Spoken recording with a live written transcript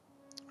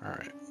All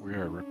right, we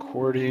are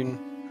recording.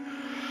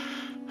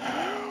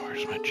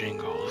 Where's my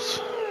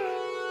jingles?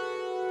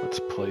 Let's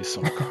play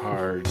some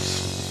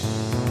cards.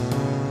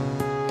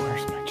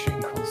 Where's my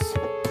jingles?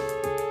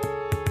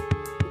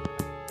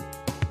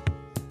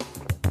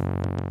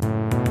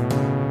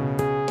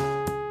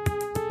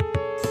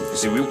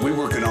 See, we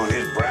working on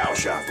his brow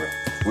chakra.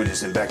 We're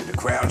just in back at the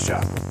crown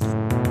chakra.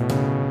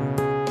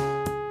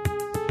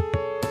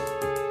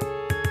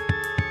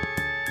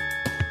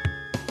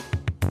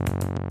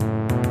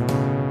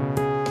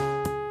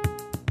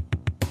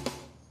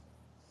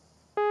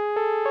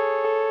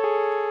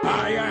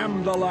 I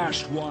am the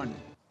last one.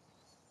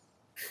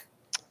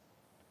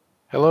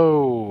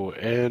 Hello,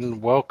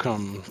 and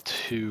welcome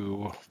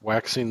to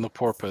Waxing the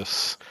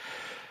Porpoise.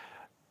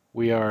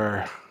 We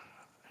are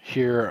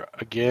here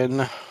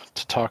again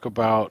to talk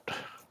about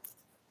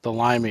the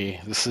Limey.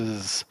 This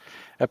is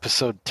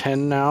episode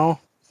 10 now.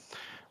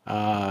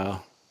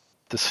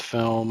 This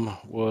film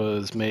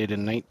was made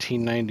in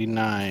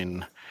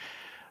 1999.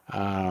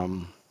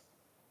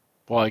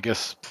 Well, I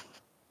guess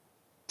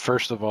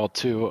first of all,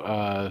 too,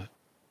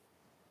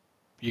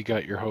 you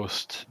got your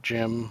host,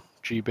 Jim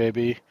G.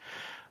 Baby,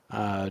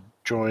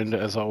 joined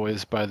as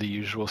always by the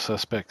usual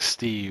suspect,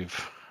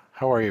 Steve.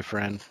 How are you,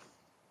 friend?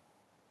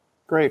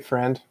 Great,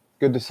 friend.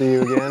 Good to see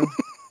you again.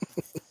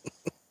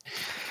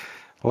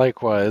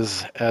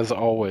 Likewise, as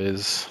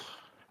always.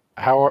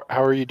 How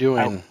are you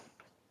doing?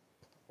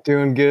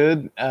 Doing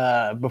good.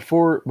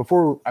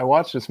 Before I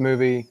watched this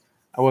movie,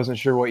 I wasn't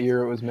sure what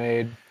year it was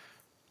made,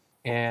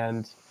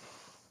 and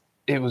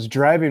it was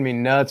driving me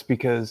nuts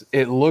because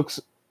it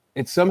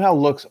somehow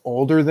looks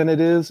older than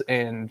it is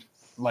and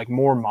like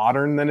more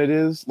modern than it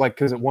is. Like,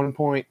 because at one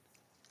point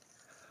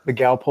the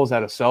gal pulls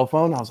out a cell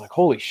phone. I was like,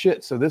 holy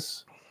shit! So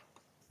this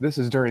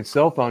is during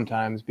cell phone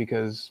times,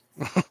 because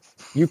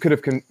you could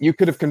have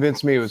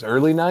convinced me it was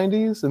early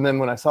 90s, and then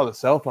when I saw the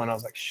cell phone I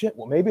was like, shit,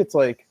 well maybe it's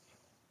like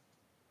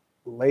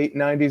late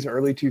 90s,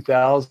 early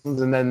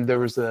 2000s. And then there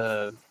was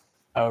a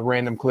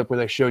random clip where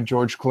they showed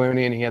George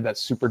Clooney and he had that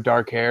super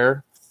dark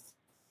hair,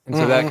 and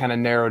so that kind of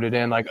narrowed it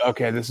in, like,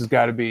 okay, this has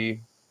got to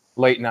be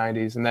late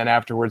 90s. And then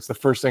afterwards the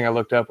first thing I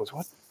looked up was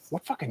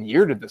what fucking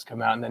year did this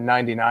come out? And then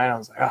 99. I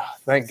was like, oh,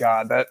 thank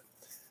God. That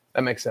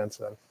makes sense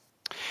then.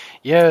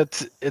 Yeah,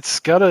 it's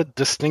got a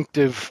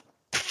distinctive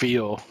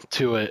feel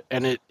to it,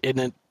 and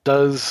it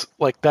does,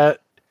 like, that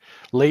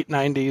late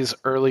 90s,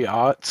 early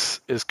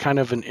aughts is kind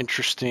of an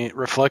interesting,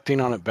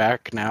 reflecting on it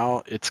back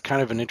now, it's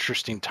kind of an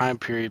interesting time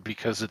period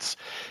because it's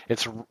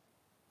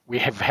we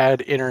have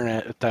had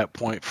internet at that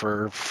point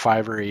for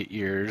 5 or 8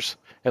 years,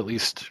 at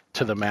least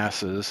to the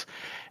masses,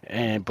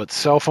 but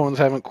cell phones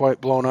haven't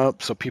quite blown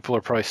up, so people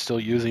are probably still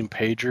using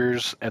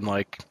pagers and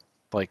like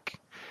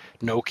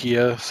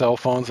Nokia cell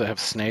phones that have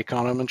Snake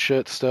on them and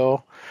shit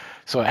still.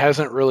 So it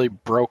hasn't really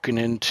broken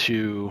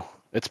into.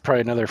 It's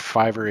probably another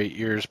 5 or 8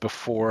 years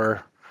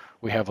before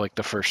we have like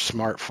the first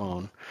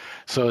smartphone.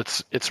 So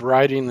it's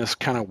riding this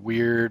kind of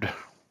weird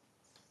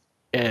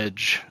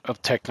edge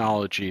of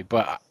technology,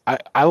 but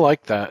I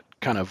like that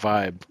kind of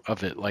vibe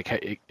of it. Like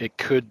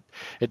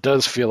it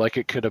does feel like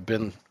it could have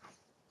been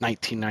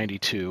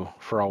 1992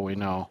 for all we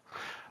know,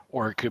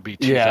 or it could be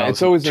 2000, Yeah,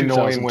 it's always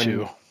annoying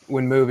 2002.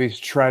 when movies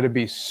try to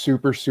be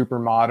super, super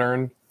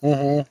modern,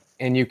 Mm-hmm.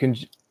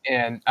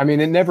 and I mean,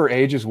 it never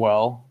ages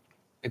well.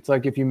 It's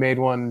like if you made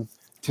one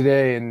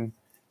today and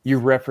you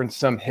reference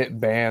some hit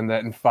band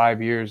that in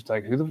 5 years, it's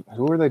like, who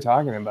are they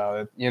talking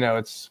about?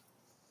 It's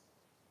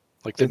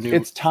Like the new.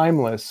 it's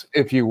timeless,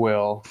 if you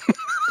will.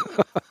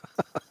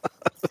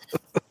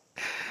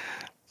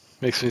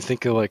 Makes me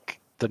think of like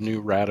the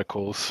new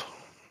Radicals.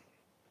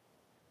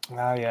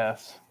 Ah,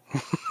 yes.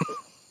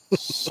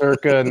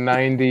 Circa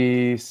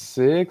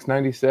 96,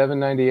 97,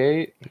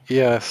 98.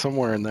 Yeah,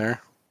 somewhere in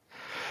there.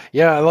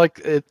 Yeah, I like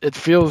it. It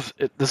feels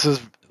this is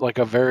like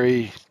a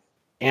very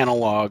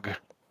analog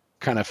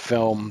kind of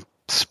film,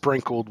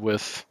 sprinkled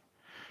with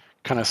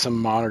kind of some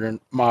modern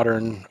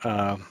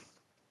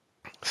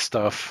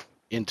stuff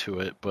into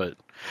it. But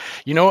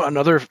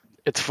another.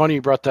 It's funny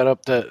you brought that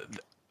up.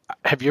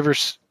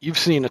 You've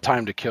seen A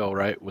Time to Kill,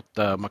 right? With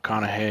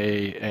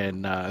McConaughey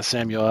and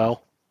Samuel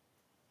L.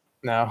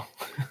 No.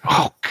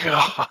 Oh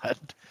God,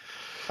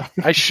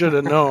 I should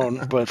have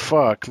known, but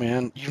fuck,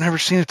 man, you've never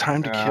seen A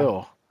Time to No.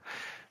 Kill.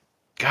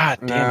 God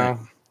damn it.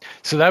 No.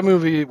 So that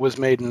movie was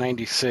made in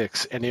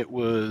 96, and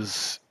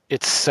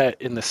it's set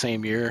in the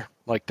same year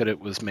like that it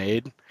was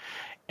made.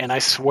 And I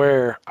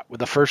swear,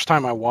 the first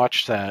time I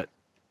watched that,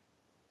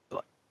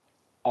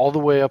 all the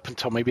way up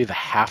until maybe the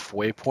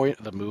halfway point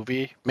of the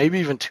movie, maybe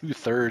even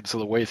 2/3 of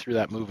the way through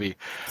that movie,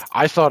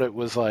 I thought it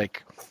was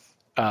like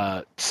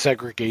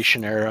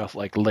segregation era,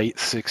 like late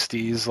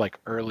 60s, like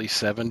early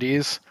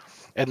 70s.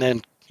 And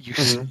then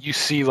you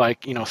see,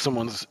 like,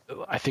 someone's,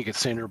 I think it's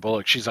Sandra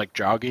Bullock, she's like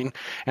jogging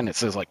and it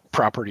says like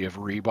property of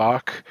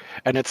Reebok,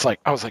 and it's like,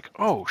 I was like,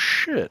 oh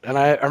shit. And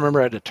I remember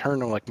I had to turn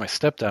to like my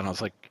stepdad and I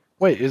was like,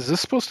 wait, is this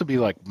supposed to be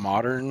like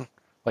modern,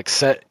 like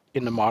set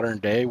in the modern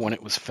day when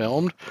it was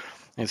filmed?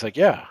 And he's like,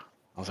 yeah.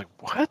 I was like,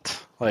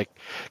 what? Like,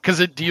 because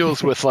it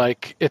deals with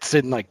like it's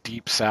in like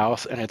deep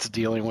South and it's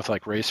dealing with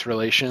like race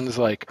relations.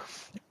 Like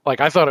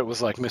I thought it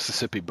was like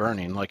Mississippi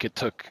Burning. Like it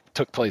took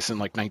place in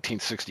like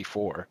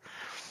 1964.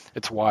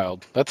 It's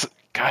wild. That's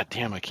God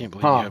damn. I can't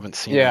believe you Huh. haven't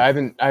seen Yeah, it.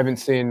 I haven't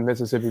seen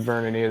Mississippi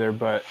Burning either,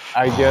 but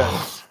I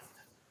guess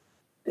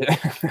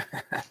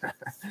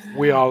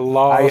We are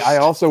I lost.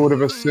 also would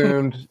have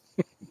assumed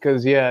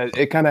because yeah,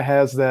 it kind of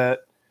has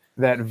that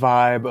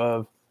vibe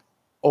of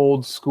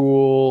old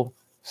school,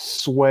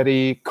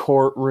 sweaty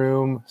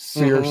courtroom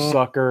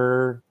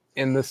seersucker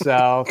in the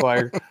South.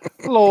 Like,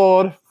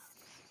 Lord,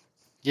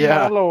 my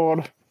Yeah,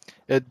 Lord.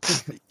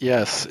 it's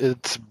yes,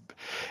 it's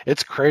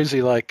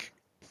crazy. Like,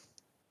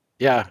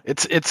 yeah,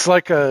 it's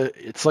like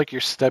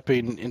you're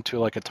stepping into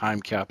like a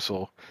time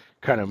capsule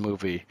kind of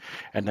movie,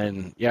 and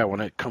then yeah,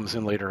 when it comes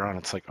in later on,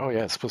 it's like, oh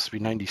yeah, it's supposed to be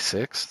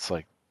 '96. It's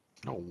like,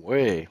 no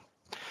way.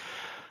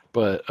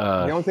 But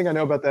The only thing I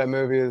know about that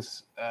movie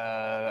is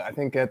I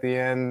think at the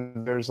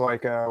end there's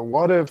like a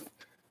what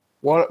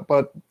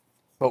but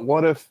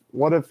what if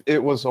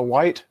it was a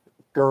white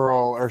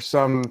girl or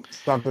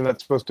something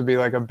that's supposed to be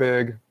like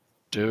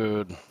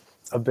dude,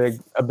 a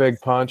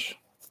big punch.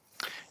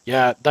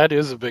 yeah, that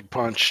is a big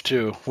punch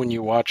too. When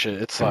you watch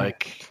it, it's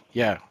like,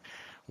 yeah,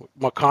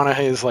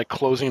 McConaughey's like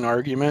closing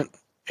argument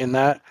in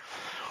that,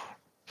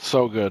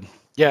 so good.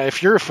 Yeah,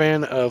 if you're a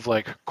fan of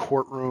like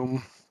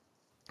courtroom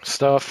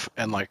stuff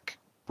and like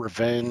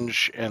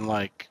revenge and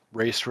like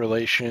race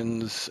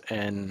relations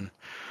and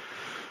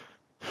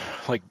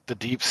like the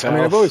deep I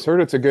mean, I've always South,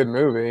 heard it's a good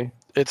movie.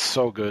 it's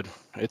so good.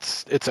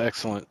 It's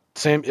excellent.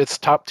 Same, it's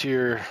top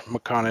tier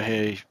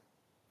McConaughey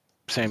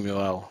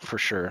Samuel L. for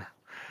sure.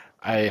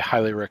 I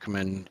highly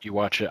recommend you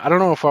watch it. I don't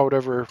know if I would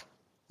ever,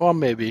 well,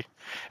 maybe.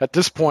 At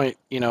this point,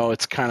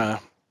 it's kind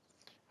of,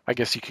 I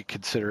guess you could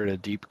consider it a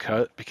deep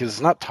cut because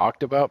it's not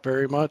talked about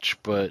very much,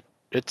 but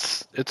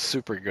it's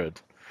super good.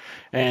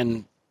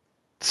 And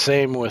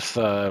same with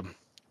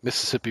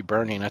Mississippi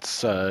Burning.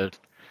 That's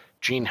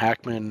Gene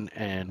Hackman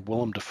and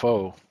Willem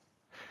Dafoe,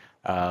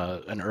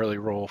 an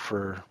earlier role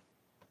for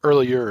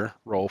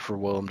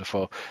Willem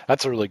Dafoe.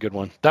 That's a really good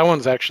one. That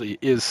one's actually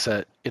is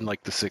set in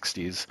like the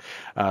 60s,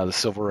 the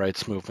civil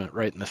rights movement,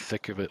 right in the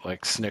thick of it,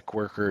 like SNCC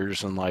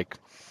workers and like,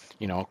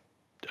 you know,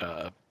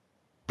 uh,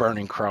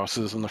 burning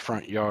crosses in the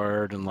front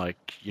yard and like,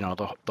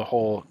 the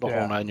whole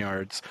Yeah. 9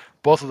 yards.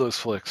 Both of those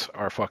flicks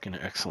are fucking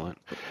excellent.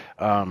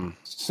 Um,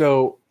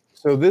 So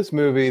this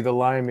movie, The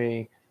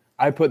Limey,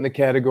 I put in the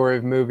category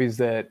of movies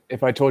that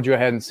if I told you I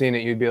hadn't seen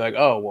it, you'd be like,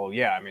 "Oh, well,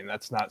 yeah. I mean,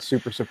 that's not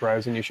super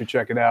surprising. You should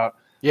check it out."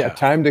 A yeah,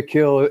 Time to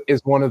Kill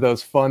is one of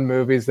those fun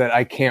movies that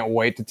I can't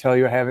wait to tell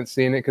you I haven't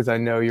seen it because I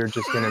know you're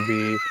just going to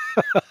be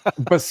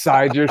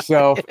beside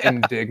yourself,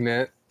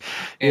 indignant,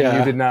 and you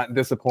yeah, did not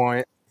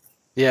disappoint.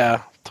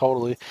 yeah,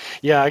 totally.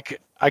 Yeah, I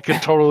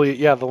could totally,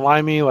 yeah, the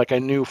Limey, like I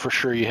knew for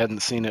sure you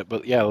hadn't seen it,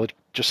 but yeah, like,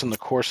 just in the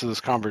course of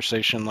this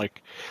conversation,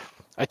 like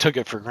I took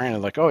it for granted,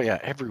 like, oh yeah,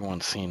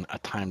 everyone's seen A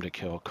Time to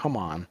Kill. Come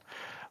on.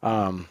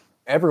 Um,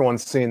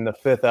 Everyone's seen The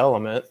Fifth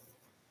Element.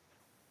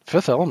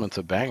 Fifth Element's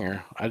a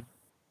banger.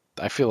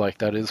 I feel like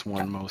that is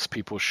one most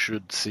people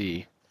should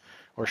see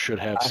or should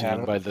have I seen by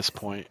haven't. this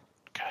point.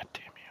 God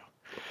damn you.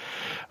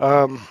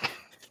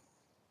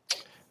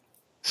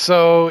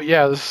 So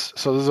yeah, this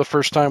is a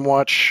first time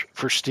watch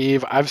for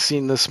Steve. I've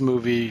seen this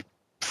movie,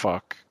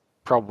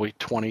 probably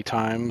 20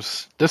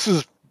 times. This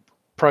is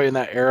probably in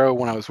that era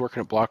when I was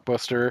working at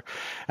Blockbuster,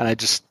 and I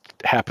just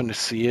happened to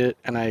see it,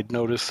 and I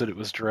noticed that it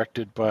was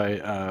directed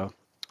by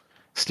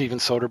Steven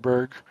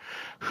Soderbergh,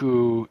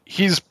 who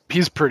he's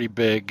pretty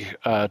big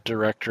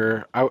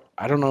director.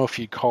 I don't know if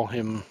you'd call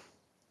him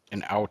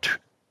an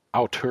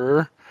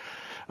auteur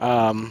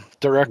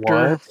director,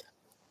 What?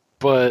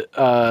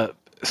 but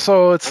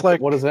so it's What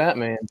like does that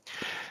mean?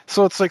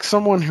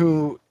 someone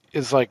who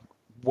is like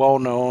well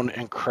known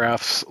and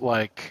crafts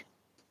like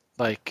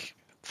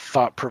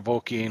thought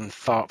provoking,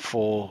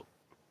 thoughtful,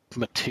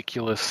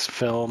 meticulous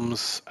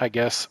films. I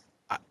guess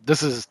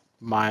this is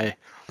my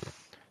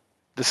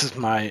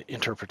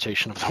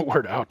interpretation of the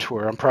word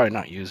auteur. I'm probably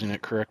not using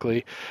it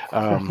correctly.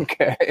 Um,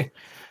 Okay.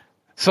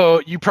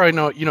 so you probably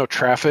know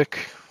Traffic.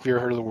 Have you ever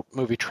heard of the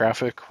movie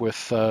Traffic with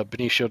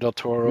Benicio del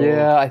Toro,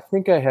 Yeah, I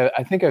think I have.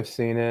 I think I've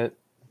seen it.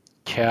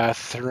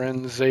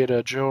 Catherine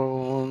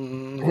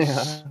Yeah,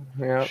 Zeta-Jones?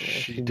 yeah. She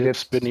She dips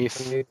gets beneath.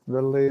 beneath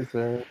the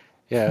laser.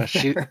 Yeah,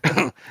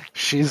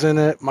 she's in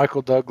it.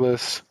 Michael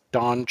Douglas,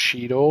 Don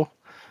Cheadle.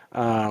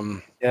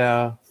 Um,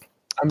 Yeah,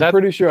 I'm that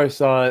pretty sure I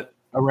saw it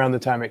around the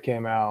time it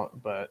came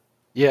out, but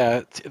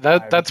yeah, I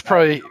have, that's I have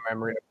probably no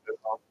memory of it at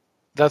all.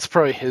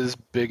 his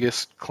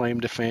biggest claim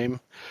to fame.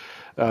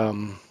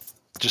 Um,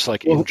 just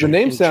like Well, the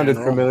name in sounded general,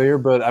 familiar,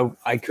 but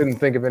I couldn't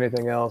think of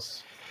anything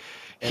else,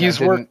 and he's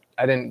worked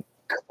I didn't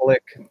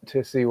click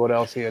to see what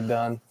else he had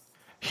done.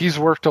 he's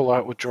worked a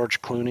lot with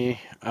George Clooney.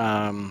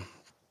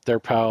 They're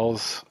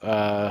pals.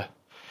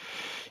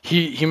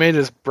 He made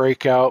his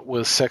breakout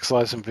with Sex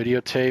Lies and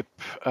Videotape,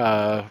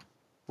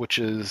 which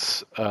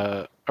is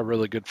a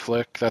really good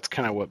flick. That's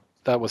kind of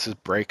that was his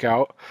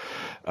breakout.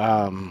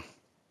 Um,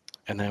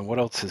 And then what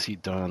else has he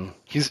done?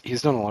 He's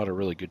done a lot of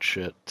really good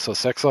shit. So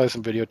Sex Lies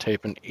and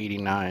Videotape in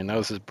 '89, that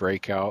was his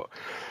breakout.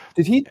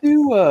 Did he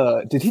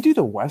do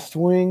The West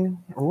Wing,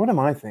 or what am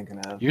I thinking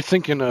of? You're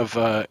thinking of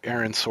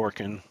Aaron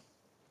Sorkin.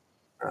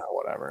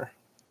 Whatever.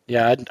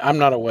 Yeah, I'm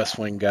not a West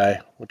Wing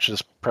guy, which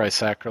is probably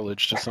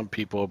sacrilege to some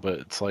people, but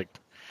it's like,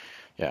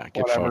 yeah,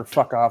 get Whatever. fucked.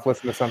 Fuck off.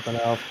 Listen to something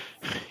else.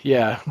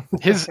 Yeah,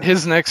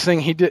 his next thing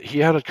he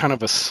had a kind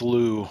of a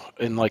slew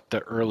in like the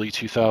early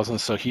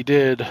 2000s. So he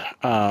did.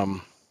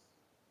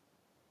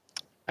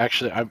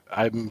 Actually,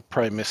 I'm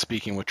probably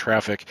misspeaking with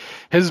Traffic.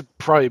 His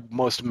probably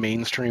most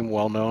mainstream,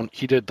 well known.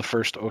 He did the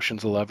first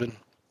Ocean's 11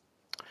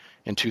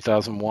 in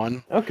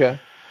 2001. Okay. Yeah, I've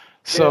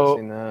So,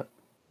 seen that.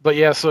 but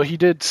yeah, so he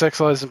did Sex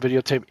Lies and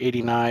Videotape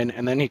 '89,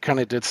 and then he kind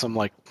of did some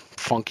like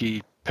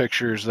funky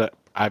pictures that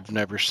I've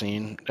never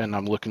seen, and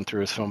I'm looking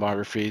through his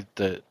filmography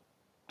that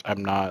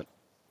I'm not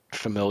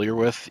familiar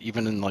with,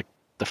 even in like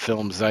the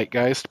film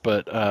zeitgeist.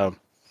 But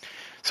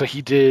so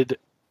he did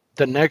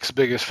the next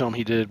biggest film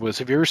he did was,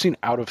 have you ever seen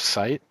Out of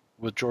Sight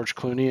with George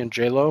Clooney and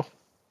J Lo?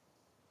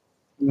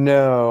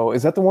 No,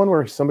 is that the one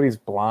where somebody's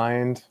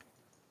blind?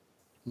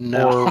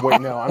 No. Or wait,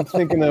 no, I'm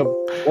thinking of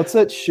what's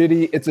that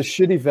shitty? It's a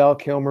shitty Val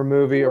Kilmer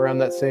movie around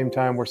that same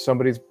time where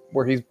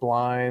he's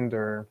blind,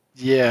 or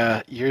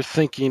Yeah, you're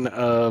thinking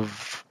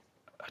of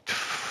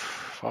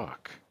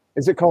fuck.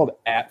 is it called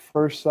At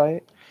First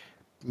Sight?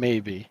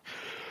 Maybe.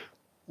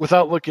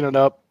 Without looking it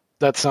up,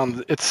 it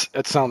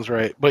sounds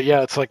right. But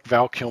yeah, it's like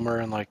Val Kilmer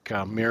and like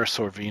Mira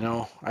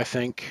Sorvino, I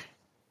think.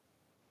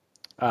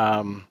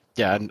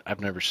 Yeah, I've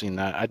never seen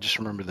that. I just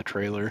remember the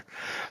trailer.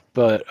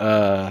 But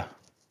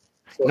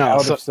So no,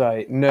 Out so of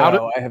Sight. Out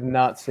of, No, I have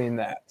not seen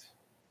that.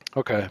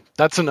 okay.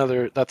 That's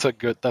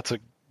a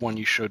one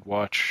you should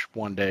watch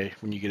one day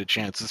when you get a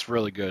chance. It's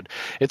really good.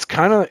 It's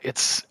got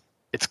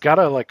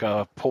a like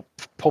a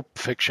pulp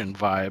fiction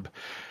vibe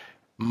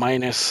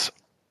minus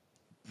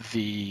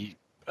the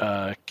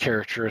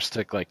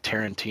characteristic like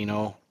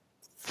Tarantino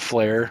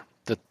flair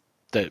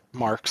that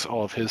marks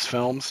all of his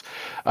films.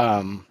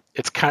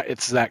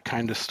 It's that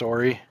kind of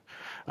story,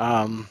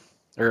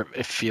 or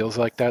it feels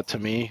like that to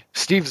me.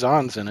 Steve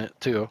Zahn's in it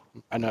too.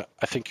 I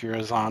think you're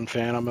a Zahn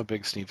fan. I'm a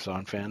big Steve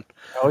Zahn fan.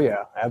 Oh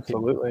yeah,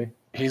 absolutely.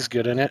 He's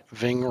good in it.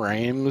 Ving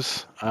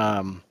Rhames.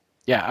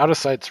 Yeah, Out of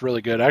Sight's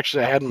really good.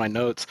 Actually, I had in my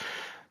notes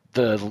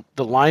the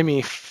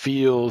Limey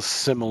feels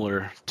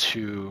similar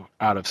to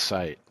Out of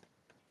Sight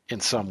in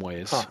some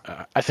ways.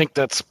 Huh. I think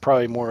that's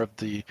probably more of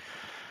the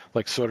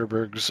like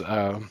Soderbergh's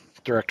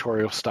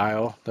directorial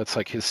style. That's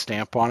like his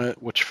stamp on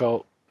it, which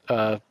felt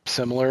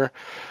similar.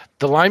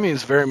 The Limey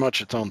is very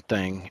much its own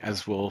thing,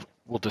 as we'll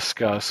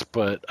discuss.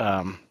 But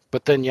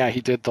then yeah,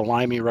 he did the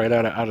Limey right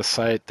out of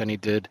Sight. Then he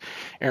did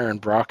Aaron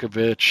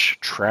Brockovich,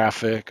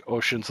 Traffic,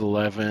 Ocean's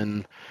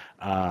 11.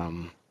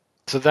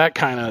 So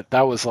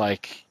that was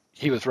like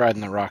he was riding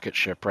the rocket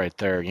ship right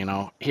there, you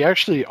know. He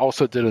actually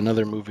also did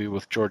another movie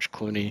with George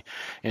Clooney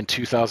in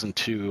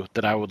 2002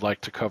 that I would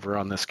like to cover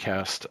on this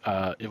cast.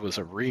 It was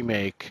a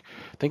remake.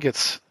 I think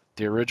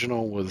the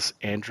original was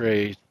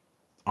Andrei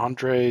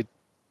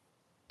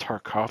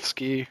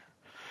Tarkovsky.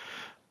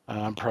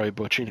 I'm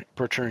probably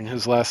butchering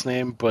his last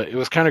name, but it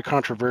was kind of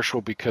controversial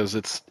because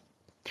it's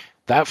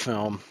that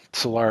film,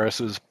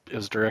 Solaris, was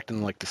directed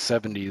in like the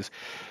 70s,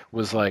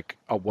 was like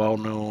a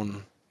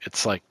well-known.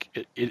 It's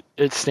like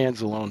it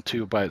stands alone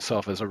too by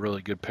itself as a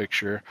really good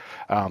picture.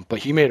 But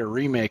he made a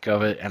remake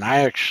of it, and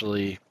I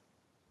actually,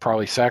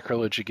 probably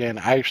sacrilege again,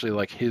 I actually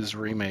like his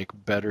remake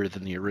better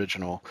than the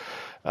original.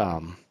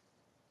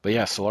 But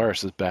yeah,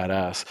 Solaris is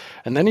badass.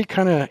 And then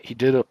he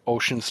did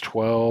Ocean's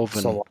 12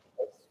 and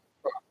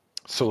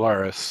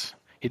Solaris.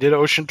 He did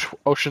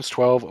Ocean's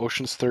 12,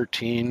 Ocean's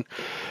 13,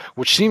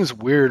 which seems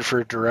weird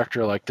for a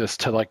director like this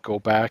to like go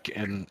back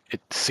and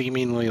it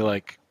seemingly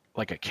like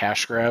a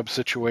cash grab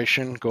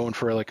situation, going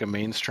for like a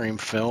mainstream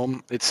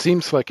film. It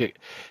seems like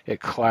it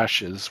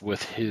clashes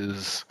with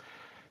his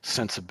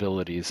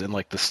sensibilities and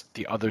like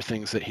the other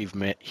things that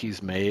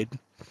he's made.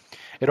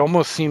 It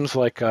almost seems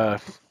like the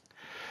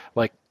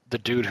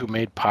dude who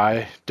made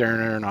Pi, Darren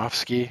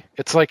Aronofsky.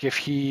 It's like if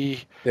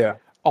he Yeah.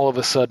 all of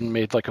a sudden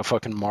made like a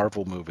fucking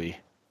Marvel movie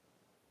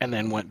and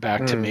then went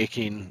back to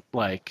making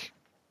like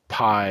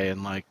Pi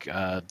and like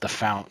The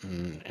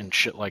Fountain and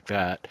shit like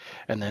that,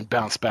 and then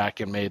bounced back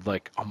and made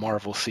like a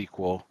Marvel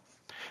sequel.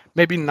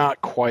 Maybe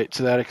not quite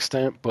to that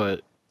extent,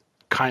 but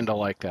kind of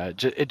like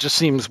that. It just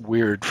seems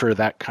weird for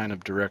that kind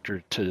of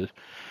director to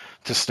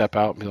step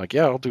out and be like,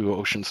 yeah, I'll do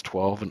Ocean's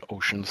 12 and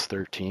Ocean's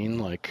 13.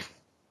 Like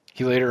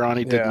he later on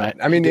he did. Yeah.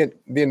 I mean,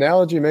 the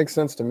analogy makes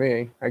sense to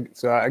me.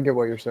 So I get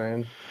what you're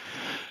saying.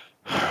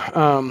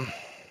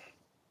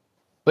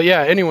 But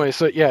yeah, anyway,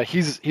 so yeah,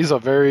 he's a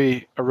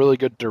really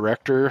good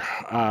director,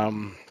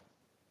 and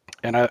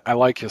I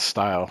like his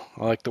style.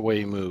 I like the way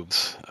he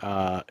moves,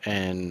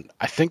 and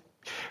I think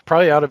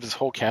probably out of his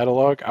whole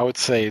catalog, I would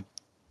say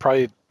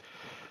probably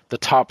the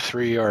top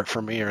three are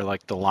for me are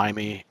like the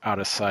Limey, Out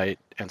of Sight,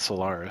 and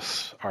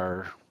Solaris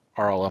are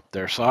all up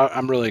there. So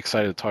I'm really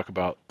excited to talk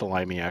about the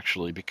Limey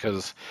actually,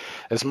 because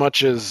as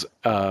much as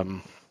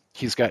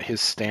he's got his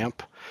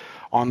stamp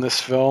on this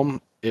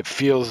film. It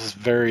feels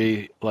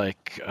very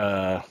like,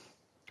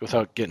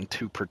 without getting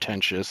too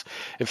pretentious,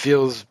 it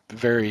feels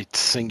very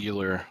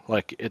singular.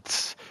 Like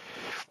it's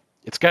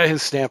got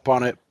his stamp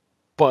on it,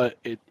 but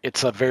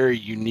it's a very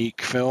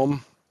unique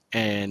film,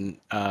 and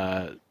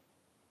I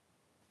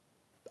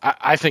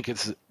think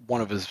it's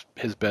one of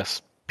his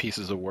best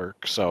pieces of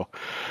work.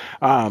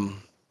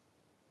 Um,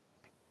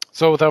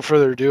 so without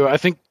further ado, I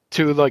think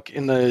too, like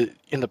in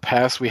the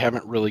past, we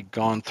haven't really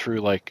gone through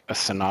like a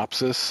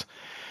synopsis,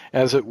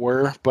 as it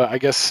were. But I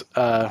guess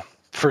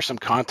for some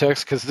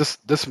context, because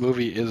this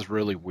movie is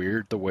really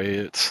weird the way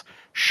it's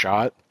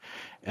shot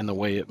and the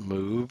way it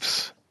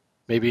moves.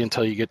 Maybe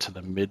until you get to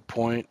the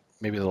midpoint,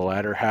 maybe the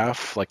latter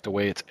half, like the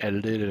way it's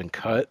edited and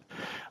cut.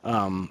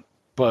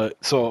 But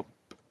so,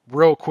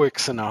 real quick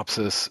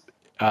synopsis.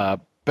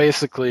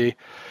 Basically,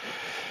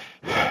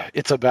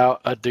 it's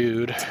about a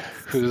dude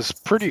who's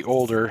pretty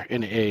older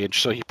in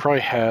age. So he probably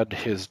had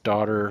his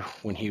daughter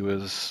when he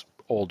was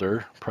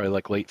older, probably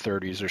like late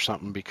 30s or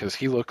something, because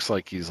he looks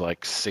like he's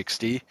like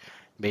 60,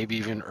 maybe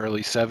even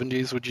early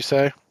 70s, would you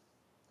say?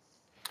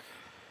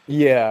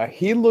 Yeah,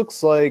 he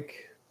looks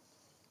like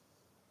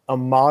a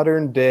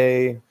modern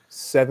day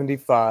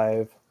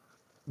 75,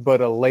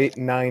 but a late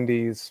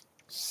 90s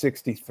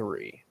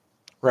 63.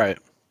 Right.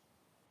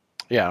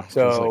 Yeah.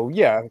 He's like, So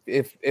yeah,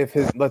 if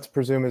his, let's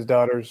presume his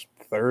daughter's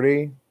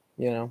 30,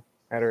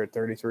 at her at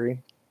 33.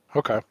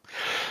 okay.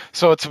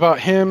 So it's about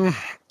him.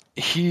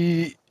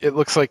 It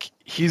looks like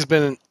he's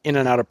been in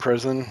and out of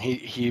prison. He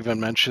even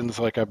mentions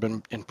like I've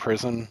been in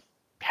prison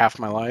half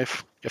my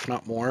life, if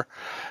not more.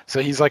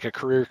 So he's like a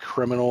career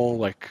criminal,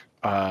 like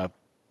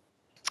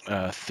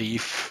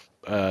thief.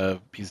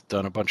 He's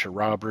done a bunch of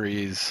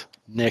robberies,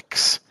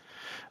 nicks.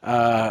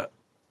 Uh,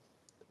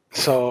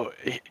 so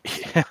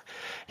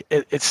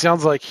it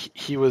sounds like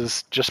he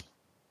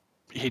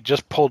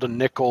just pulled a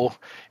nickel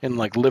in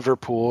like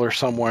Liverpool or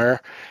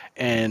somewhere,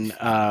 and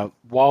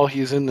while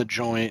he's in the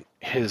joint,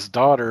 his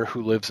daughter,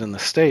 who lives in the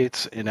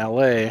States in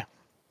LA,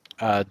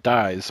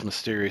 dies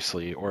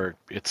mysteriously, or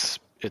it's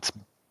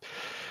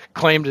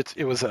claimed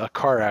it was a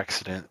car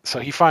accident. So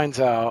he finds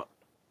out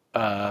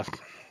uh,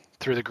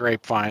 through the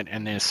grapevine,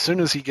 and as soon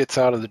as he gets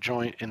out of the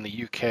joint in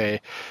the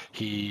UK,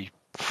 he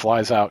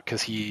flies out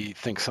because he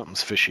thinks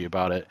something's fishy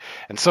about it.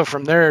 And so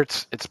from there,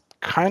 it's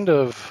kind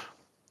of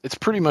it's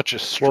pretty much a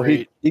Well,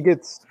 straight. he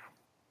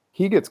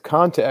gets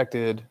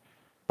contacted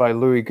by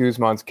Louis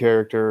Guzman's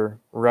character,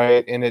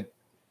 right? And it,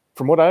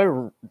 from what I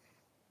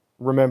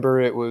remember,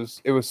 it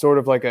was sort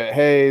of like a,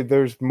 hey,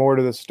 there's more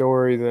to the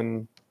story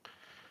than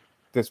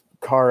this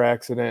car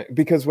accident.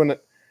 Because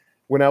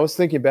when I was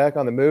thinking back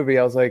on the movie,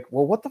 I was like,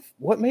 well,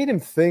 what made him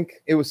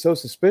think it was so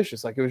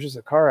suspicious? Like it was just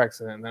a car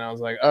accident. And then I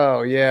was like,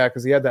 oh yeah,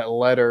 because he had that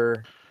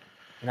letter.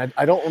 And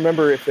I don't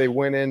remember if they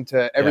went into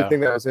Yeah. everything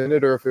that was in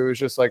it or if it was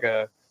just like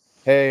a,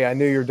 hey, I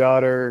knew your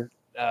daughter.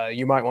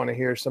 You might want to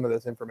hear some of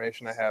this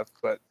information I have.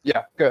 But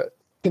yeah, good.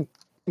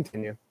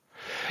 Continue.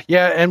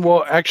 Yeah, and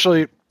well,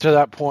 actually, to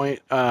that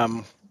point,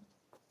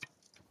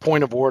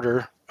 point of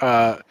order,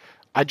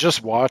 I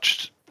just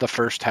watched the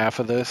first half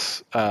of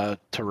this to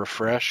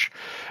refresh,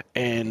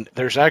 and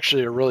there's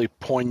actually a really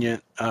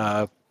poignant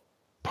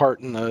part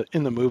in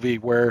the movie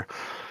where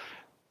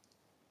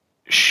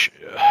sh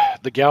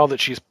the gal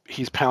that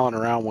he's palling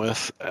around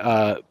with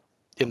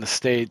in the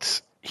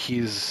States,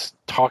 he's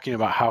talking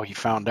about how he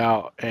found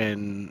out,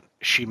 and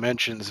she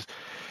mentions,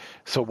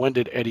 so when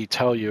did Eddie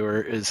tell you,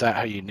 or is that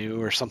how you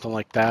knew, or something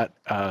like that?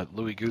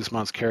 Louis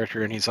Guzman's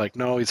character, and he's like,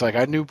 no, he's like,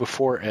 I knew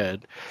before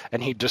Ed,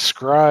 and he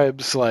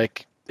describes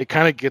like it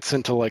kind of gets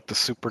into like the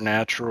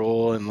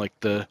supernatural and like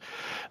the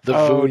Oh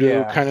voodoo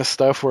yeah. kind of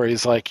stuff where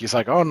he's like,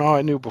 oh no,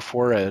 I knew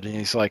before Ed, and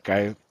he's like,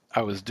 I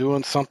was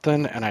doing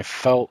something and I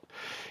felt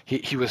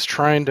he was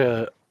trying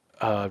to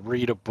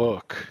read a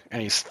book,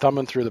 and he's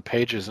thumbing through the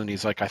pages, and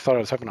he's like, I thought I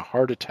was having a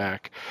heart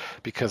attack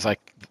because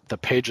like the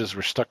pages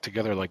were stuck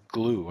together like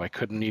glue. I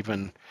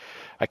couldn't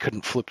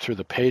flip through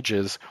the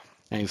pages.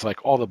 And he's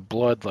like, all the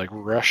blood like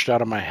rushed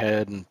out of my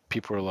head, and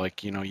people were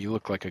like, you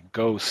look like a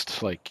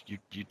ghost, like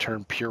you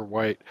turn pure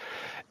white.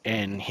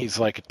 And he's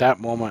like, at that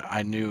moment,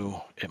 I knew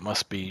it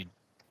must be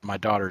my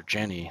daughter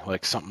Jenny,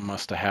 like something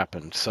must have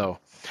happened. So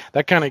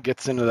that kind of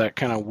gets into that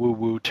kind of woo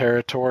woo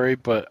territory,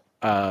 but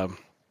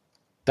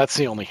that's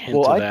the only hint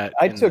Well, of I that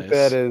I in took that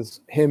this.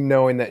 as him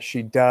knowing that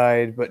she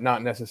died, but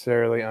not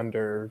necessarily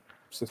under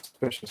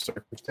suspicious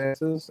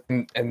circumstances,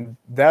 and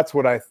that's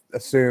what I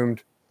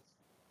assumed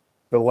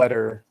the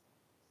letter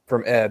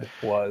from Ed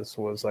was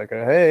like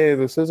a, hey,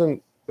 this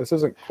isn't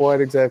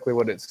quite exactly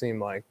what it seemed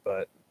like,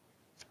 but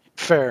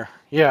Fair.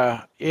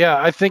 Yeah. Yeah.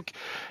 I think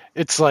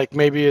it's like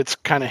maybe it's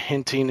kind of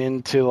hinting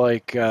into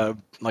like a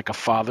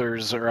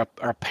father's or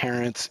a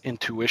parent's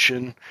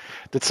intuition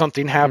that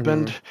something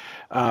happened. mhm,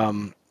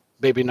 Um,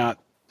 Maybe not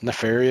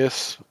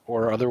nefarious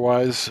or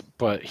otherwise,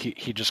 but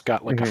he just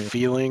got like a mhm.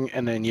 feeling.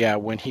 And then, yeah,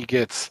 when he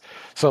gets,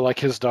 so like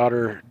his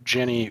daughter,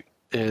 Jenny,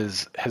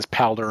 has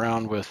palled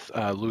around with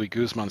Louis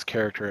Guzman's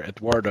character,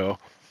 Eduardo.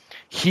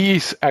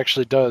 He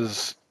actually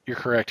does you're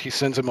correct. He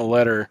sends him a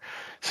letter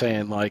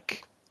saying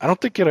like, I don't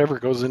think it ever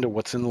goes into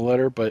what's in the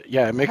letter, but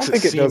yeah, I don't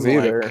think it does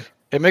either.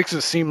 it makes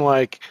it seem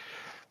like,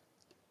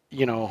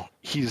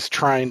 he's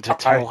trying to I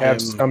tell have him,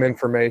 some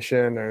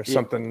information or y-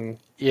 something.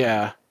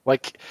 yeah,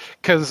 like,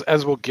 because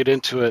as we'll get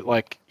into it,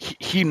 like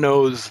he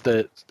knows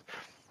that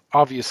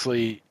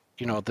obviously,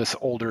 this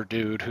older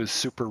dude who's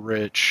super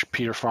rich,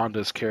 Peter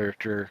Fonda's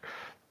character,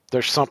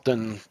 there's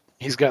something,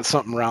 he's got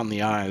something around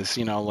the eyes,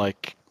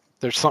 like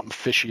there's something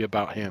fishy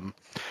about him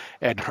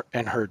and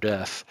her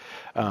death.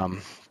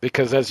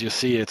 Because as you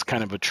see, it's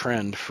kind of a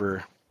trend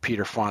for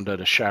Peter Fonda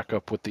to shack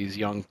up with these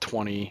young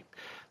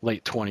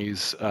late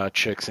 20s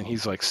chicks, and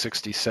he's like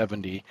 60,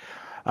 70.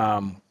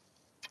 Um,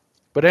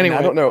 but And I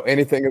anyway, don't know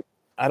anything.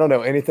 I don't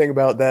know anything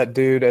about that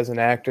dude as an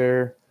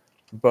actor,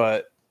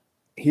 but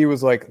he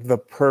was like the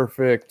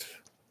perfect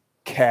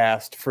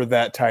cast for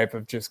that type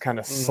of just kind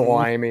of mhm,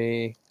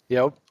 slimy,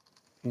 yep,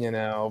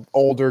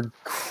 older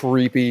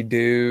creepy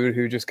dude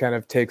who just kind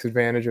of takes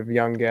advantage of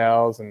young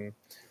gals. And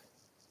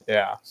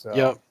yeah, so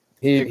yep.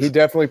 he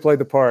definitely played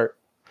the part.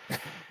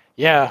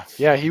 Yeah,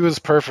 he was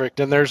perfect.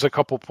 And there's a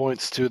couple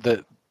points too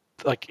that,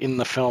 like in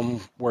the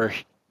film, where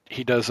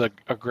he does a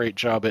great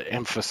job at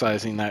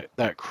emphasizing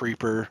that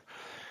creeper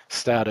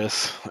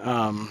status.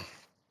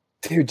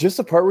 Dude, just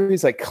the part where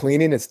he's like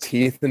cleaning his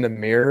teeth in the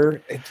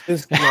mirror, it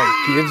just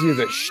like gives you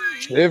the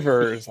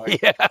shivers.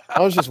 Like Yeah, I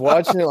was just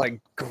watching it,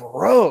 like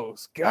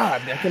gross. God,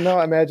 I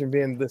cannot imagine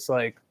being this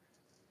like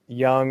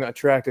young,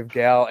 attractive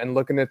gal and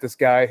looking at this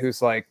guy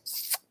who's like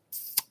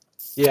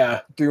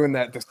yeah, doing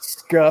that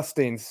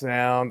disgusting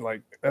sound.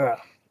 Like, ugh.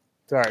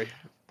 Sorry,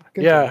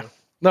 yeah. continue.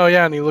 No,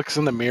 yeah, and he looks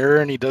in the mirror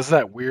and he does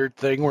that weird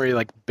thing where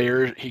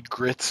he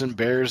grits and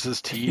bares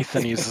his teeth,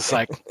 and he's just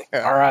like,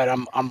 Yeah, "All right,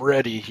 I'm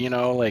ready,"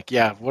 like,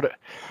 yeah,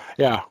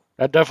 yeah,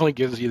 that definitely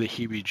gives you the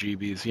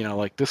heebie-jeebies,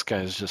 like this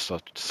guy is just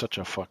such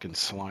a fucking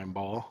slime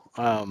ball.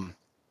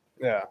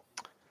 yeah.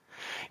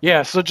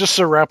 Yeah, so just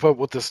to wrap up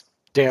what this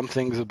damn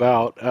thing's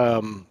about,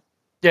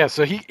 yeah,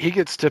 so he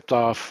gets tipped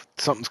off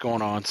something's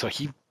going on, so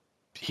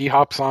he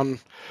hops on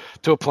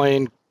to a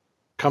plane,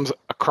 comes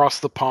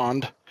across the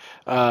pond,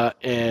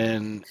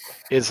 and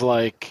is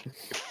like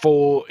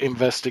full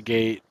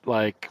investigate,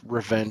 like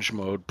revenge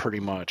mode, pretty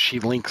much. He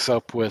links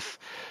up with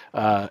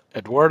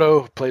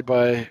Eduardo, played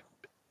by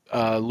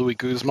Louis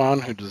Guzman,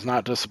 who does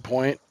not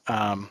disappoint.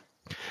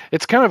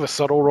 It's kind of a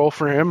subtle role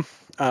for him,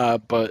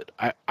 but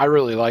I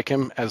really like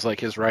him as like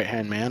his right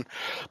hand man.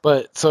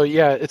 But so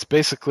yeah, it's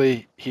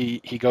basically he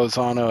goes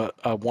on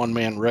a one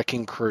man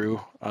wrecking crew,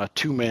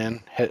 two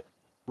man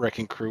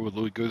wrecking crew with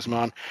Louis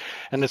Guzman,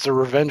 and it's a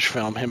revenge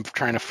film. Him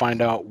trying to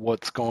find out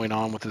what's going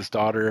on with his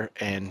daughter,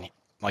 and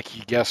like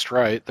he guessed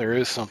right, there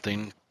is some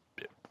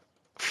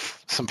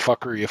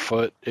fuckery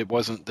afoot. It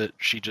wasn't that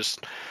she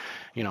just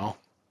you know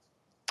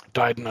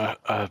died in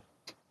a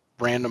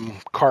random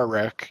car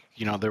wreck.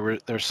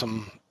 There's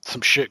some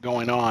shit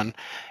going on,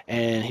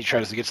 and he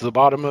tries to get to the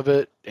bottom of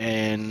it,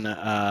 and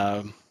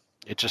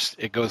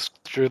it goes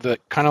through the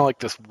kind of like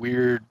this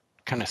weird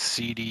kind of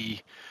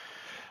seedy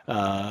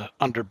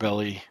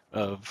underbelly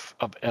of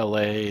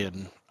LA,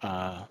 and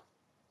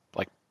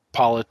like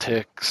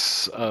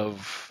politics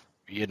of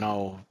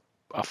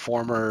a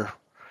former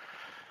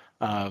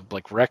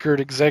like record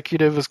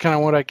executive is kind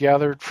of what I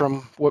gathered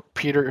from what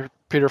Peter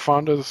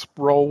Fonda's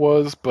role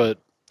was. But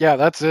yeah,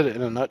 that's it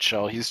in a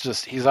nutshell.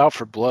 He's out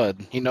for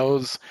blood. He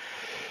knows,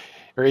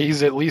 or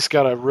he's at least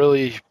got a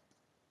really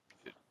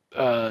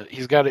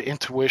he's got an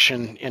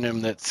intuition in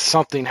him that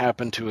something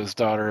happened to his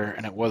daughter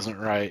and it wasn't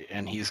right,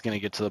 and he's gonna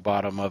get to the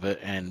bottom of it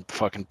and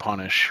fucking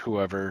punish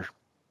whoever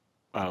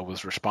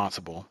was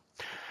responsible.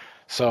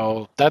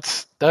 So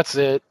that's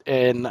it.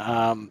 And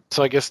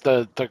so I guess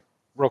the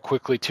real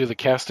quickly to the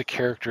cast of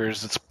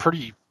characters, it's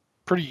pretty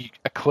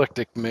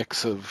eclectic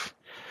mix of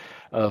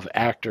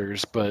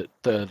actors, but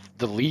the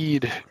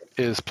lead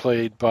is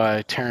played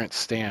by Terrence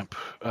Stamp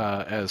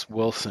as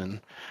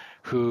Wilson,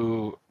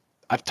 who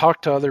I've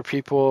talked to other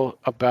people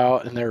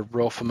about, and they're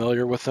real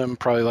familiar with him,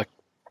 probably like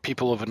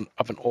people of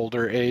an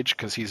older age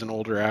because he's an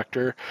older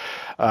actor.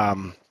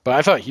 But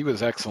I thought he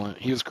was excellent.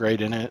 He was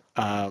great in it.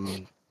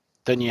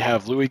 Then you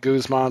have Louis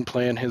Guzman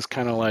playing his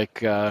kind of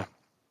like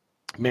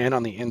man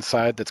on the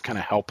inside that's kind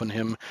of helping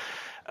him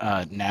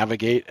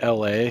navigate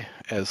LA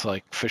as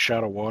like fish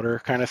out of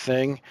water kind of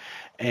thing.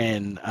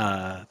 And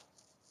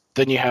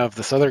then you have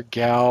this other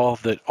gal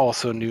that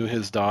also knew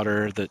his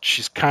daughter that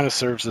she's kind of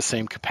serves the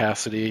same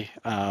capacity.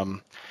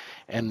 And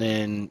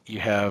then you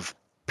have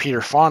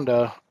Peter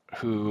Fonda,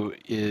 who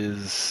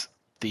is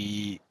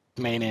the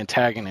main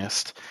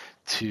antagonist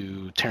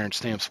to Terrence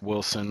Stamp's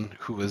Wilson,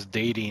 who was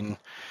dating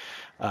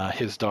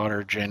his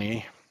daughter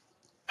Jenny.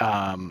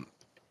 Um,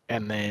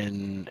 and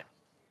then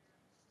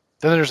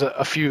there's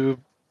a few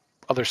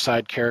other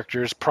side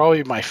characters.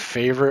 Probably my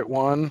favorite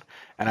one,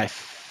 and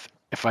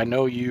if I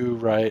know you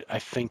right, I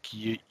think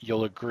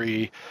you'll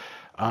agree.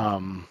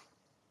 Um,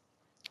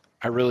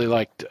 I really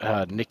liked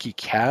Nicky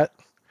Cat,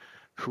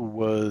 who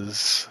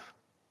was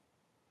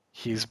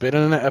he's been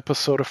in an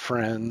episode of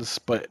Friends,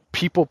 but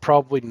people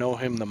probably know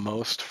him the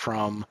most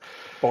from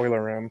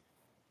Boiler Room.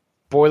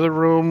 Boiler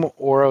Room,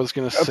 or I was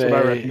going to That's what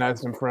I say,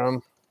 recognize him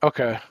from.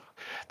 okay,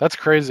 that's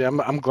crazy.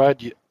 I'm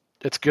glad you.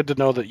 It's good to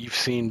know that you've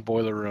seen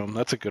Boiler Room.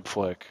 That's a good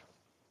flick.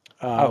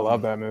 I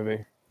love that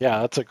movie.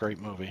 Yeah, that's a great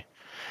movie.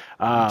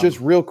 Just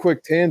real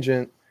quick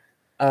tangent.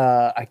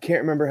 I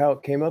can't remember how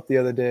it came up the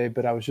other day,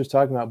 but I was just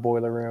talking about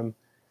Boiler Room,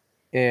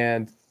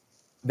 and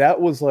that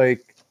was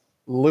like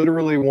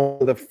literally one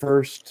of the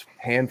first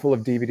handful of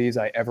DVDs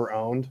I ever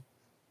owned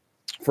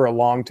for a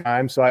long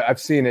time. So I've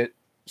seen it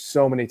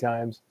so many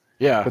times.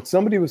 Yeah. But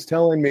somebody was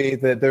telling me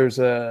that there's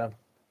a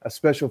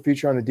special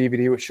feature on the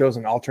DVD which shows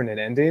an alternate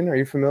ending. Are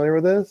you familiar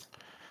with this?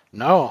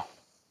 No.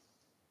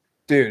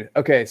 Dude,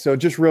 okay, so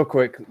just real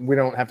quick, we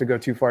don't have to go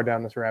too far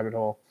down this rabbit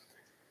hole.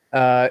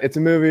 It's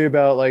a movie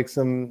about like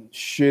some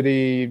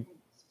shitty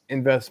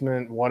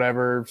investment,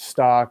 whatever,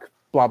 stock,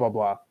 blah, blah,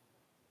 blah.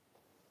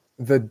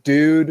 The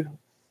dude,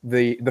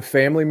 the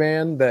family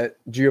man that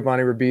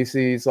Giovanni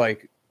Ribisi's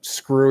like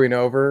screwing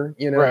over,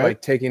 you know, Right. by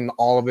taking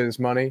all of his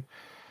money.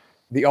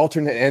 The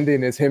alternate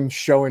ending is him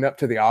showing up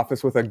to the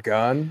office with a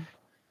gun,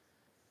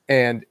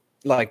 and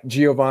like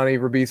Giovanni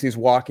Ribisi's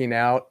walking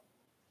out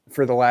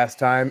for the last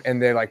time,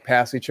 and they like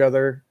pass each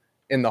other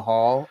in the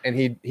hall, and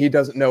he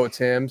doesn't know it's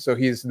him, so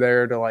he's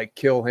there to like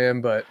kill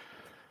him. But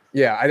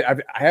yeah,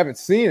 I haven't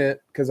seen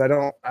it because I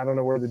don't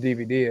know where the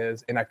DVD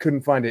is, and I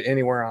couldn't find it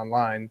anywhere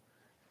online.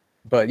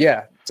 But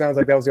yeah, it sounds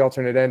like that was the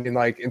alternate ending.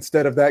 Like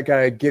instead of that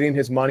guy getting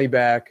his money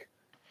back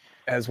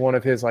as one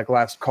of his like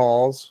last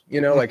calls,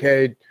 you know, like,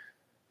 hey,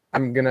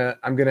 I'm gonna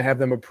have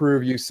them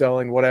approve you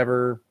selling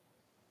whatever.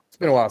 It's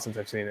been a while since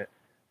I've seen it.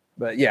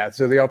 But yeah,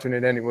 so the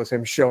alternate ending was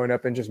him showing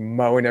up and just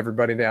mowing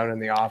everybody down in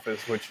the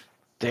office, which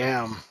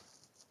Damn.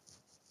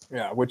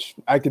 which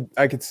I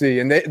could see.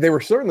 And they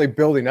were certainly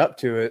building up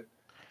to it.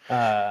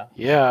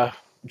 Yeah.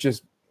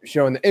 Just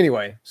showing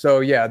anyway.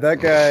 So yeah,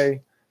 that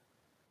guy,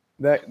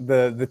 that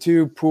the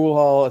two pool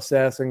hall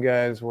assassin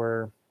guys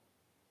were,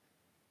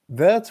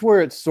 that's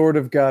where it sort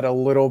of got a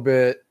little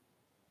bit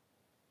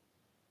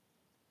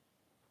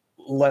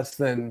less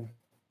than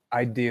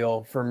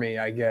ideal for me,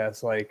 I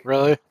guess. Like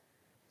Really?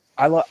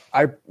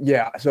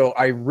 So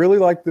I really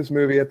liked this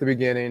movie at the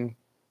beginning.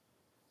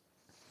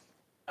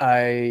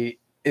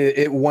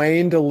 It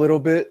waned a little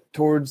bit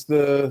towards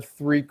the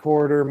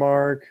 3/4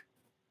 mark.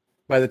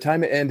 By the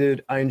time it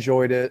ended, I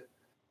enjoyed it.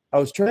 I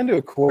was trying to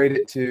equate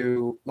it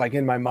to, like,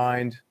 in my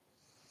mind,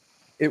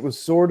 it was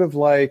sort of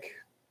like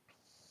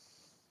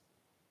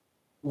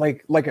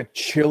a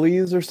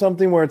Chili's or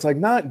something, where it's like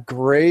not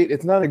great.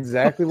 It's not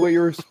exactly what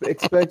you were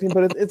expecting,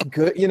 but it's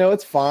good. You know,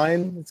 it's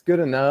fine. It's good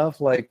enough.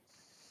 Like,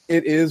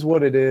 it is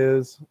what it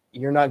is.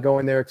 You're not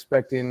going there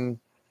expecting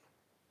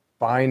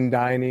fine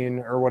dining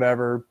or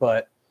whatever,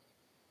 but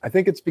I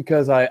think it's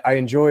because I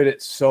enjoyed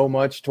it so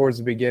much towards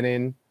the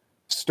beginning,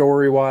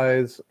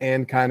 story-wise,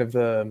 and kind of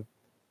the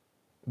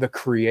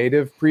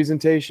creative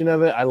presentation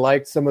of it. I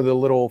liked some of the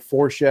little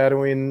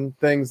foreshadowing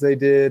things they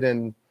did,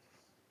 and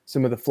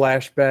some of the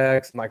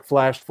flashbacks and like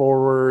flash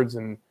forwards,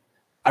 and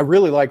I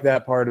really like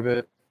that part of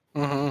it.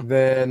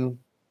 Mm-hmm.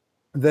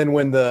 Then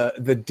when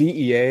the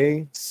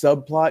DEA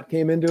subplot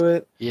came into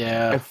it,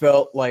 Yeah. I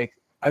felt like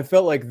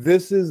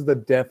this is the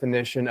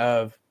definition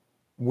of,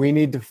 we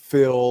need to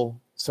fill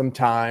some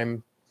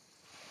time,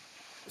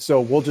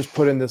 so we'll just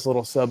put in this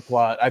little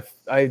subplot.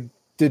 I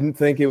didn't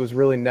think it was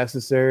really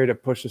necessary to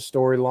push a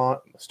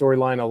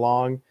storyline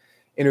along,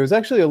 and it was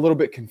actually a little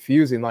bit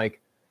confusing. Like,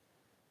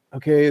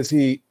 okay, is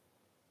he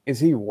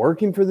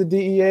working for the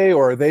DEA,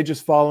 or are they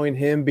just following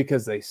him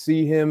because they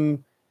see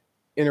him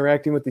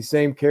interacting with the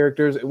same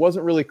characters? It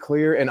wasn't really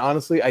clear, and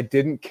honestly, I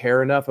didn't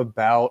care enough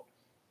about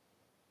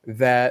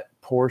that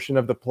portion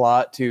of the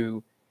plot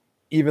to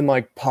even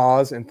like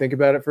pause and think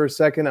about it for a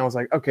second. I was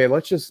like, okay,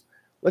 let's just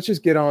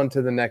get on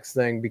to the next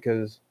thing,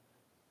 because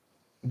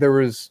there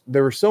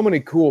were so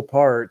many cool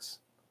parts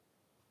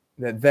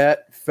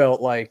that felt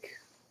like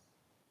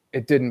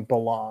it didn't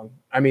belong.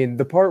 I mean,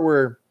 the part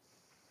where,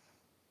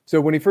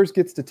 so when he first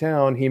gets to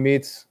town, he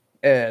meets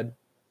Ed,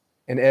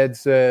 and Ed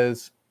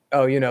says,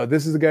 oh, you know,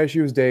 this is the guy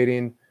she was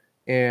dating,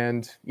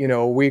 and, you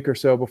know, a week or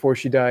so before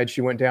she died, she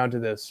went down to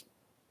this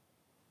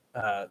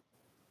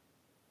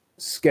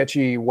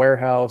sketchy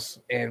warehouse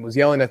and was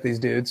yelling at these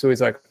dudes. So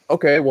he's like,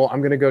 okay, well, I'm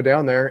going to go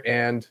down there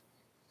and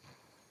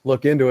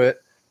look into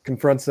it,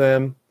 confronts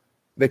them.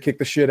 They kick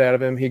the shit out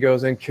of him. He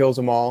goes in, kills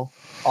them all.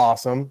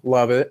 Awesome.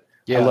 Love it.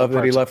 Yeah, I love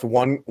that he part's-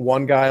 left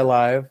one guy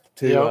alive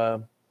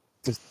to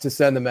Yep. to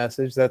send the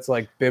message. That's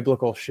like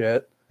biblical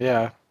shit.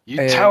 Yeah.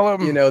 You And, tell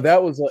him. you know,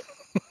 that was like,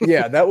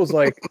 yeah, that was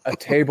like a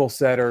table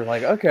setter.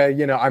 Like, okay,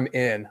 you know, I'm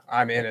in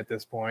at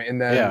this point.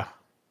 And then, Yeah.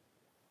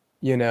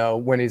 you know,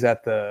 when he's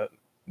at the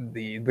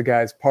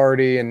guy's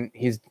party, and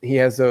he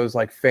has those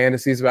like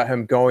fantasies about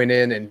him going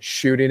in and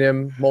shooting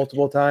him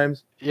multiple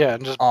times. Yeah,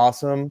 and just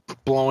Awesome.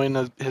 blowing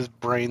his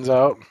brains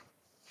out.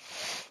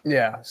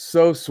 Yeah,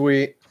 so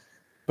sweet.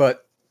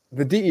 But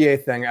the DEA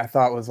thing, I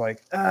thought was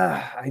like,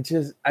 I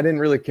didn't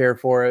really care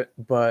for it.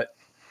 But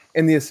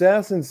in the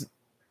Assassins,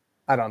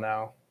 I don't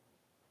know.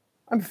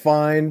 I'm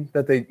fine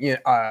that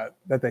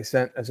they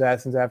sent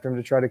assassins after him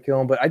to try to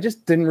kill him, but I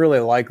just didn't really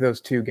like those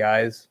two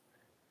guys.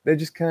 They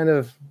just kind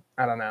of,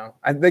 I don't know.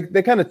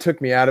 They kind of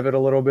took me out of it a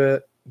little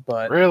bit,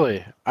 but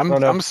Really? I'm I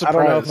don't know if I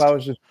surprised.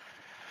 was just,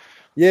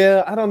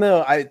 yeah, I don't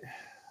know. I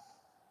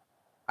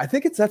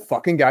think it's that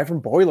fucking guy from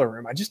Boiler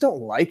Room. I just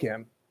don't like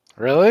him.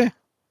 Really?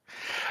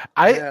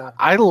 I Yeah,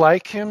 I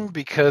like him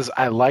because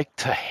I like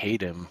to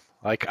hate him.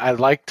 Like I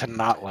like to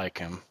not like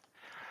him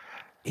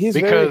he's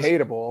very because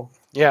hateable.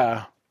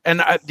 yeah.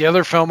 And the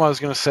other film I was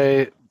going to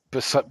say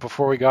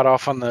before we got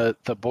off on the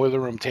Boiler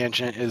Room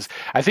tangent is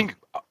I think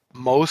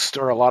most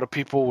or a lot of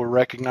people will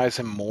recognize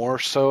him more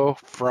so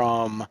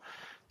from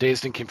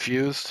Dazed and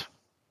Confused.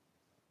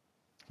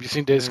 Have you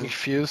seen Dazed and Mm.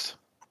 Confused?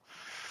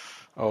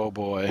 Oh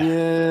boy.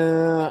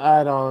 Yeah,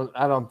 I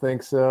don't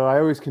think so. I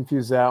always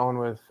confuse that one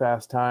with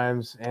Fast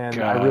Times,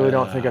 and I really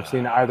don't think I've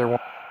seen either one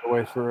all the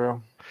way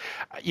through.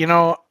 You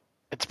know,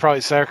 it's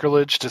probably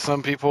sacrilege to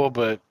some people,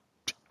 but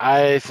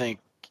I think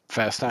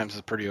Fast Times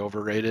is pretty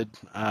overrated.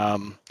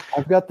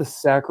 I've got the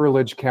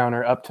sacrilege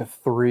counter up to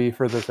 3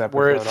 for this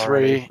We're at episode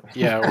already.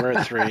 3. Yeah, we're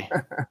at 3.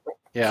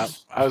 Yeah,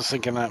 I was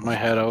thinking that in my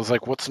head. I was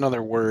like, what's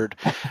another word?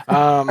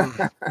 Um,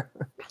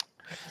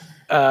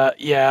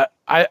 yeah,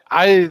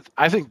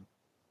 I think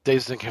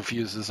Dazed and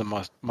Confused is a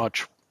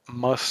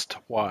must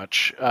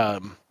watch.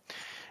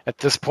 At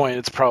this point,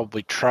 it's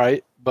probably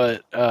trite,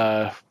 but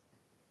I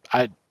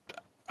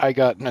I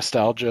got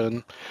nostalgia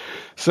and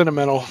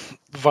sentimental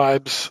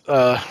vibes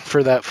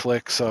for that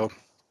flick, so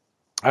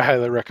I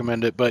highly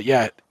recommend it. But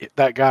yeah,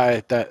 that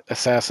guy, that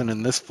assassin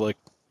in this flick,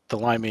 the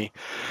Limey,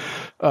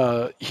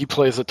 he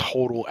plays a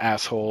total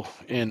asshole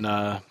in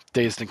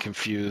Dazed and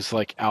Confused,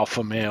 like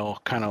alpha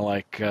male, kind of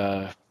like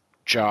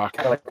jock.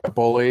 Kind of like a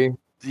bully.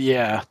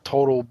 Yeah,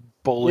 total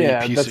bully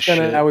Yeah, piece that's of kind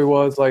of shit. how he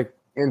was like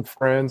in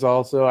Friends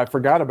also. I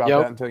forgot about Yep,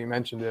 that until you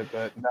mentioned it,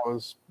 but that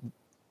was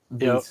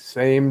the yep.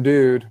 same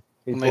dude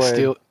he And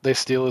played. they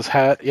steal his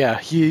hat. Yeah,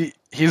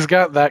 he's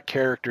got that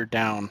character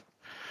down.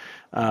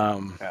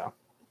 Um, Yeah.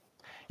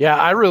 yeah,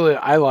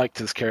 I liked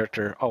his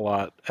character a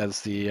lot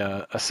as the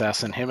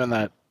assassin. Him and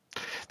that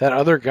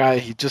other guy,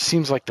 he just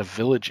seems like the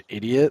village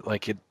idiot.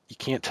 Like you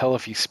can't tell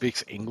if he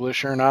speaks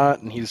English or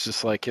not, and he's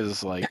just like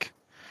his like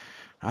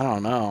I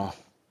don't know.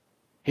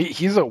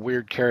 He's a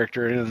weird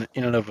character in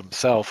and of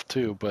himself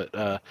too. But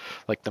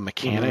like the Hmm.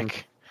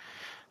 mechanic,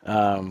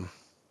 um,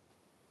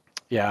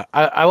 yeah,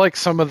 I like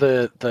some of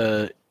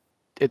the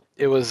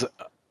it was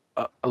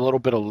a little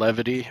bit of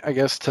levity, I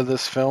guess, to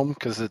this film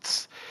because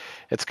it's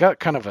got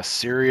kind of a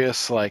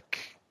serious like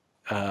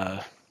I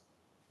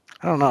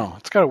don't know,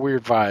 it's got a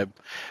weird vibe,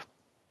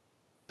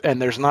 and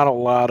there's not a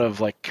lot of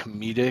like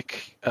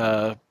comedic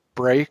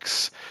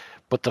breaks,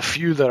 but the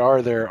few that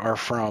are there are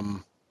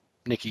from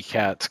Nicky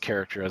Katt's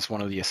character as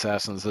one of the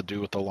assassins, the dude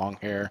with the long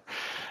hair.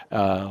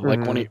 Hmm.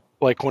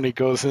 Like when he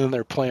goes in,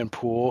 they're playing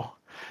pool,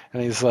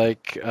 and he's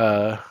like, we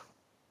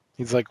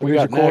Here's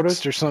your got quarters.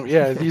 next or something.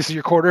 Yeah, these are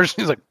your quarters.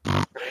 He's like,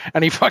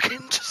 and he fucking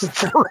just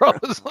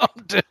throws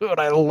them, dude.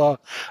 I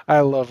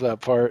love that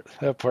part.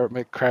 That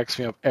part cracks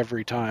me up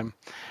every time.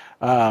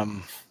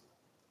 Um,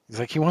 he's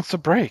like, he wants to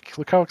break.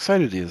 Look how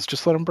excited he is.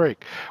 Just let him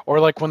break. Or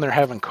like when they're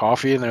having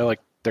coffee and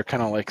they're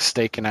kind of like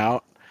staking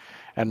out,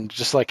 and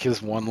just like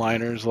his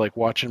one-liners, like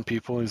watching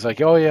people. He's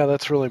like, oh yeah,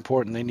 that's really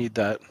important. They need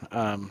that.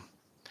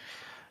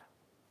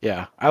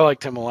 Yeah, I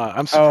liked him a lot.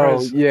 I'm Oh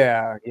surprised.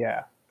 yeah,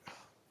 yeah,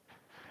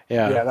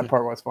 Yeah, yeah. That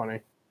part was funny.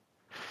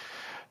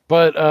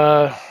 but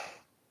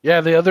yeah,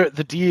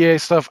 the DEA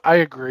stuff, I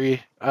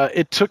agree.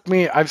 It took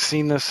me. I've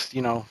seen this,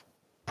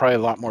 probably a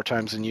lot more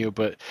times than you,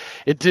 but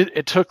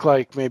it took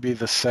like maybe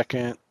the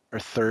second or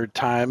third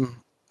time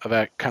of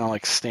that kind of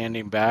like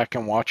standing back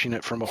and watching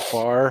it from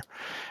afar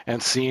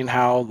and seeing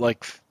how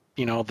like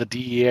the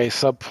DEA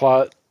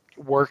subplot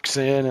works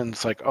in, and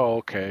it's like, oh,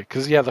 okay.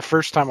 Because yeah, the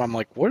first time I'm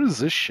like, what is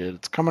this shit?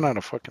 It's coming out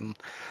of fucking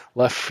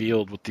left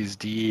field with these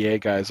DEA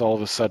guys all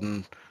of a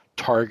sudden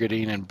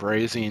targeting and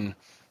brazing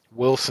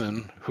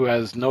Wilson, who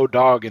has no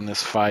dog in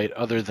this fight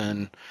other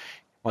than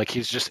like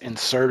he's just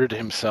inserted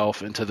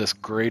himself into this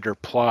greater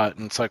plot,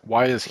 and it's like,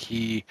 why is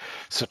he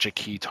such a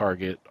key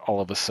target all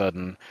of a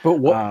sudden? But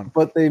what? Um,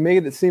 But they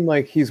made it seem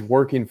like he's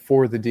working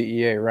for the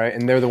DEA, right?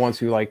 And they're the ones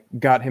who like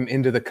got him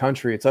into the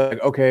country. It's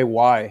like, okay,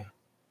 why?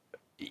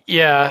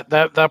 yeah,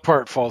 that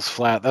part falls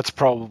flat. That's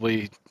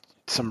probably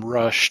some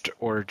rushed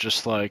or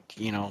just like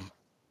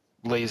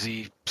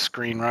lazy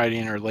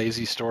screenwriting or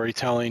lazy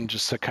storytelling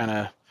just to kind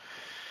of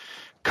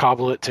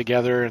cobble it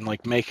together and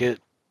like make it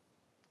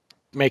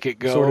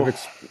Sort of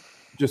go.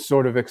 just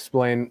sort of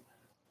explain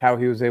how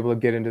he was able to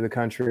get into the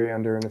country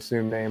under an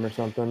assumed name or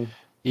something.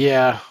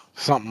 Yeah,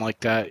 something like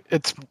that.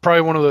 It's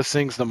probably one of those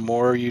things, the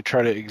more you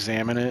try to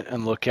examine it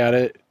and look at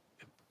it,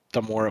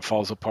 the more it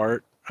falls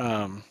apart.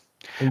 And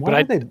But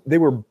why were they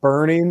were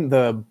burning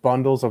the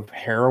bundles of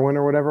heroin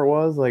or whatever it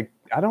was? Like,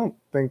 I don't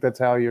think that's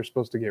how you're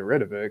supposed to get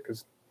rid of it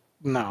because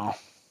no.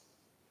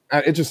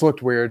 it just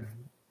looked weird.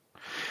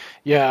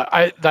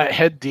 Yeah, that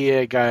head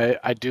DA guy,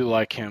 I do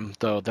like him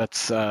though.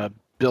 That's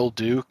Bill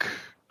Duke.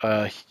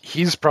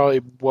 He's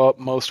probably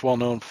most well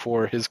known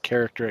for his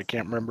character. I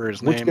can't remember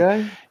his Which name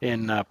guy?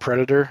 in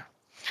Predator.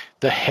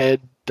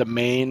 The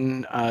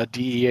main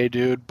DEA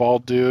dude,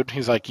 bald dude.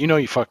 He's like,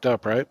 you fucked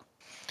up, right?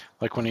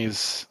 Like when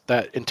he's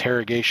that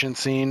interrogation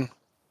scene.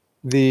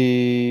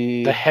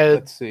 The head,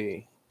 Let's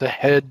see. the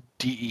head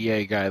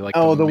DEA guy, like the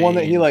Oh, the one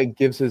that he main. like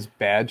gives his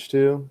badge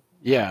to.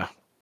 Yeah.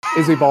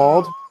 Is he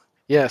bald?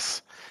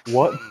 Yes.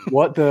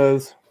 What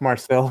does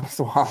Marcellus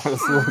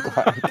Wallace look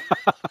like?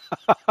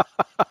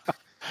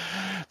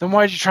 Then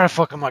why'd you try to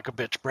fuck him like a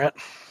bitch, Brett?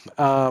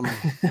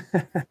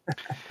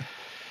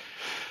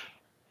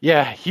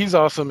 Yeah, he's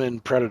awesome in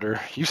Predator.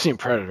 You've seen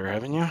Predator,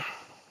 haven't you?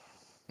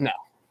 No.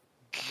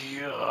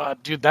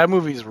 God, dude, that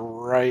movie's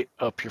right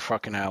up your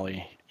fucking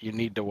alley. You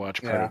need to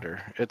watch Yeah.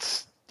 Predator.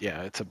 It's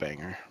a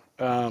banger.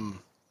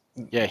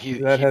 Yeah,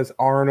 That has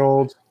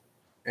Arnold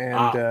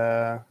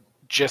and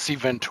Jesse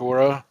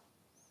Ventura.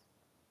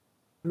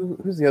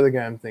 who's the other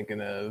guy I'm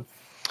thinking of?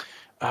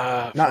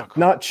 Fuck.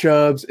 Not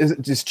Chubbs. Is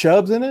it just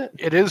Chubbs in it?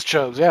 It is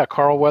Chubbs. Yeah,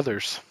 Carl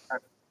Weathers.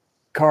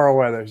 Carl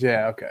Weathers.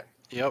 Yeah. Okay.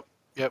 Yep,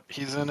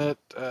 he's in it.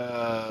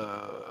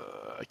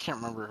 I can't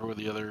remember who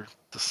the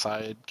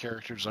side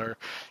characters are.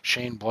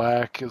 Shane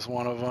Black is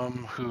one of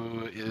them.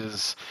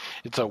 It's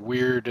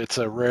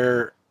a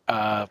rare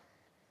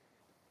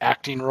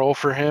acting role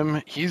for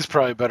him. He's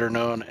probably better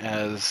known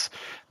as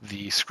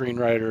the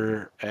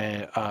screenwriter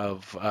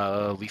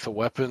of Lethal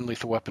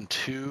Weapon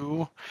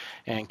 2,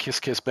 and Kiss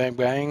Kiss Bang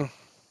Bang.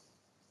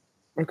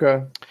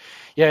 Okay.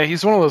 Yeah,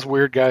 he's one of those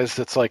weird guys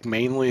that's like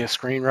mainly a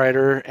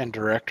screenwriter and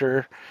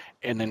director,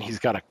 and then he's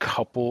got a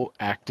couple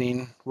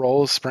acting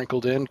roles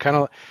sprinkled in, kind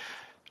of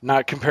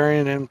not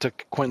comparing him to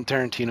Quentin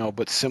Tarantino,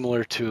 but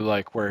similar to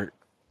like where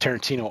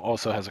Tarantino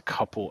also has a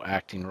couple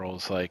acting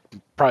roles, like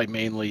probably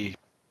mainly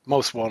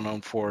most well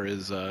known for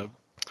is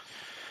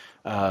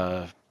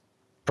From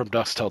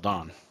Dusk Till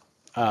Dawn.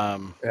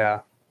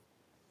 Yeah.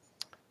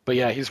 But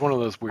yeah, he's one of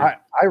those weird.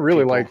 I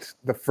really people. liked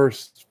the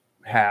first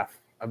half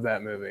of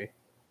that movie.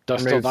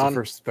 Dusk Or maybe Till it's Dawn. the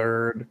first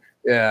third.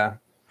 Yeah.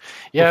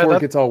 Yeah, Before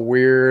it gets all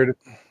weird.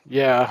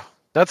 Yeah,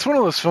 that's one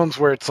of those films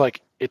where it's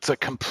like it's a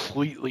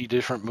completely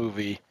different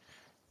movie.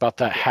 About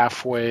that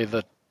halfway,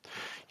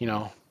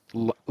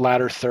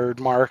 latter third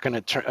mark, and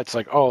it's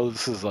like, oh,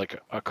 this is like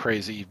a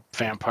crazy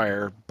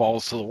vampire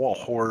balls to the wall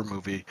horror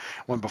movie.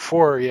 When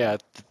before, yeah,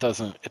 it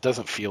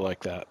doesn't feel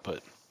like that.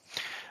 But,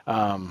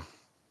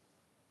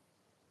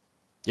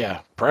 yeah,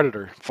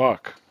 Predator,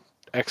 fuck,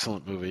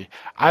 excellent movie.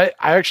 I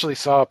actually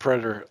saw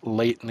Predator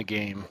late in the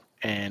game,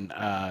 and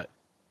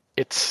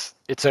it's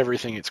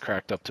everything it's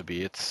cracked up to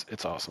be.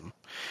 It's awesome.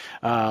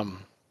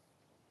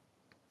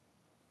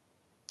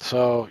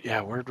 So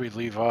yeah, where'd we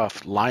leave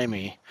off?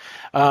 Limey.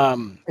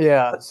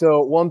 Yeah.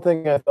 So one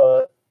thing I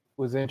thought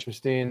was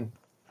interesting,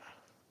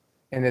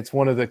 and it's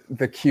one of the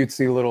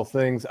cutesy little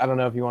things. I don't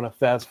know if you want to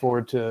fast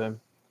forward to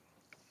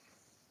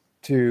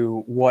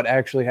what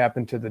actually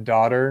happened to the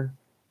daughter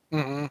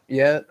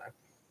yet.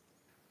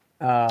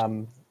 Yeah,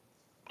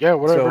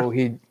 whatever.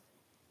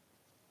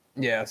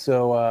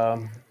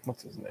 So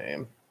what's his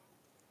name?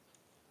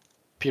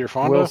 Peter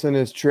Fonda. Wilson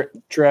is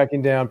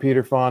tracking down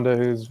Peter Fonda,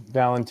 who's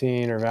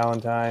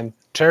Valentine.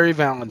 Terry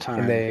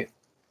Valentine.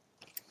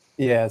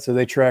 And so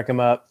they track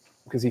him up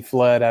because he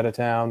fled out of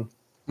town,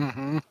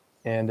 and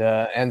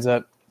ends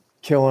up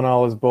killing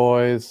all his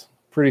boys.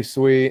 Pretty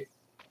sweet.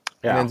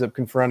 Yeah. And ends up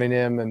confronting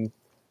him and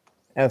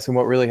asking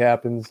what really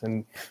happens.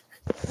 And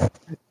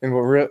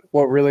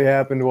what really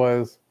happened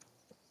was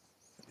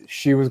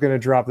she was going to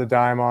drop the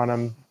dime on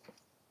him,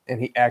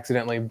 and he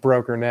accidentally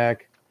broke her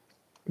neck.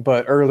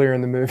 But earlier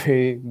in the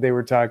movie, they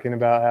were talking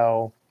about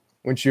how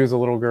when she was a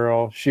little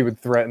girl, she would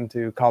threaten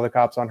to call the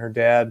cops on her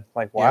dad.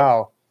 Like,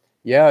 wow,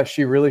 yeah,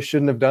 she really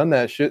shouldn't have done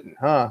that,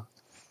 huh?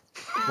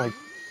 Like,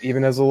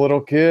 even as a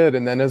little kid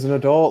and then as an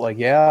adult, like,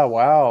 yeah,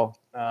 wow.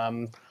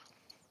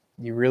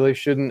 You really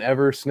shouldn't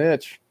ever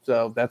snitch.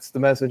 So that's the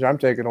message I'm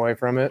taking away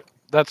from it.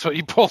 That's what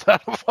you pulled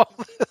out of all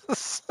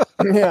this.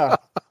 Yeah.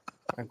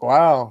 Like,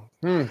 wow.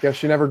 Guess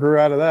she never grew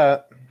out of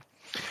that.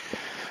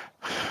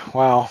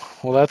 Wow.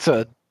 Well, that's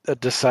a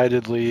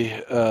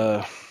decidedly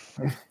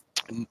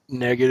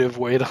negative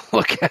way to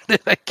look at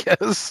it, I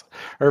guess,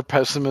 or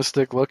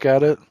pessimistic look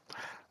at it.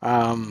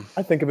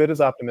 I think of it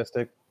as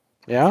optimistic.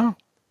 Yeah.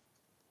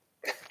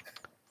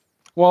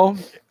 Well,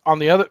 on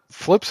the other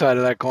flip side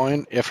of that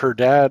coin, if her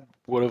dad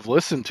would have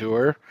listened to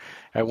her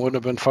and wouldn't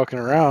have been fucking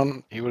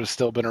around, he would have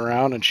still been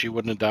around, and she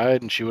wouldn't have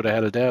died, and she would have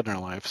had a dad in her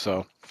life.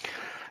 So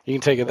you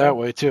can take it that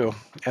way too.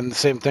 And the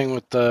same thing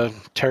with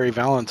Terry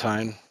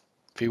Valentine.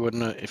 If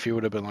he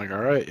would have been like, all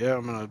right, yeah,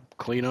 I'm gonna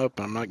clean up.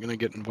 I'm not gonna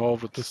get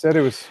involved with this.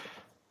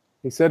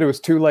 He said it was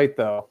too late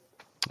though.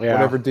 Yeah.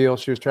 Whatever deal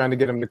she was trying to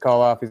get him to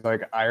call off, he's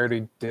like, I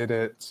already did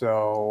it,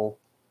 so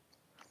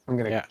I'm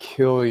gonna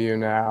kill you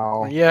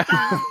now. Yeah.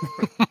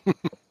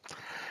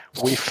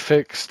 We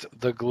fixed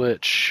the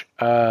glitch.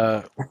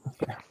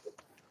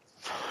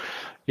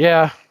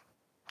 Yeah,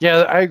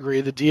 I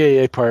agree. The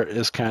DAA part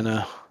is kind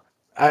of.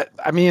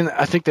 I mean,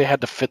 I think they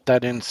had to fit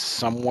that in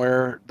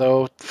somewhere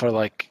though, for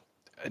like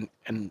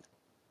an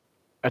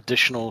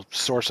additional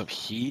source of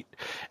heat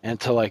and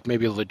to like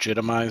maybe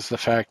legitimize the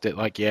fact that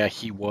like yeah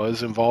he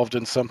was involved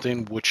in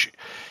something which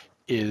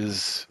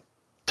is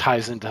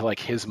ties into like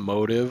his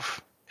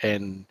motive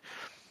and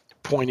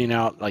pointing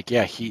out like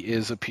yeah he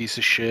is a piece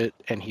of shit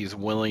and he's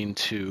willing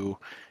to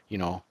you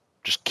know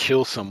just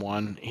kill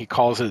someone. He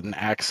calls it an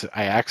accident.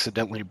 I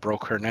accidentally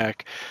broke her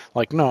neck.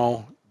 Like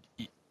no,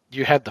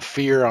 you had the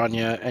fear on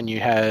you and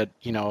you had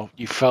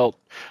you felt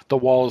the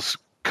walls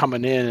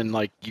coming in and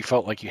like you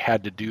felt like you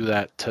had to do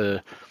that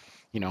to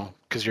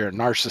because you're a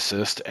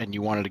narcissist and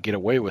you wanted to get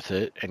away with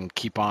it and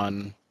keep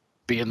on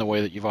being the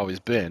way that you've always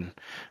been.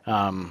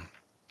 um,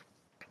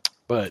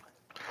 but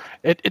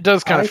it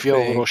does kind of I feel a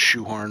little think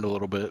shoehorned a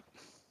little bit.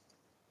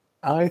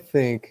 I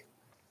think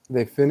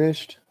they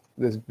finished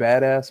this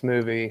badass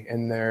movie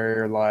and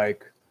they're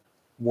like,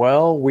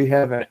 well, we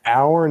have an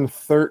hour and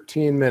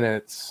 13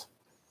 minutes.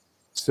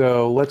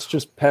 So let's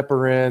just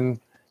pepper in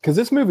because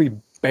this movie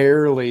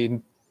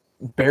barely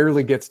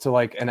gets to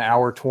like an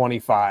hour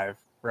 25,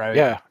 right?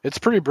 Yeah, it's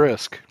pretty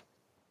brisk.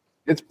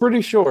 It's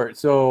pretty short.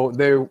 So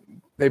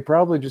they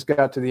probably just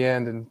got to the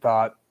end and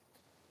thought,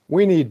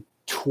 we need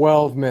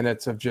 12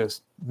 minutes of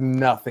just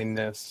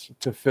nothingness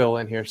to fill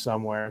in here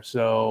somewhere.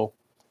 So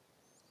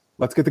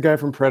let's get the guy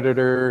from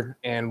Predator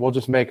and we'll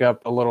just make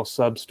up a little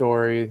sub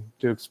story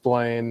to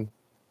explain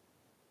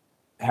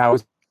how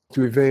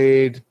to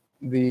evade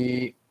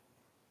the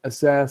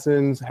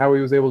assassins, how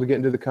he was able to get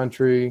into the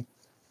country,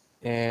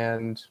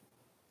 and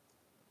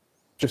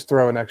just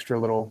throw an extra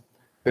little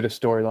bit of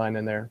storyline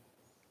in there.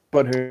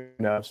 But who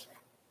knows?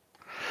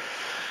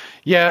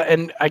 Yeah,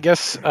 and I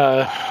guess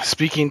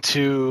speaking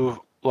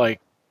to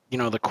like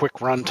the quick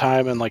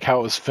runtime and like how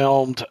it was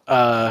filmed.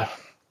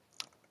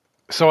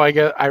 So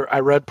I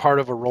read part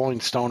of a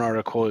Rolling Stone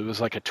article. It was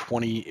like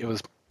it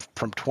was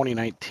from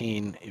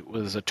 2019. It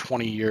was a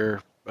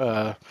 20-year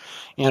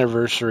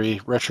anniversary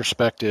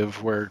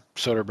retrospective where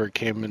Soderbergh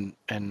came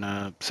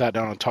and sat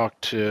down and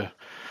talked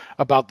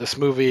about this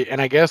movie. And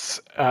I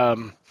guess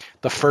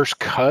the first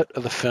cut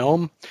of the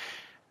film,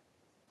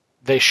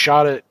 they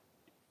shot it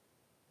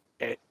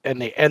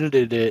and they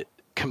edited it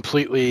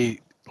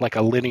completely like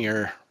a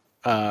linear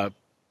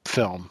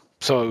film.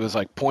 So it was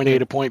like point A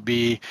to point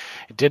B.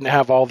 It didn't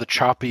have all the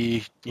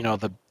choppy,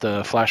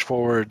 the flash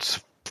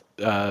forwards,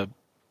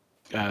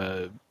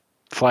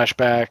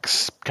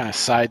 flashbacks, kind of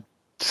side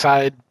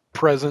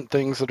present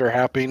things that are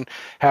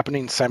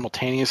happening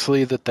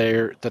simultaneously that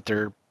they're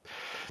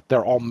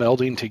all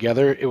melding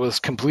together. It was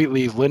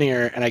completely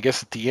linear, and I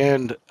guess at the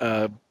end,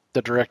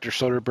 the director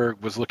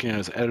Soderbergh was looking at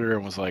his editor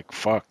and was like,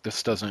 "Fuck,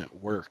 this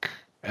doesn't work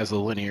as a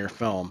linear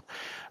film,"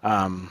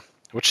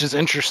 which is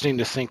interesting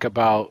to think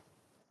about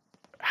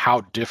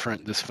how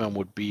different this film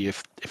would be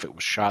if it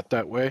was shot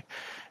that way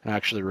and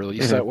actually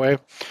released that way.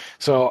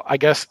 So I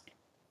guess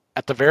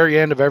at the very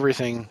end of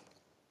everything,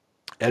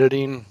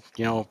 editing,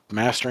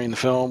 mastering the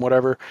film,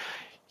 whatever,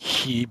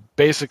 he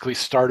basically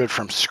started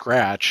from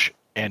scratch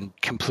and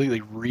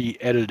completely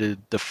re-edited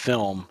the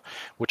film,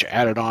 which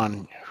added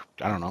on,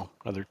 I don't know,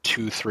 another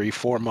 2, 3,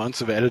 4 months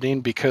of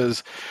editing.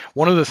 Because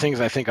one of the things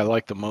I think I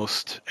like the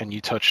most, and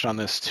you touched on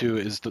this too,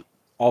 is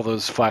all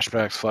those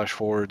flashbacks, flash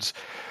forwards.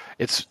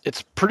 It's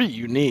pretty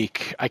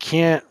unique. I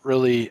can't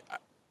really,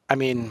 I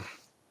mean,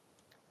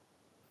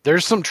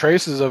 there's some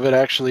traces of it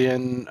actually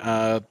in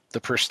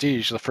The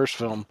Prestige, the first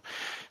film.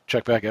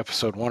 Check back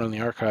episode 1 in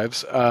the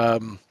archives that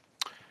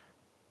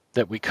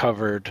we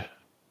covered.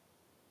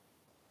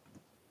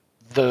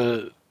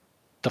 The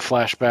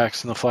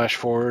flashbacks and the flash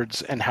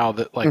forwards and how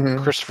that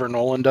Christopher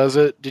Nolan does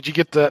it. Did you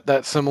get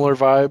that similar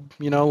vibe?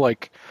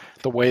 Like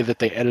the way that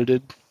they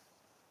edited.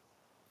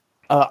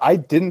 I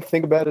didn't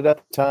think about it at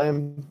the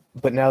time,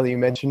 but now that you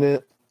mention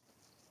it,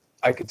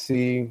 I could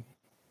see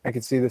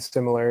the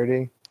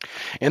similarity.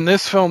 In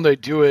this film, they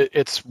do it.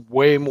 It's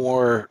way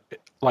more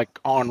like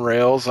on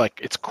rails.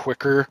 Like it's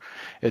quicker.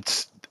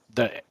 It's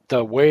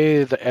the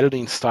way the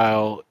editing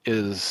style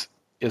is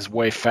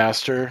way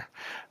faster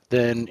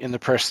than in The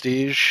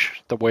Prestige.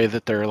 The way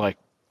that they're like,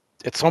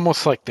 it's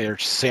almost like they're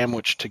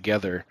sandwiched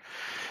together.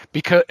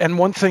 And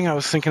one thing I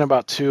was thinking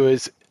about too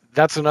is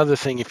that's another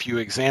thing. If you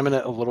examine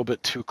it a little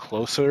bit too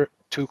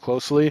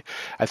closely,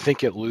 I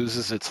think it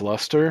loses its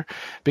luster.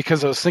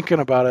 Because I was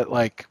thinking about it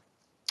like,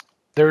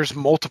 there's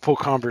multiple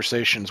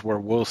conversations where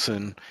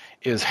Wilson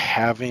is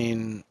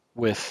having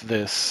with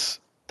this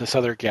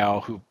other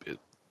gal who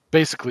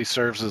basically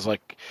serves as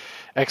like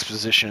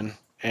exposition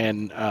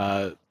and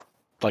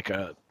like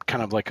a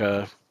kind of like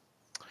a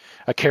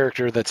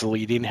character that's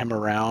leading him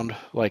around.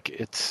 Like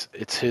it's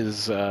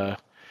his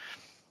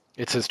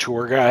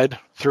tour guide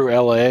through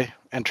LA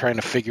and trying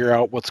to figure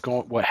out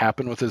what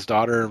happened with his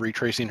daughter and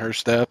retracing her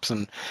steps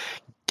and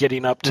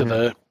getting up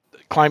to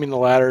climbing the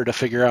ladder to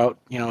figure out,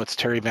 it's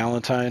Terry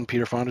Valentine,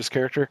 Peter Fonda's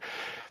character.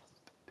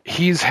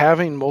 He's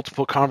having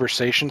multiple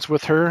conversations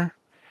with her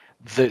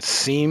that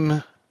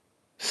seem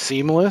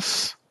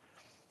seamless,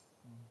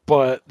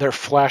 but they're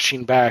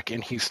flashing back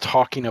and he's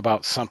talking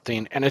about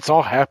something and it's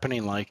all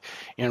happening like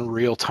in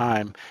real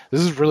time.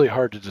 This is really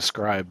hard to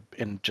describe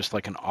in just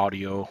like an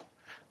audio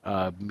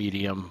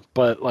medium.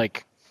 But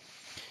like,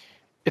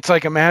 it's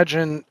like,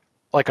 imagine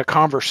like a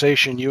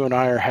conversation you and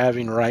I are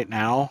having right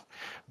now,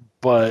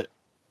 but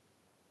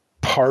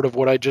part of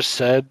what I just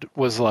said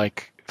was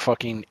like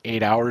fucking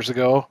 8 hours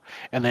ago,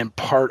 and then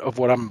part of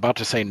what I'm about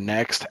to say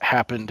next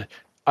happened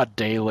a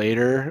day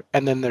later,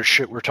 and then there's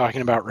shit we're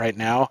talking about right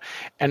now,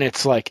 and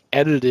it's like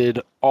edited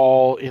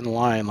all in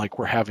line, like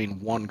we're having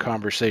one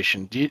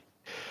conversation.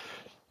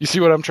 You see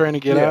what I'm trying to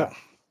get at? Yeah,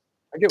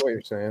 I get what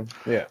you're saying.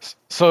 Yeah.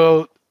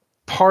 So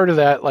part of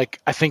that,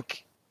 like, I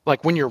think,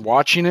 like when you're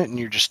watching it and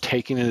you're just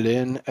taking it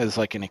in as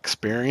like an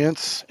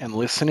experience and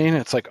listening,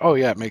 it's like, oh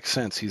yeah, it makes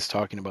sense. He's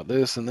talking about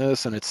this and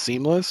this, and it's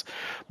seamless.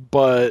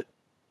 But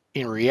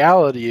in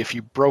reality, if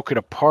you broke it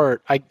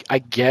apart, I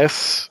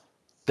guess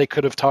they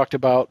could have talked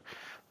about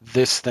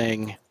this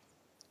thing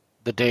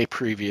the day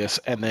previous,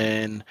 and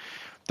then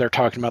they're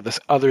talking about this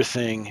other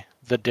thing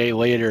the day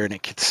later, and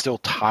it could still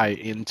tie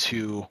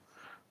into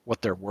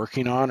what they're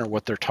working on or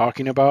what they're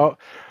talking about,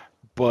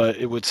 but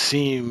it would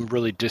seem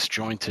really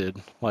disjointed.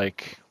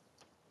 Like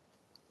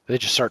they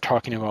just start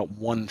talking about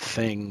one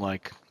thing,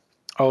 like,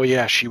 oh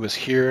yeah, she was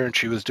here and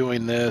she was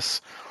doing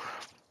this,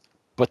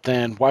 but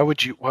then why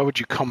would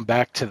you come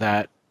back to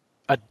that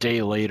a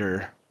day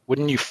later?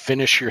 Wouldn't you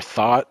finish your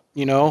thought,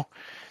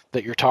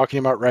 that you're talking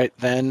about right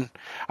then?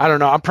 I don't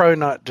know. I'm probably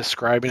not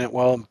describing it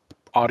well.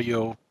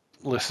 Audio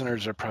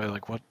listeners are probably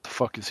like, what the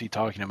fuck is he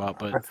talking about?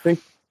 But I think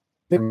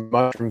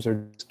mushrooms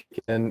are just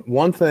kicking in.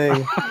 One thing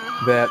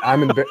that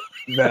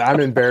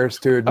I'm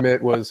embarrassed to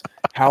admit was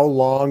how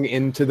long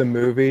into the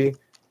movie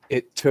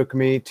it took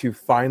me to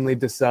finally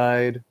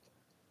decide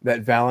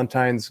that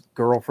Valentine's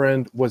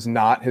girlfriend was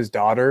not his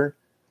daughter.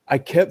 I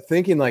kept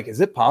thinking, like,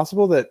 is it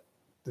possible that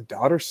the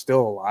daughter's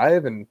still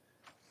alive? And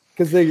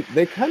because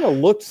they kind of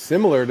looked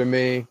similar to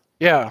me,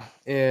 yeah,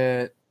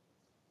 and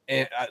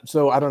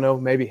so I don't know,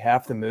 maybe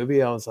half the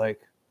movie I was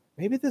like,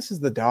 maybe this is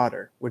the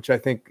daughter, which I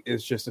think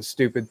is just a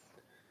stupid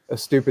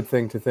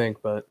thing to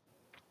think. But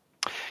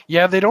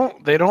yeah, they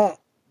don't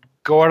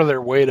go out of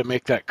their way to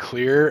make that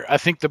clear. I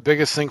think the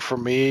biggest thing for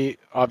me,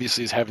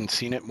 obviously, is having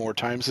seen it more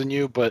times than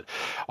you, but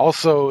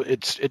also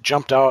it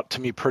jumped out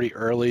to me pretty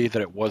early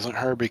that it wasn't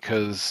her,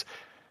 because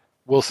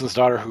Wilson's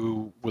daughter,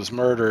 who was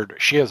murdered,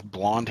 she has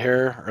blonde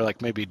hair, or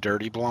like maybe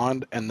dirty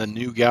blonde, and the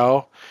new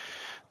gal,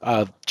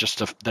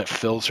 that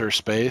fills her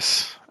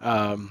space,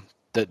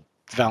 that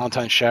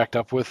Valentine shacked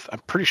up with, I'm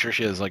pretty sure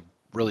she has like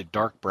really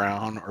dark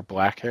brown or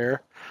black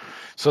hair.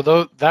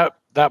 So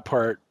that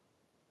part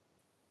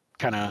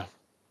kind of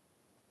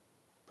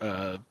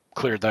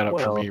cleared that up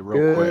for well, me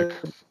real quick.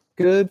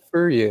 good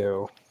for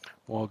you.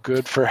 Well,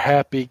 good for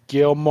Happy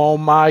Gilmore,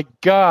 my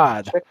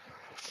God. Check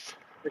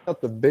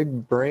out the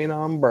big brain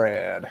on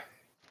Brad.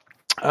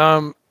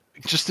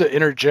 Just to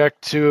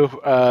interject too,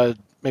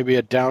 maybe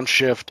a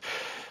downshift.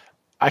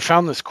 I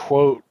found this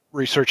quote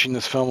researching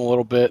this film a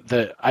little bit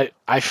that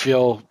I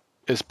feel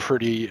is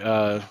pretty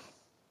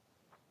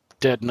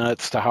dead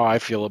nuts to how I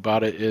feel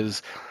about it.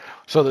 Is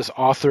so this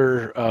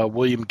author,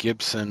 William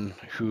Gibson,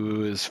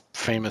 who is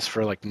famous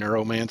for like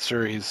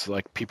Neuromancer. He's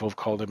like, people have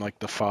called him like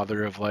the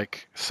father of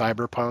like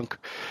cyberpunk.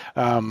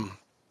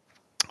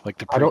 Like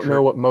the I don't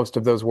know what most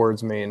of those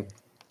words mean.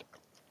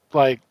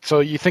 Like, so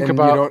you think And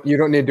about, you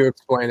don't need to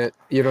explain it.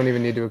 You don't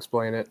even need to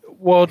explain it.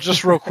 well,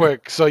 just real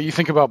quick. So you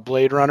think about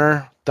Blade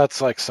Runner, that's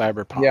like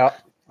cyberpunk. Yeah.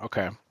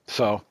 Okay.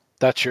 So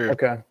that's your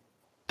Okay.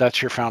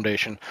 that's your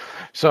foundation.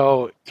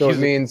 So it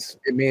means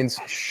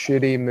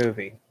shitty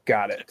movie.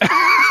 Got it.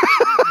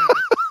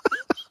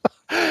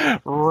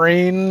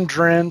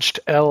 rain-drenched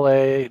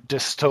LA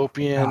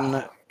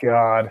dystopian. Oh,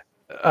 God.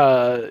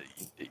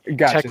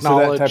 Gotcha. Technology.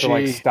 So that type of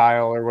like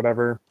style or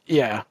whatever.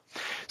 Yeah.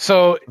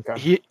 So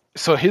Okay.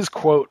 his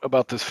quote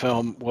about this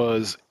film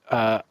was,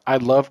 "I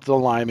loved the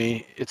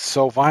Limey. It's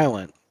so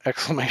violent!"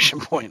 Exclamation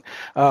point.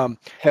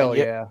 Hell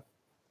yeah.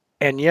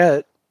 And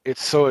yet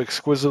it's so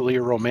exquisitely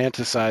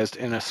romanticized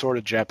in a sort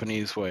of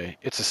Japanese way.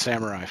 It's a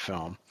samurai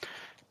film.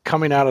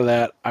 Coming out of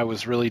that, I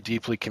was really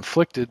deeply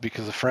conflicted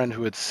because a friend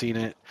who had seen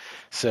it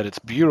said it's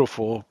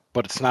beautiful,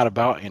 but it's not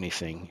about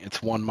anything.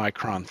 It's 1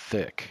 micron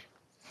thick.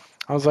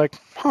 I was like,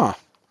 huh.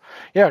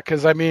 Yeah,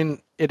 because I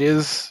mean, it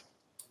is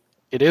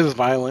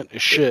violent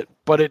as shit,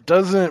 but it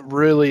doesn't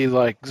really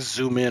like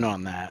zoom in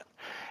on that.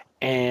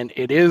 And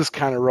it is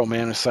kind of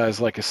romanticized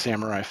like a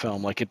samurai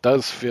film. Like, it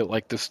does feel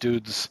like this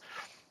dude's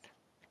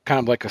kind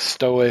of like a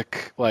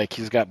stoic, like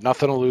he's got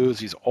nothing to lose.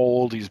 He's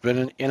old. He's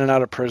been in and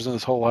out of prison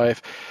his whole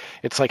life.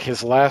 It's like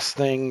his last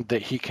thing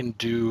that he can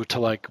do to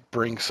like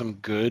bring some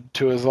good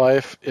to his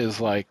life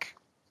is like,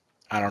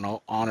 I don't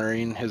know,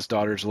 honoring his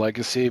daughter's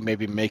legacy,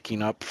 maybe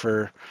making up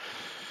for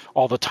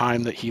all the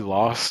time that he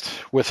lost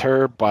with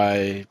her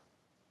by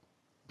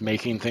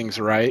making things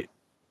right,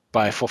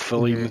 by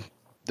fulfilling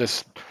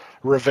this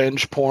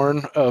revenge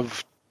porn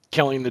of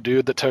killing the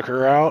dude that took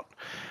her out.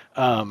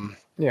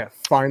 Yeah,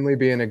 finally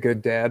being a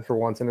good dad for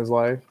once in his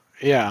life.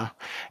 Yeah,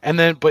 and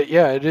then, but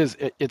yeah, it is.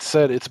 It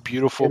said it's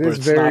beautiful, but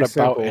it's not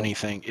about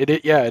anything.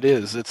 It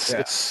is.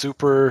 It's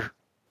super.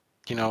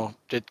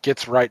 It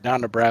gets right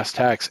down to brass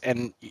tacks,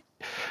 and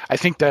I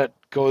think that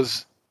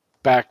goes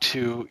back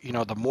to,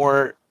 the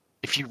more,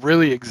 if you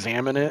really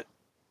examine it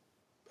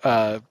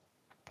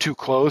too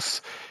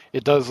close,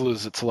 it does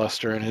lose its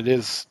luster, and it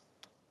is,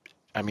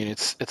 I mean,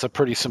 it's a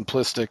pretty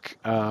simplistic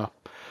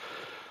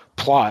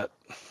plot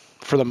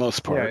for the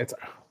most Yeah, part.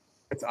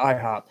 it's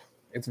IHOP.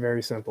 It's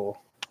very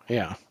simple.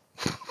 Yeah.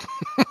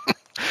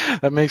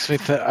 That makes me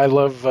think. I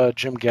love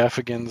Jim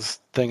Gaffigan's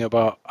thing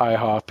about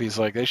IHOP. He's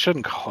like, they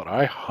shouldn't call it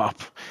IHOP.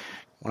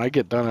 When I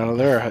get done out of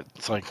there,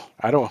 it's like,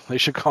 they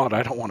should call it,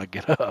 I don't want to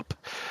get up.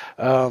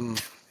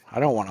 I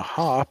don't want to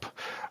hop.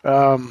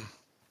 Um,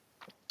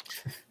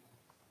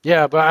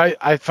 yeah, but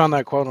I found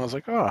that quote and I was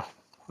like, oh,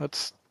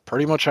 that's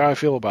pretty much how I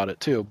feel about it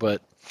too.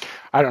 But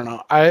I don't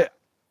know. I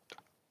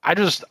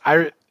just,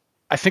 I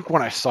think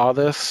when I saw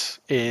this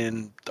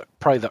in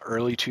probably the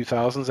early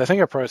 2000s, I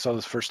think I probably saw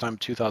this first time in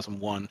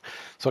 2001,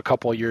 so a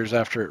couple of years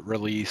after it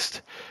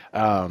released.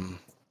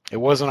 It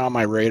wasn't on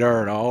my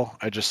radar at all.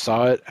 I just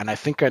saw it, and I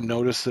think I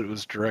noticed that it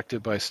was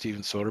directed by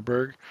Steven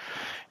Soderbergh,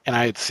 and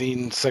I had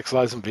seen Sex,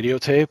 Lies, and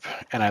Videotape,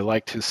 and I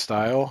liked his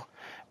style,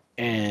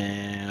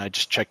 and I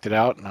just checked it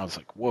out, and I was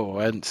like, whoa,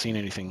 I hadn't seen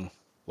anything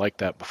like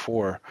that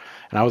before.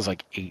 And I was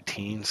like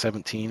 18,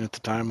 17 at the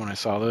time when I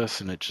saw this,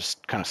 and it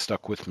just kind of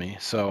stuck with me.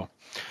 So,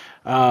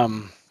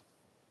 um,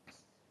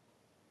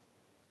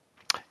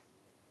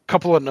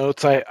 couple of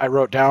notes I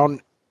wrote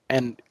down,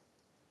 and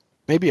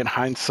maybe in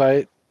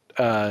hindsight,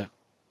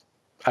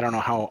 I don't know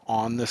how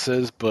on this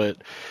is, but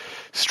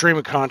stream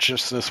of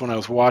consciousness, when I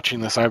was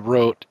watching this, I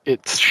wrote,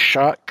 it's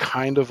shot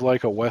kind of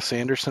like a Wes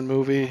Anderson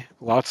movie.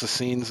 Lots of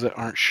scenes that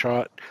aren't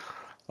shot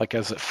like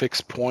as a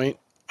fixed point.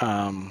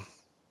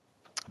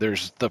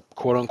 There's the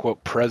quote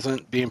unquote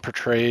present being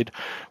portrayed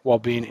while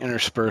being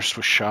interspersed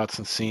with shots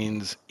and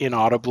scenes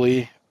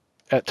inaudibly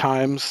at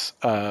times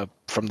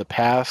from the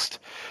past,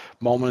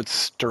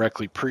 moments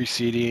directly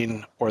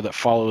preceding or that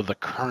follow the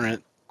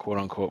current quote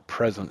unquote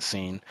present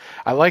scene.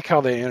 I like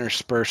how they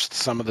interspersed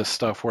some of the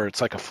stuff where it's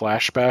like a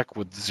flashback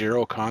with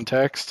zero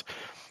context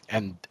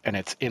and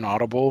it's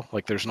inaudible,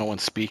 like there's no one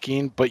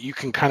speaking, but you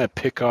can kind of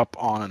pick up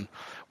on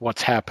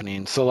what's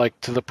happening. So like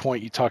to the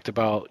point you talked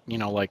about,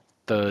 like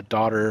the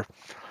daughter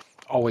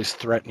always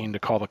threatening to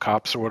call the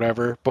cops or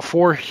whatever.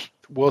 Before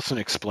Wilson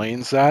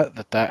explains that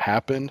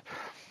happened,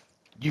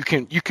 you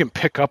can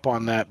pick up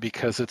on that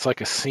because it's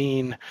like a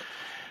scene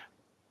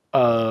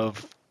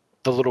of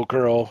the little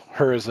girl,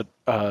 her as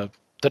the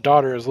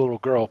daughter as a little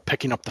girl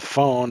picking up the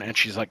phone, and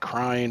she's like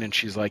crying and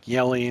she's like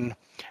yelling,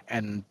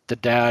 and the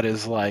dad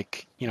is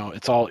like,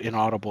 it's all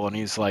inaudible, and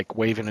he's like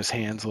waving his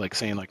hands like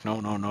saying like, no,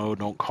 no, no,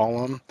 don't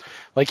call him.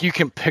 Like you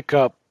can pick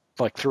up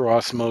like through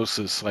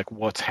osmosis like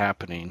what's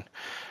happening.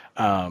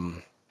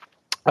 um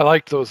I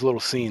liked those little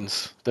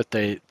scenes that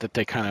they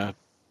kind of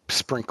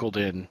sprinkled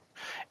in.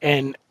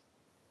 And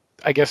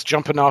I guess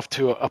jumping off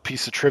to a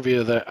piece of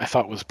trivia that I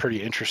thought was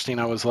pretty interesting,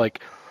 I was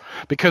like,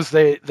 because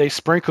they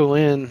sprinkle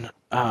in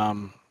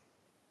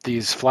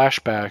these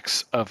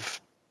flashbacks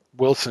of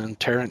Wilson,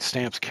 Terrence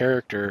Stamp's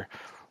character,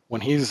 when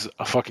he's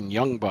a fucking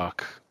young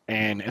buck.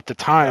 And at the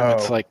time,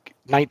 it's Oh, like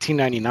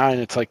 1999.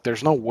 It's like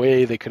there's no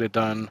way they could have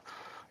done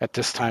at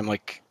this time,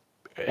 like,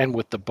 and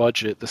with the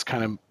budget, this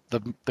kind of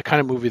the kind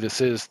of movie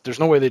this is. There's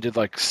no way they did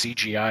like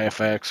CGI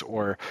effects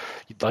or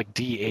like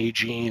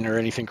de-aging or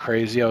anything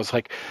crazy. I was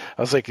like,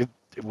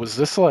 was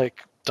this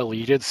like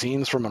deleted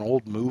scenes from an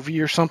old movie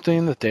or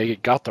something that they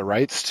got the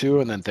rights to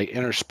and then they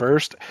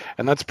interspersed?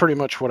 And that's pretty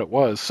much what it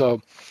was.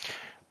 So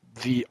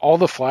all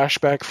the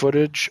flashback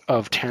footage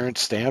of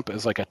Terrence Stamp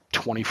as like a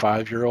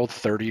 25-year-old,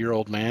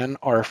 30-year-old man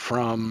are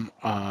from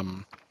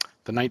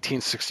the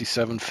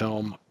 1967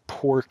 film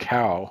Poor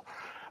Cow,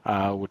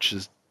 which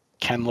is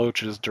Ken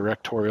Loach's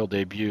directorial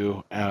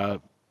debut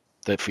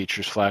that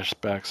features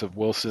flashbacks of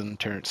Wilson,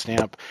 Terrence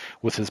Stamp,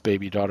 with his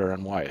baby daughter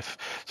and wife.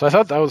 So I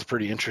thought that was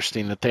pretty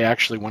interesting that they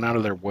actually went out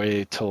of their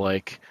way to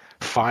like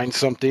find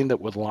something that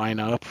would line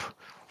up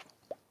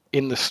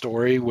in the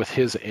story with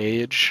his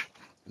age,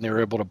 and they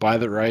were able to buy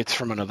the rights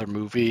from another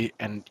movie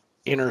and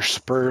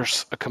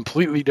intersperse a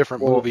completely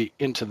different well, movie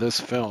into this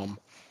film.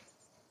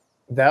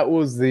 that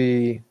was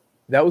the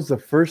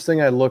first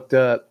thing I looked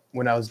up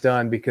when I was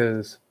done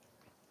because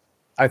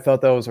I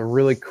thought that was a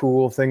really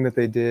cool thing that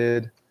they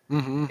did.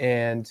 Mm-hmm.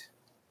 And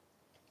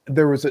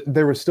there was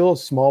still a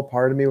small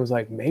part of me was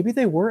like, maybe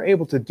they were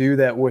able to do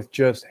that with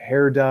just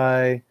hair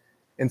dye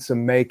and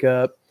some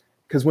makeup.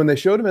 Because when they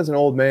showed him as an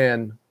old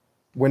man,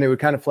 when it would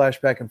kind of flash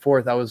back and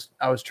forth, I was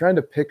trying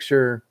to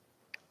picture,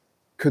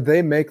 could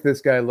they make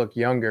this guy look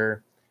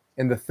younger?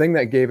 And the thing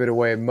that gave it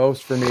away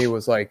most for me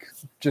was like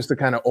just the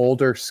kind of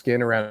older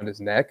skin around his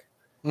neck.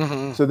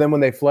 Mm-hmm. So then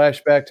when they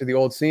flash back to the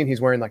old scene,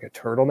 he's wearing like a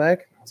turtleneck.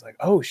 I was like,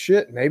 oh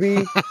shit,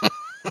 maybe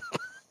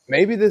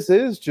this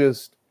is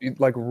just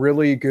like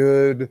really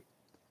good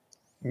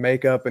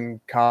makeup and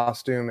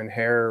costume and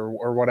hair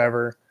or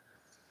whatever.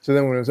 So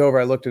then when it was over,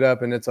 I looked it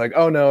up and it's like,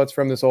 oh no, it's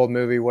from this old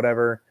movie,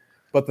 whatever.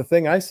 But the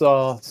thing I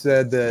saw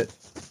said that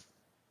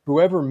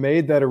whoever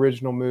made that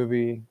original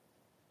movie,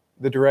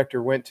 the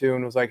director went to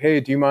and was like,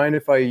 hey, do you mind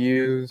if I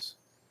use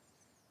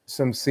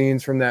some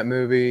scenes from that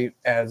movie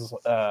as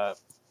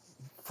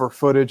for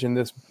footage in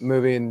this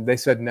movie, and they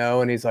said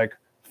no, and he's like,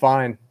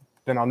 fine,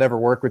 then I'll never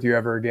work with you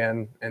ever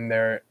again. And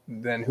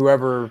then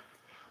whoever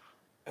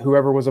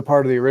was a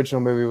part of the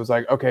original movie was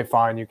like, okay,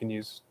 fine, you can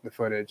use the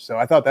footage. So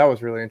I thought that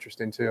was really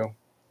interesting too.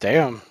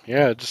 Damn,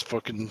 yeah, just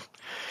fucking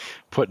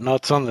put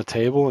nuts on the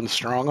table and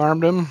strong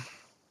armed him.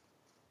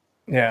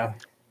 Yeah,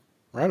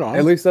 Right on.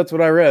 at least that's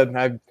what I read.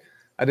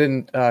 I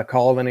didn't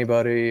call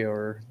anybody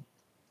or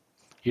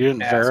You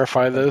didn't ask.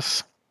 verify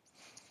this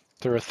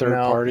through a third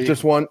party?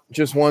 Just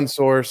one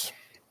source.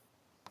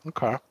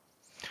 Okay.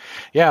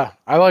 Yeah,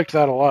 I liked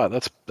that a lot.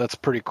 That's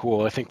pretty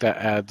cool. I think that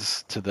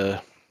adds to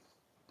the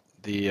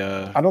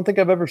I don't think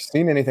I've ever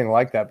seen anything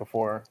like that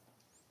before.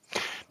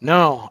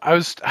 No, I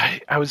was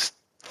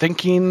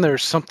thinking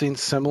there's something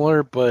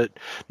similar, but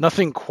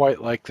nothing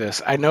quite like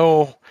this. I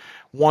know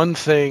one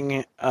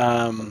thing,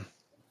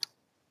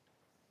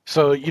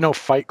 so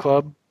Fight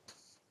Club?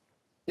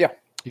 Yeah.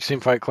 You've seen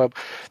Fight Club?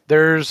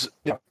 There's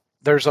Yeah.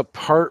 there's a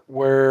part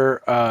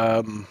where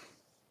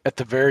at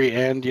the very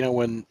end,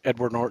 when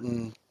Edward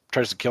Norton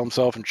tries to kill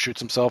himself and shoots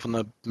himself in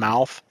the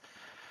mouth.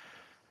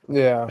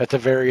 Yeah. At the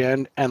very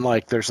end, and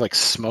there's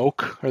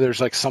smoke, or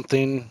there's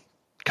something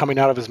coming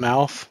out of his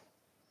mouth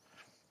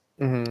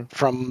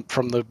from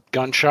the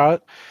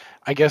gunshot.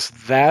 I guess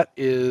that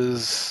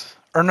is,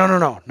 or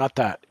no, not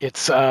that.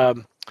 It's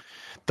the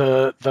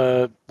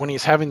when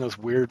he's having those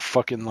weird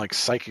fucking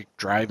psychic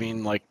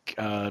driving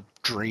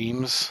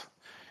dreams,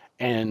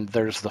 and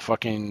there's the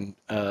fucking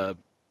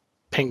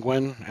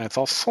penguin, and it's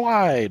all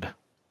slide.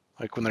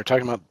 When they're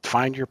talking about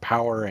find your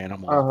power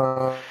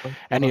animal,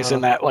 and he's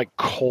in that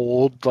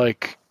cold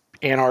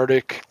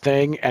Antarctic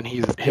thing, and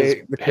the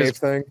cave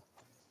thing.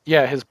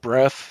 Yeah, his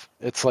breath.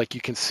 It's you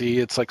can see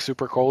it's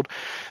super cold.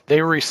 They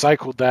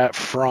recycled that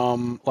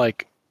from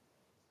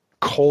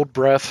cold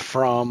breath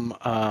from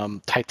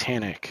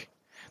Titanic.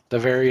 The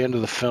very end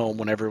of the film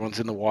when everyone's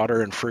in the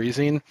water and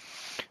freezing,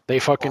 they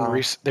fucking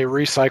they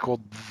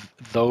recycled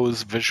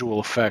those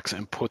visual effects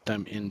and put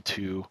them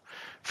into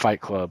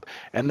Fight Club.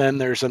 And then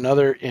there's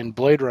another in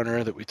Blade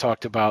Runner that we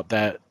talked about,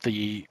 that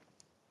the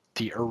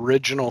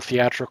original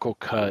theatrical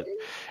cut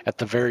at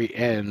the very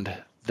end,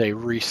 they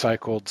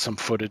recycled some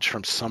footage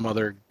from some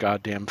other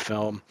goddamn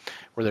film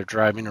where they're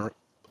driving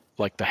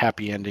the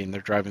happy ending, they're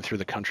driving through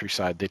the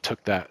countryside. They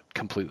took that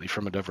completely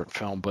from a different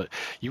film, but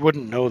you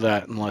wouldn't know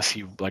that unless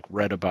you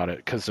read about it,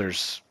 because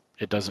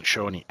it doesn't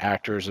show any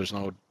actors, there's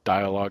no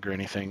dialogue or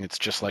anything. It's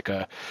just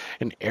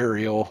an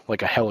aerial,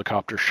 a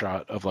helicopter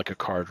shot of a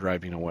car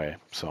driving away.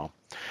 So,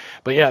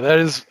 but yeah, that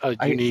is a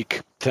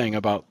unique thing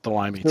about the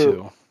Limey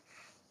too.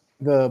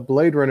 The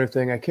Blade Runner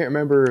thing, I can't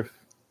remember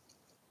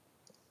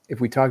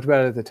if we talked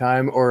about it at the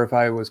time or if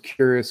I was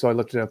curious, so I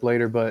looked it up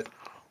later, but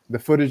the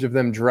footage of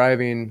them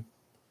driving,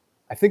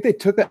 I think they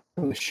took that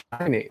from The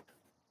Shining.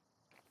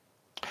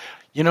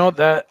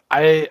 That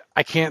I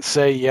can't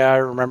say I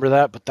remember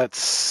that, but that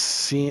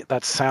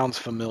sounds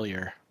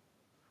familiar.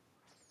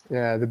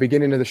 Yeah, the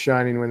beginning of The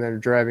Shining when they're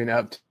driving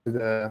up to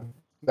the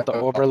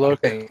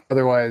overlook.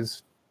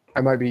 Otherwise,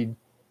 I might be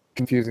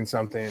confusing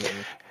something.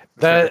 And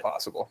that's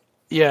possible.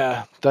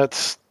 Yeah,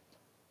 that's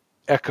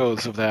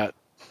echoes of that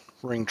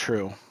ring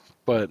true,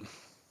 but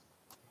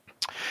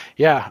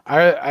yeah,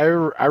 I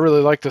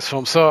really like this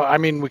film. So I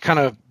mean, we kind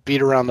of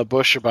beat around the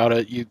bush about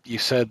it. You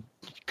said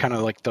kind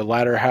of the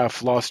latter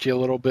half lost you a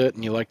little bit,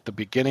 and you liked the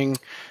beginning.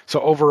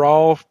 So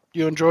overall,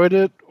 you enjoyed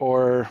it,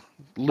 or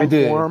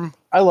lukewarm?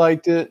 I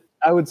liked it.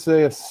 I would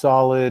say a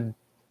solid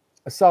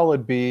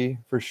B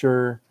for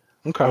sure.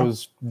 Okay. I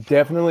was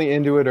definitely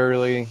into it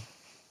early.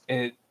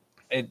 It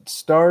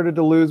started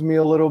to lose me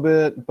a little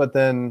bit, but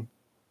then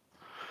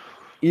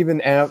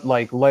even at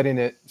letting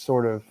it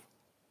sort of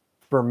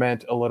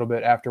ferment a little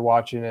bit after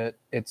watching it,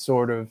 it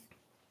sort of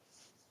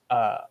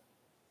I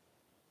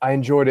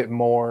enjoyed it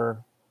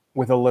more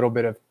with a little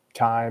bit of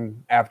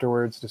time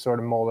afterwards to sort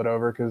of mull it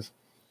over, because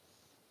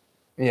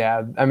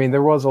yeah, I mean,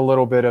 there was a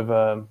little bit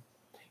of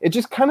it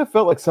just kind of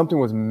felt like something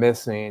was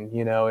missing,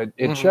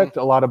 it checked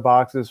a lot of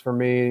boxes for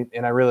me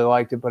and I really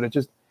liked it, but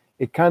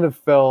it kind of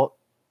felt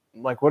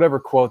like whatever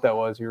quote that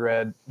was you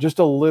read, just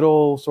a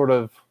little sort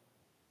of,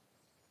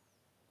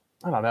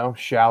 I don't know,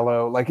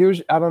 shallow. It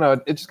was, I don't know.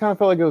 It just kind of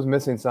felt like it was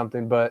missing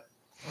something, but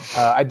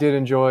I did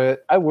enjoy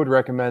it. I would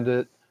recommend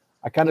it.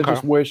 I kind of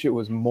just wish it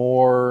was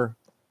more,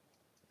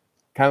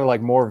 kind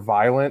of more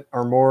violent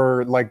or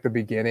more like the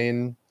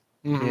beginning,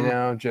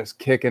 just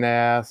kicking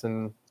ass.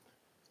 And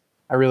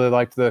I really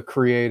liked the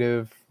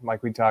creative,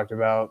 like we talked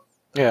about.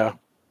 Yeah.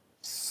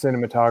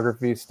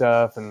 Cinematography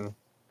stuff, and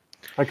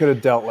I could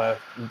have dealt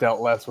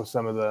less with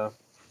some of the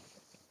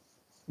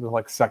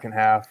second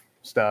half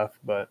stuff,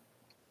 but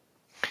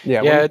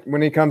yeah.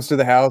 When he comes to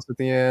the house at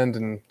the end,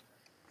 and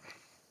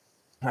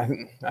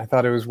I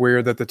thought it was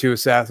weird that the two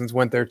assassins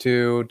went there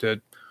too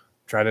to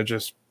try to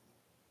just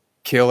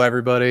kill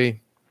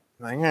everybody.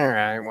 All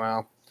right,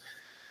 well,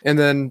 and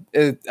then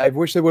I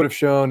wish they would have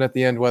shown at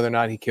the end whether or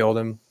not he killed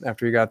him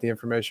after he got the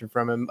information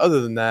from him. Other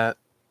than that,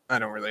 I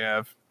don't really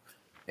have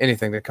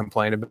anything to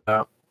complain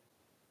about.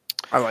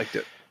 I liked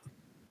it.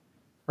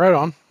 Right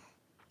on.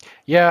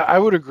 Yeah, I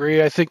would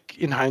agree. I think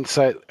in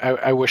hindsight,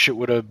 I wish it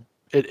would have.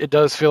 It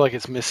does feel like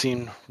it's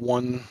missing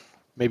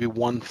maybe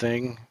one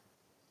thing,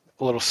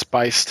 a little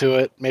spice to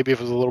it. Maybe if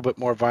it was a little bit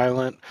more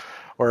violent,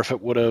 or if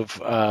it would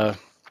have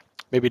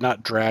maybe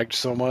not dragged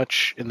so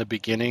much in the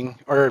beginning,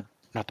 or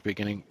not the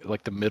beginning,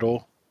 like the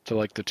middle to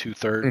like the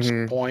 2/3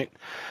 Hmm. point.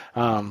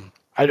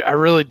 I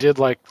really did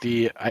like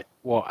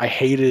I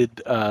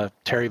hated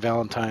Terry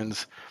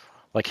Valentine's,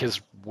 like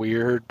his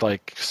weird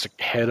like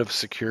head of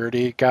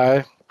security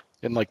guy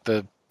in like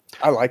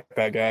I like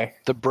that guy.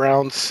 the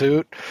brown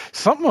suit.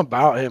 Something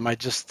about him I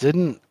just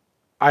didn't.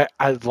 I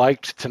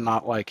liked to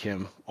not like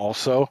him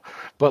also,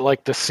 but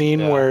like the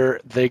scene Yeah. where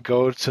they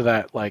go to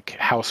that like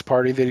house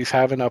party that he's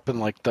having up in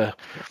like the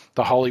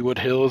Hollywood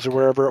Hills or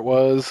wherever it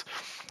was,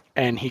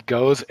 and he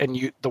goes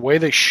and the way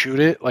they shoot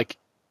it, like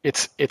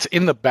it's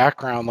in the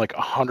background like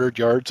 100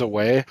 yards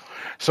away,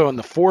 so in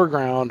the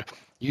foreground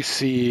you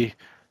see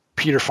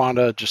Peter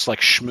Fonda just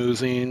like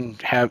schmoozing,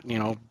 have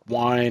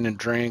wine and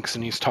drinks,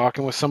 and he's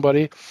talking with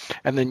somebody,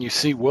 and then you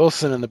see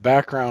Wilson in the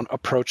background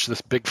approach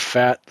this big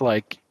fat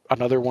like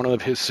another one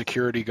of his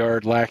security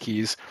guard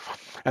lackeys,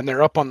 and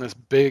they're up on this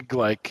big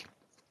like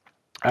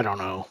I don't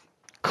know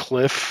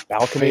cliff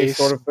Balcony face.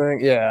 sort of thing.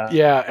 Yeah.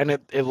 Yeah, and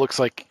it looks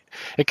like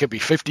it could be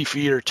 50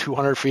 feet or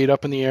 200 feet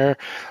up in the air.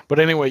 But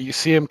anyway, you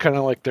see him kind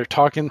of like they're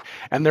talking,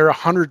 and they're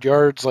 100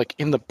 yards like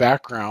in the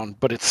background,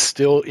 but it's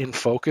still in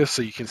focus,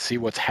 so you can see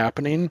what's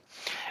happening.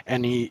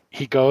 And he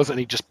goes and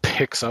he just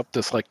picks up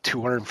this like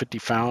 250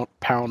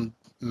 pound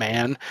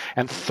man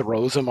and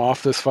throws him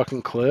off this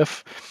fucking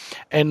cliff.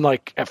 And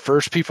like at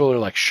first people are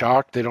like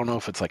shocked, they don't know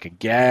if it's like a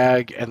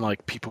gag, and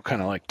like people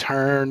kind of like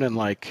turn and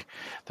like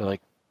they're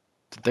like,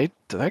 did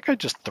that guy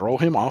just throw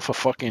him off a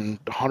fucking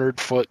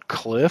 100-foot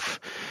cliff?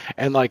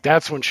 And like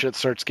that's when shit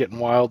starts getting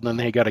wild, and then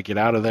they got to get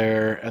out of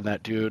there, and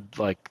that dude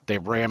like they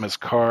ram his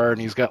car,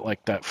 and he's got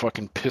like that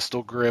fucking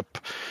pistol grip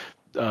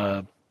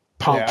uh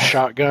pump Yeah.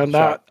 shotgun.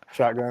 That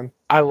Shotgun.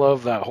 I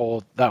love that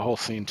whole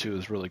scene too,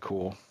 is really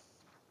cool.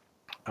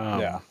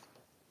 Yeah. um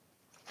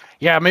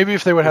yeah, maybe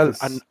if they would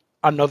With have this.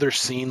 another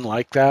scene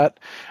like that,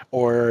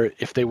 or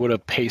if they would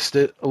have paced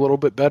it a little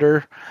bit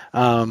better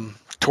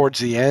towards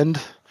the end,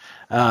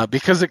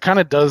 because it kind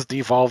of does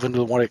devolve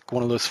into one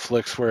of those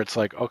flicks where it's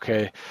like,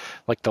 okay,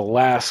 like the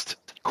last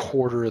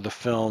quarter of the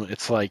film,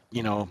 it's like,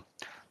 the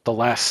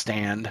last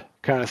stand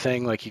kind of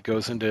thing. Like he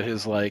goes into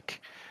his like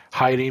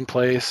hiding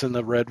place in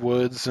the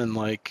redwoods, and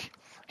like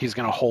he's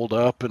gonna hold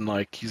up, and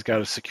like he's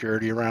got a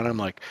security around him,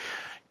 like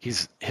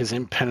he's his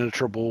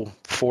impenetrable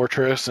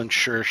fortress, and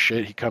sure as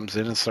shit he comes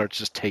in and starts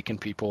just taking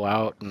people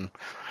out and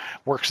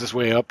works his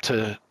way up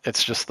to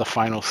it's just the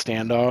final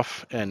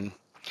standoff. And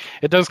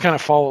it does kind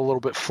of fall a little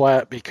bit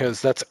flat because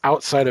that's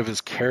outside of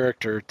his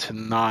character to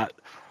not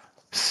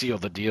seal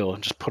the deal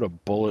and just put a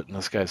bullet in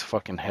this guy's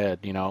fucking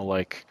head,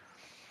 like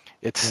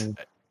it's Mm.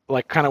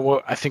 like kind of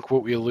what I think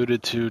what we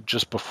alluded to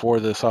just before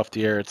this off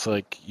the air. It's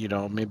like,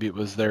 maybe it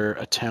was their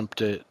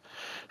attempt at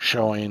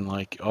showing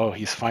like, oh,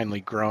 he's finally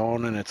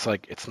grown, and it's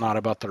like it's not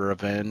about the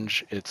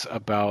revenge, it's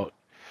about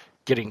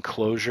getting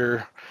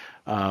closure.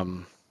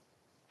 um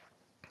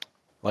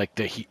like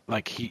that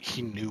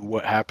he knew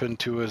what happened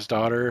to his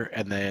daughter,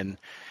 and then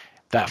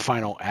that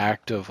final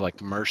act of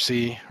like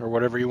mercy or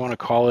whatever you want to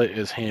call it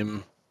is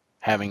him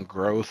having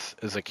growth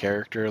as a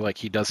character. Like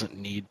he doesn't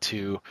need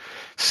to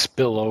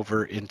spill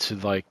over into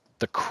like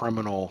the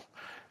criminal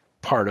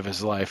part of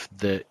his life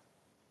that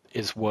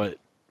is what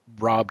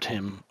robbed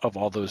him of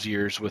all those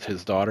years with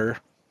his daughter.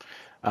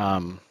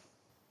 um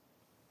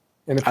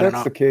And if I don't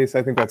that's know. the case,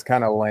 I think that's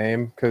kind of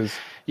lame because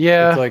it's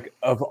Yeah, like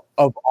of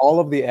all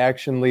of the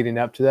action leading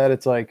up to that,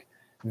 it's like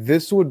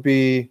this would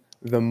be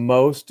the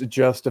most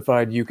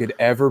justified you could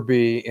ever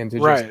be into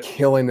just right.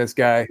 killing this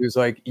guy who's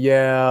like,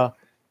 yeah,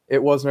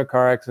 it wasn't a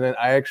car accident.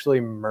 I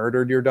actually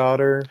murdered your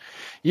daughter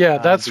Yeah,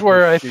 that's because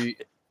where she.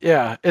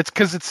 yeah, it's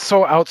because it's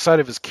so outside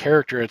of his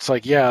character. It's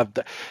like, yeah,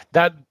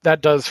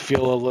 that does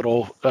feel a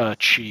little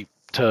cheap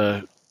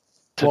to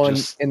Well, in,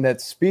 just in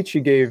that speech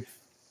he gave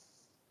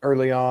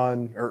early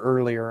on or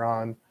earlier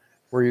on,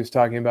 where he was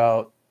talking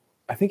about,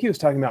 I think he was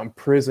talking about in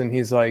prison.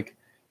 He's like,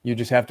 you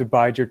just have to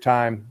bide your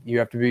time. You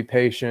have to be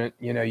patient.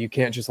 You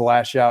can't just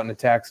lash out and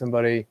attack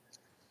somebody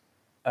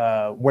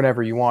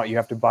whenever you want. You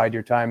have to bide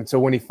your time. So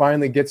when he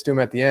finally gets to him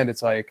at the end,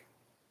 it's like,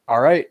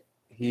 all right,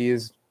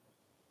 he's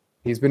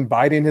been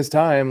biding his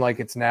time. Like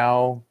it's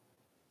now,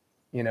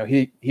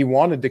 he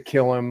wanted to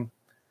kill him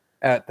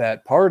at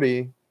that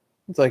party.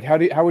 It's like,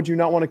 how would you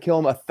not want to kill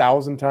him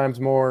 1,000 times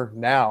more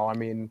now? I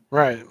mean,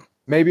 right.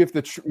 maybe if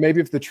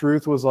the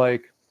truth was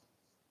like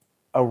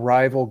a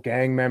rival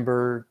gang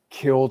member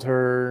killed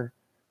her,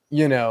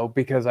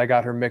 because I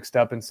got her mixed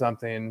up in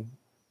something.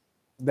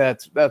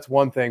 That's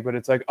one thing, but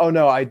it's like, oh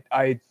no,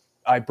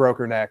 I broke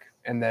her neck,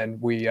 and then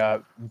we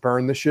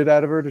burned the shit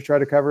out of her to try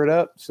to cover it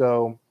up.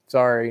 So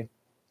sorry.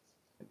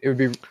 It'd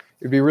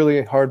be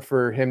really hard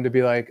for him to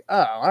be like,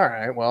 oh, all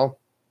right, well,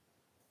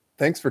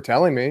 thanks for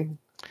telling me.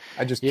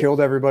 I just Yeah,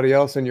 killed everybody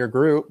else in your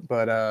group,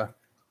 but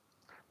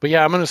but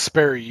yeah, I'm gonna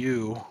spare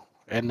you,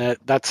 and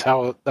that's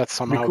how that's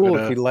It'd be somehow cool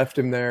if he gonna. left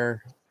him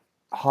there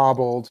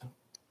hobbled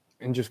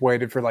and just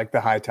waited for like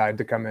the high tide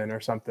to come in or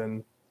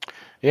something.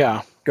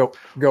 Yeah, Go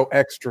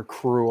extra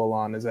cruel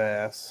on his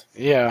ass.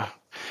 yeah,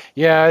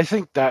 yeah. I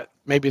think that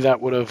maybe that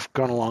would have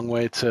gone a long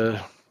way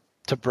to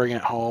bring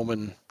it home,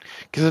 and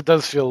because it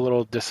does feel a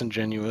little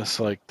disingenuous,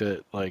 like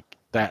that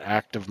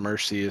act of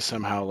mercy is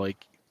somehow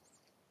like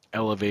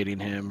elevating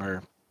him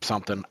or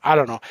something. I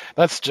don't know.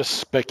 That's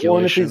just Well,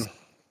 and if speculation. he's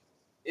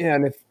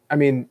and if I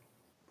mean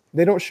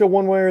they don't show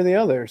one way or the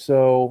other,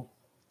 so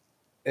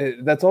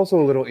that's also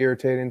a little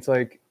irritating. It's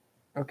like,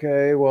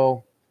 okay,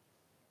 well,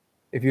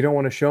 if you don't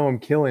want to show him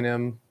killing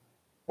him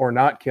or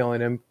not killing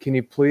him, can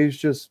you please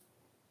just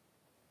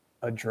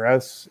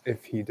address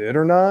if he did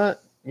or not?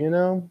 You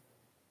know?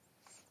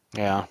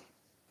 Yeah.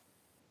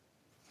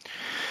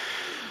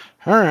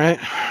 All right.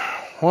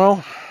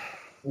 Well,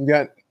 You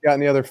got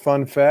any other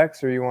fun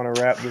facts, or you want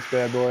to wrap this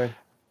bad boy?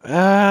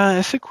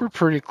 I think we're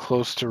pretty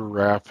close to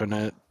wrapping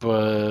it,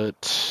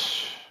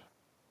 but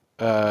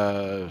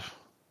uh,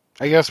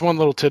 I guess one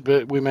little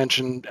tidbit we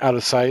mentioned out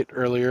of sight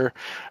earlier.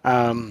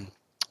 Um,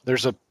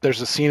 there's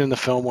a scene in the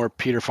film where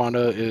Peter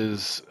Fonda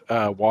is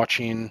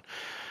watching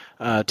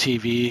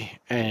TV,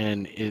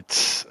 and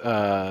it's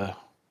got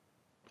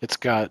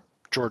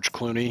George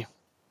Clooney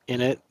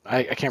in it.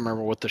 I can't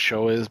remember what the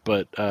show is,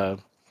 but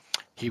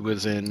he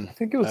was in. I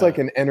think it was like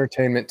an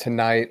Entertainment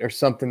Tonight or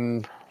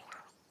something.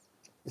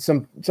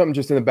 Something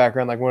just in the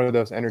background, like one of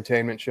those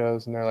entertainment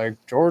shows, and they're like,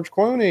 George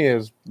Clooney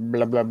is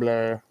blah blah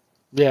blah.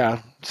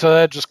 Yeah, so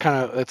that just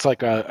kind of it's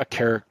like a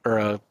character or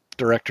a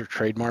director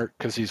trademark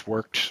because he's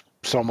worked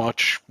so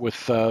much with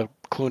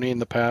Clooney in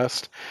the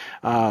past.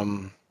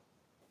 Um,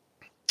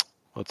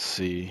 let's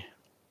see.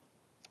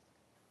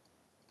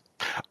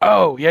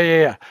 Oh,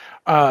 yeah.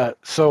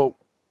 So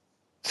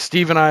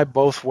Steve and I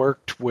both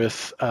worked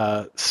with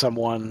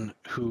someone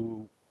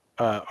who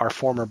our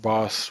former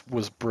boss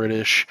was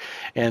British,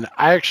 and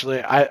I'm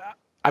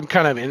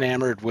kind of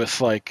enamored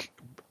with like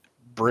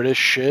British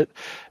shit,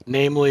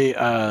 namely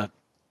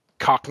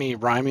Cockney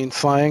rhyming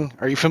slang.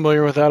 Are you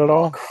familiar with that at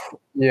all?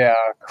 Yeah,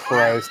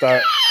 Christ,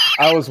 I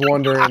was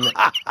wondering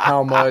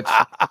how much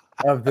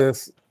of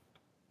this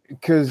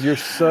because you're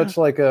such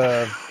like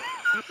a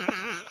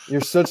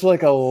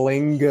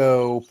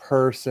lingo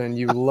person.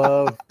 You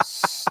love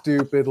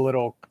stupid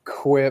little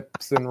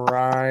quips and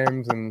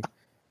rhymes and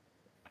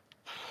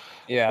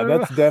yeah,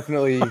 that's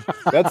definitely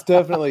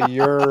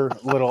your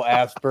little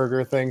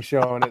Asperger thing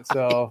showing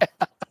itself.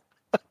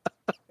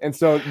 And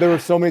so there were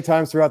so many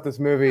times throughout this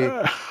movie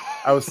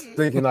I was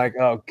thinking like,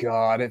 oh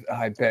god,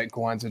 I bet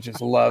Gwenza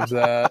just loves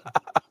that.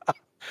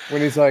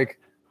 When he's like,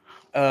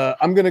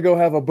 I'm gonna go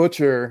have a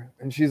butcher,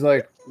 and she's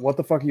like, what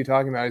the fuck are you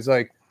talking about? He's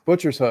like,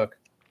 butcher's hook.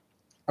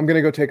 I'm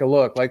gonna go take a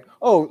look. Like,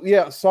 oh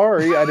yeah,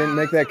 sorry, I didn't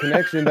make that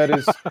connection.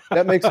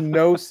 That makes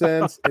no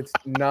sense.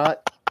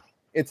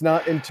 It's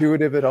not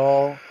intuitive at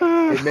all.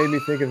 It made me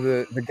think of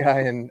the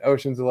guy in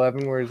Ocean's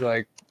 11 where he's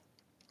like,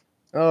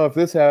 oh, if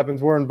this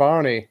happens, we're in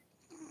Barney.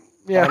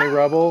 Yeah. Barney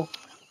Rubble,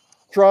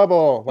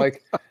 trouble.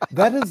 Like,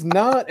 that is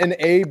not an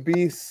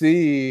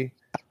ABC.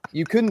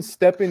 You couldn't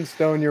stepping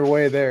stone your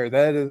way there.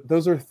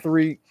 Those are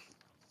three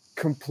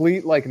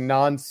complete like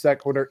non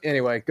sequitur.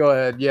 Anyway, go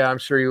ahead. Yeah, I'm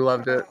sure you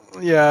loved it.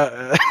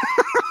 Yeah.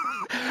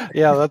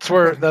 Yeah, that's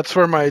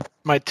where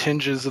my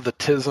tinges of the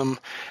tism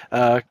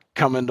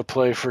come into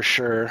play for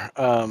sure.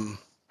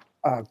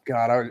 Oh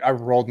god, I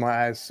rolled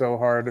my eyes so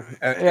hard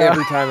Yeah.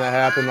 every time that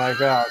happened. Like,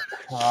 oh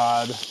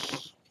god,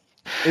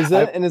 is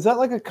I, that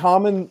like a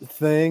common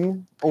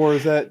thing, or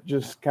is that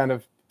just kind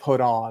of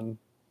put on?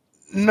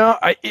 no,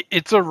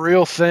 it's a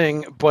real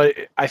thing, but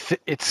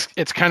it's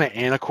kind of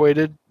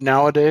antiquated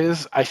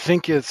nowadays. I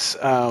think it's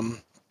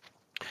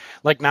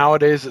like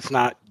nowadays it's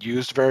not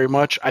used very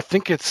much. I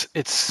think it's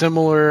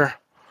similar.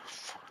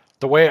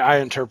 The way I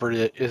interpret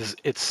it is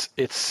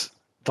it's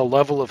the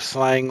level of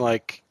slang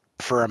like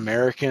for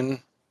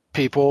American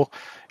people,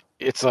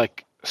 it's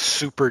like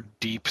super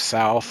deep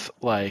south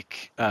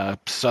like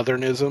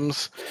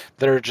southernisms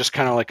that are just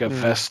kind of like a Mm,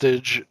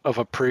 vestige of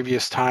a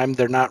previous time.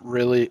 They're not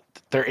really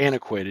they're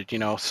antiquated,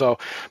 so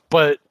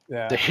but the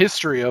yeah.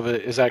 history of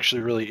it is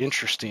actually really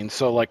interesting.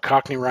 So like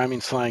Cockney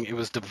rhyming slang, it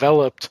was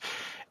developed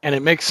and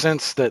it makes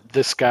sense that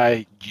this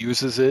guy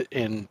uses it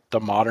in the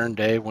modern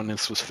day when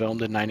this was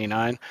filmed in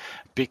 99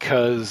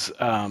 because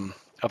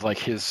of like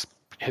his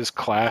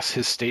class,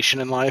 his station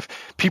in life.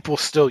 People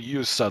still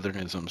use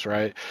southernisms,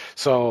 right?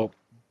 So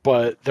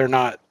but they're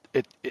not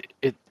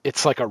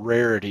it's like a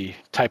rarity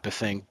type of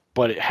thing,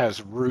 but it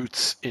has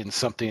roots in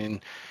something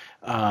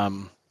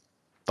um,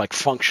 like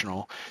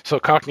functional. So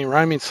Cockney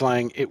rhyming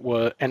slang,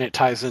 and it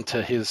ties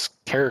into his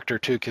character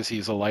too, because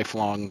he's a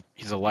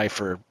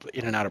lifer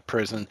in and out of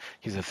prison.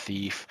 He's a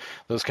thief,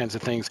 those kinds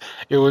of things.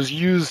 It was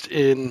used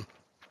in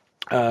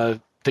the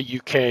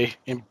UK,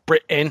 in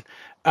Britain,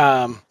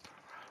 um,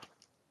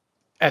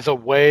 as a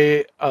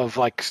way of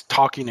like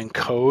talking in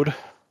code.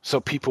 So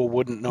people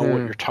wouldn't know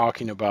what you're Mm,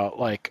 talking about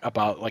like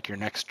your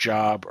next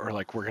job or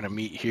like we're gonna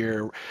meet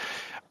here.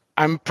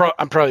 I'm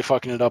probably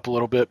fucking it up a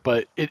little bit,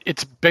 but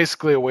it's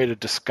basically a way to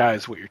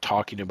disguise what you're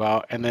talking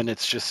about, and then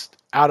it's just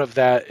out of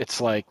that, it's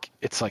like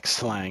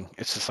slang.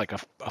 It's just like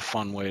a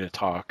fun way to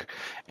talk,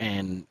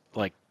 and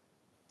like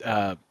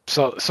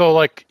so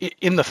like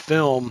in the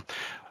film,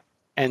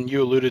 and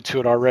you alluded to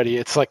it already.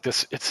 It's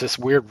this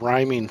weird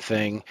rhyming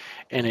thing,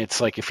 and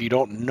it's like if you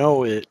don't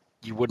know it,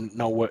 you wouldn't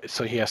know what.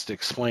 So he has to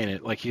explain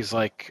it. Like he's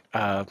like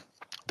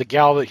the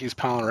gal that he's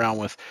palling around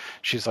with,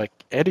 she's like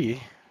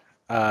Eddie.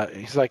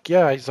 He's like,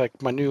 yeah. He's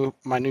like my new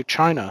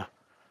China,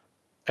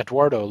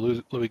 Eduardo,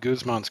 Louis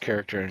Guzman's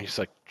character, and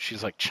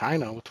she's like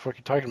China. What the fuck are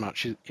you talking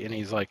about? And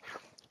he's like,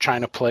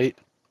 China plate,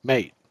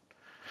 mate.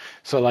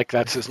 So like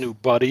that's his new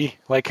buddy,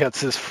 like that's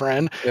his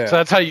friend. Yeah. So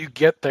that's how you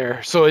get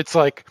there. So it's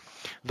like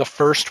the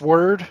first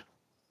word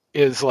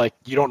is like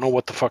you don't know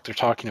what the fuck they're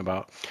talking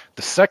about.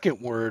 The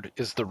second word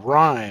is the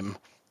rhyme.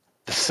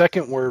 The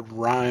second word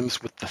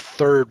rhymes with the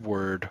third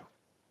word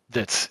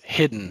that's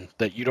hidden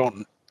that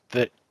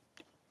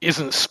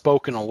isn't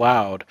spoken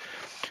aloud.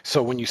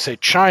 So when you say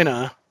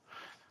China,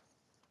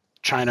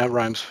 China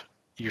rhymes,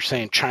 you're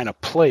saying China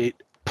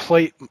plate,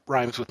 plate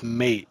rhymes with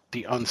mate,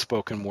 the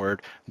unspoken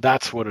word.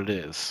 That's what it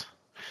is.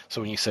 So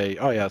when you say,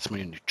 oh yeah, that's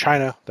my new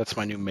China, that's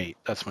my new mate,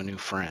 that's my new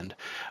friend.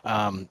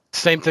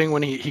 Same thing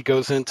when he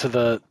goes into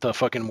the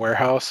fucking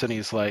warehouse and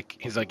he's like,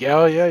 yeah,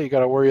 oh yeah, you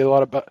gotta worry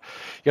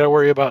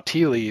about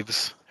tea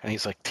leaves. And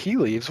he's like, tea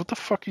leaves? What the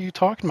fuck are you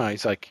talking about?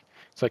 He's like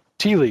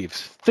tea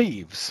leaves,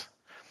 thieves.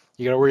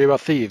 You gotta worry about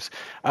thieves.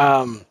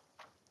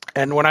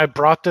 And when I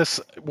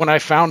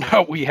found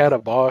out we had a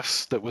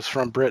boss that was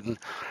from Britain,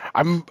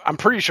 I'm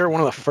pretty sure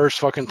one of the first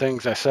fucking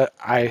things I said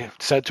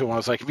to him, I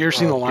was like, "Have you ever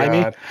seen the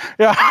Limey?" God.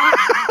 Yeah,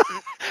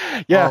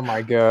 yeah, Oh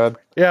my God.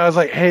 yeah. I was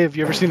like, "Hey, have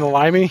you ever seen the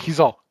Limey?" He's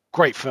all,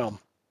 "Great film,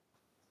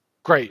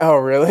 great." Oh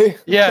really?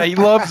 Yeah, he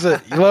loves it.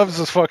 He loves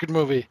this fucking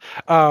movie.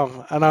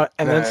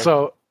 Nice.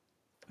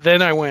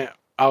 Then I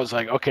was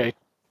like, okay,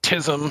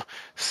 tism,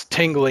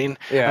 tingling,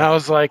 and Yeah. I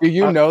was like, Do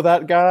you know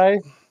that guy?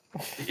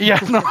 yeah,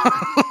 no.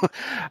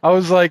 I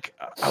was like,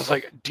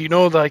 do you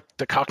know like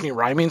the Cockney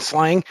rhyming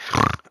slang?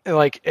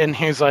 And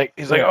he's like,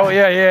 Yeah. oh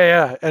yeah, yeah,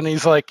 yeah. And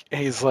he's like,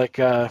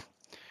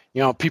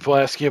 people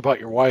ask you about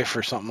your wife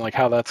or something like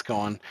how that's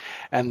going,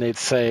 and they'd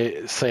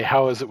say,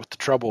 how is it with the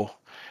trouble?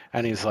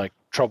 And he's like,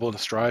 trouble and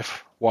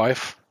strife,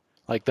 wife.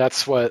 Like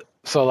that's what.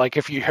 So like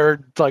if you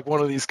heard like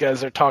one of these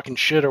guys they're talking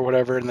shit or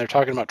whatever, and they're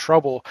talking about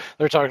trouble,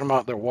 they're talking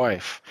about their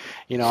wife.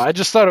 I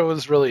just thought it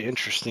was really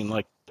interesting,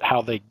 like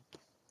how they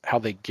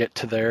get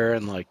to there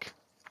and like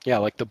yeah,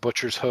 like the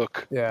butcher's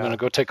hook. Yeah. I'm gonna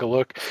go take a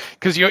look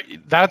because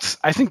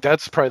I think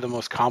that's probably the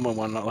most common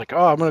one. Like,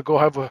 oh, I'm gonna go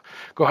have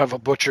a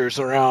butcher's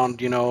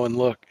around, and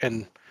look.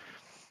 And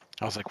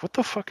I was like, what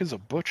the fuck is a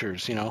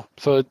butcher's?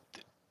 So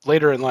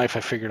later in life, I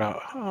figured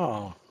out,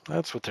 oh,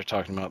 that's what they're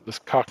talking about. This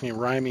Cockney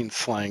rhyming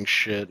slang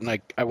shit.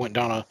 And I went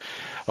down a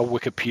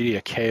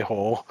Wikipedia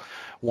K-hole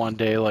one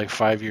day like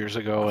 5 years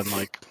ago and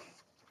like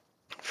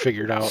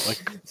figured out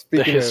like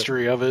the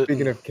history of it.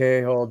 Speaking of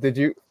K-hole, did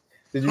you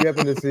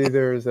happen to see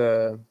there was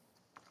a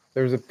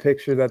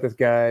picture that this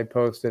guy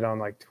posted on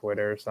like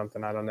Twitter or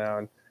something, I don't know,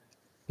 and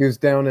he was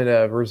down at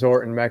a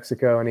resort in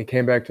Mexico and he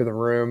came back to the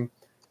room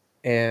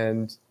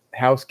and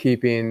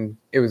housekeeping,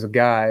 it was a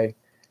guy,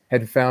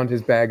 had found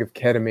his bag of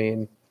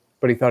ketamine,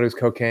 but he thought it was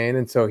cocaine,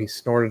 and so he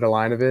snorted a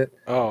line of it.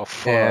 Oh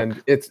fuck.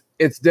 And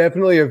it's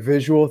definitely a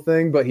visual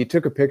thing, but he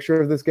took a picture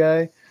of this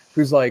guy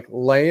who's like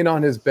laying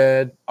on his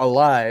bed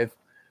alive,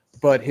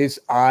 but his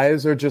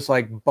eyes are just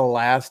like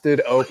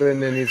blasted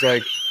open, and he's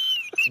like,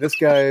 this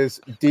guy's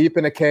deep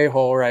in a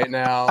K-hole right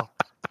now.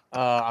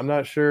 I'm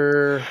not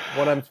sure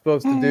what I'm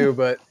supposed to do,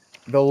 but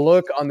the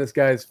look on this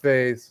guy's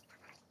face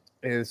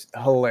is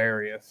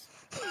hilarious.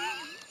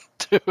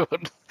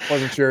 Dude.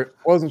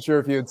 Wasn't sure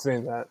if you had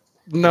seen that.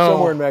 No.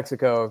 Somewhere in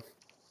Mexico,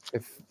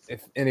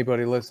 if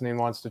anybody listening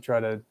wants to try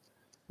to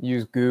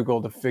use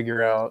Google to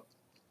figure out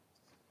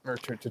or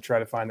to try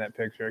to find that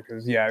picture,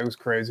 because yeah, it was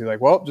crazy.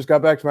 Like, well, just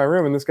got back to my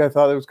room and this guy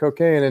thought it was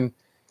cocaine, and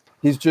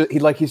he's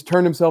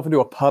turned himself into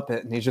a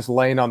puppet and he's just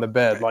laying on the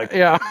bed like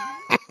yeah.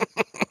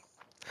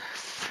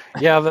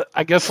 Yeah,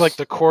 I guess like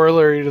the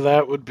corollary to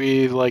that would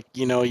be like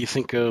you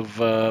think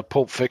of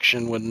Pulp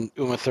Fiction when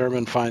Uma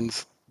Thurman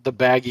finds the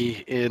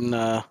baggie in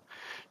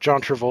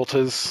John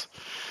Travolta's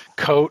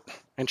coat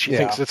and she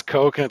thinks it's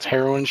coke and it's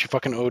heroin. She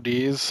fucking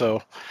ODs.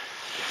 So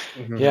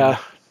yeah,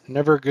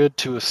 never good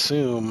to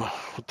assume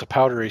with the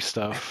powdery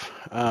stuff.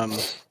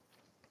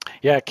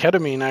 Yeah,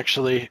 ketamine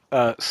actually.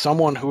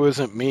 Someone who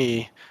isn't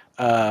me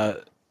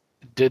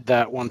did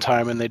that one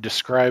time, and they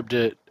described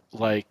it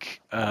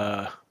like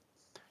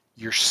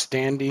you're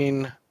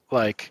standing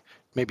like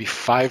maybe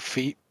 5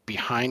 feet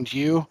behind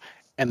you,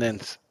 and then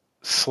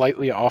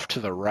slightly off to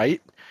the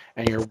right,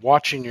 and you're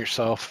watching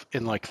yourself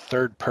in like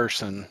third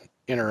person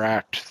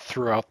interact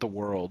throughout the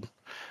world.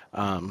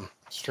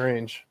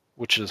 Strange,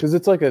 which is because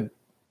it's like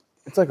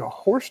a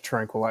horse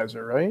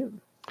tranquilizer, right?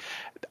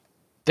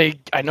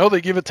 I know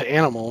they give it to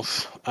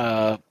animals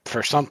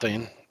for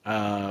something,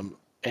 and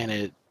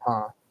it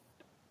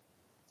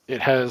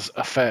has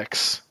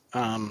effects.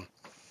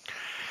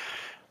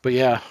 But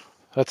yeah,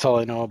 that's all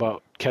I know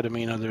about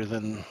ketamine other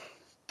than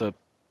the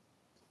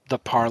the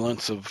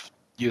parlance of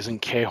using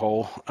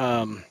K-hole.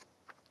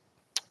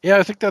 Yeah,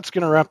 I think that's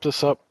going to wrap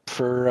this up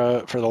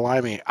for the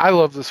Limey. I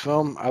love this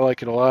film. I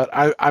like it a lot.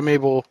 I'm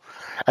able.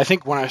 I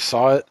think when I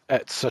saw it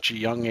at such a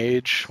young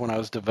age, when I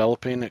was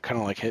developing, it kind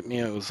of like hit me.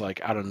 It was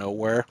like out of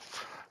nowhere.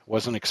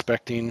 Wasn't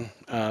expecting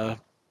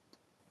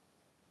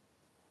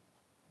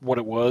what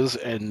it was,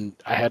 and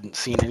I hadn't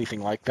seen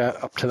anything like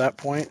that up to that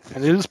point.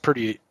 And it is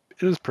pretty.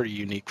 It is a pretty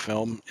unique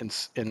film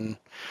in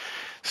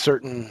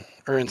certain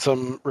or in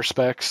some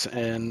respects,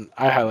 and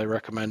I highly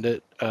recommend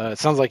it. It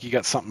sounds like you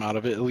got something out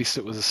of it. At least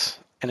it was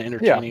an Yeah,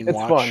 entertaining it's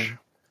watch. fun.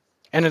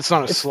 And it's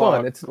not a It's fun.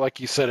 slog, It's like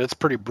you said. It's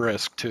pretty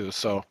brisk too.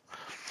 So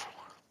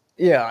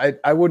yeah.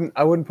 I wouldn't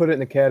put it in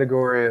the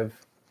category of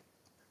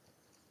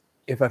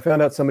if I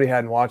found out somebody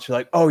hadn't watched it,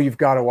 like, oh, you've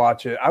got to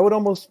watch it. I would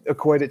almost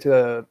equate it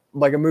to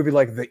like a movie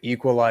like The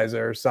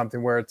Equalizer or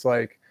something, where it's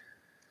like,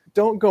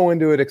 don't go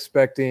into it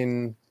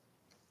expecting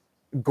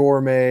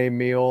gourmet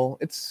meal.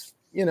 It's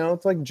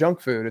it's like junk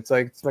food. It's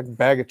like a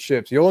bag of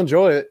chips. You'll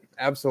enjoy it,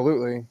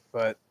 absolutely,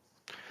 but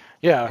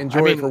yeah, I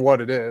enjoy it for mean,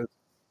 what it is.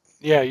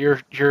 yeah,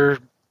 your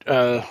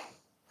uh,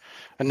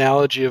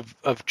 analogy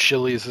of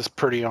Chili's is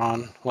pretty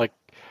on. Like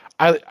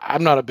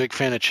I'm not a big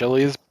fan of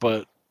Chili's,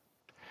 but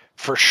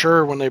for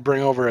sure when they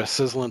bring over a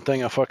sizzling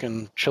thing of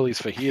fucking Chili's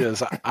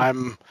fajitas,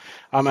 I'm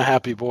a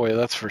happy boy.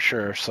 That's for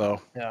sure.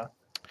 So Yeah.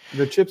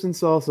 The chips and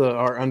salsa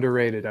are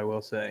underrated, I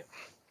will say.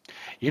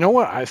 you know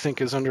what I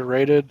think is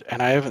underrated,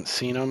 and I haven't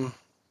seen them.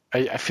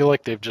 I feel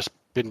like they've just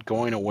been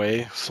going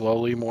away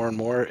slowly more and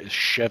more. Is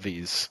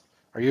Chevy's?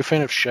 Are you a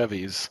fan of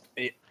Chevy's?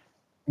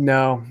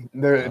 No,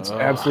 it's Ugh,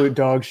 absolute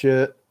dog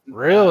shit.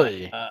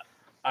 really?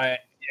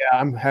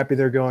 I'm happy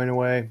they're going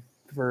away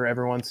for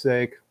everyone's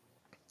sake.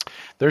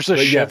 There's a But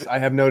Chevy. yes, I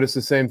have noticed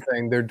the same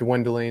thing. They're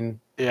dwindling,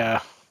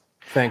 Yeah.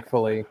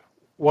 thankfully.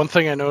 One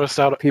thing I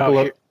noticed out People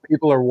here. are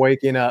people are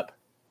waking up.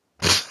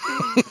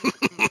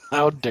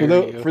 How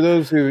dare you? For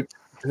those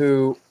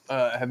who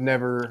have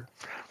never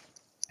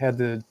had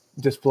the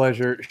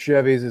displeasure,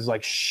 Chevy's is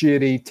like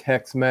shitty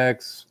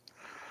Tex-Mex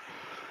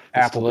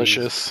It's Applebee's.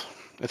 delicious.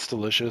 It's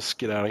delicious.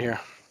 Get out of here.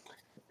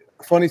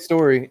 Funny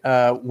story.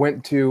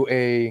 Went to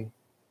a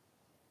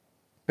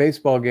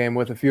baseball game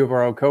with a few of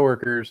our old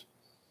coworkers,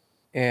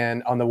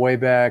 and on the way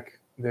back,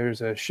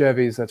 there's a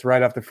Chevy's that's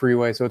right off the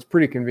freeway, so it's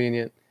pretty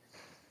convenient.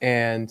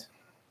 And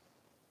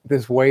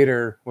this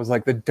waiter was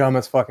like the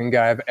dumbest fucking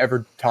guy I've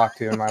ever talked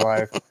to in my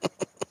life.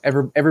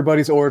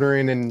 Everybody's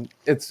ordering, and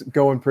it's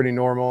going pretty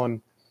normal.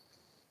 And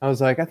I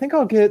was like, I think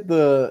I'll get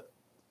the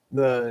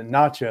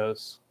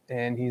nachos.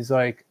 And he's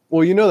like,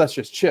 well, that's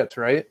just chips,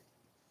 right?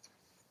 I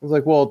was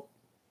like, well,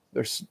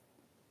 there's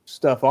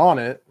stuff on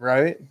it,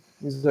 right?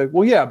 He's like,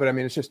 well, yeah, but I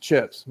mean, it's just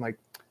chips. I'm like,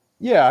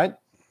 yeah,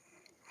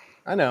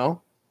 I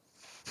know.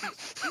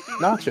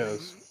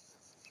 Nachos.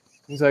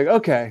 He's like,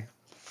 okay.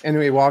 And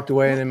we walked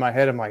away, and in my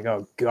head, I'm like,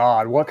 oh,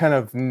 God, what kind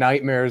of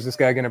nightmare is this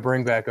guy going to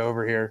bring back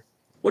over here?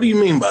 What do you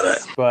mean by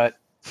that? But,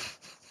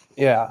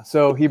 yeah,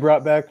 so he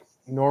brought back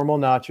normal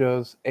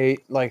nachos,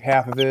 ate like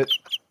half of it,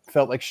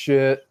 felt like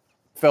shit,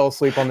 fell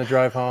asleep on the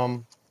drive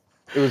home.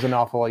 It was an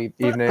awful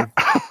evening.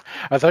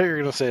 I thought you were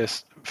gonna say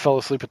fell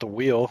asleep at the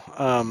wheel.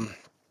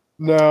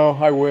 No,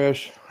 I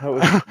wish. That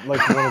was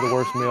like one of the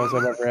worst meals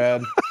I've ever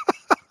had.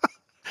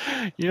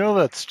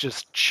 That's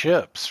just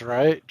chips,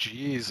 right?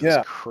 Jesus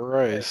Yeah.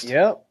 Christ.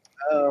 Yep.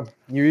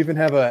 You even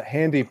have a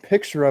handy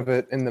picture of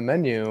it in the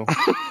menu.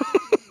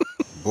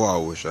 Boy, I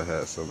wish I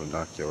had something to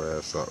knock your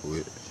ass out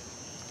with.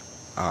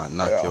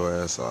 Knock your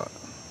ass out.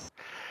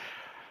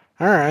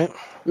 All right.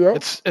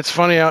 Yep. It's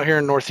funny out here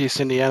in Northeast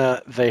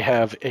Indiana. They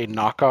have a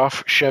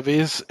knockoff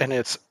Chevy's, and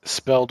it's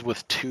spelled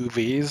with two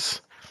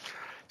V's,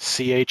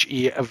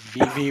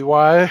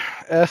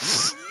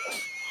 CHEVVYS.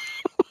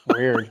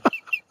 Weird.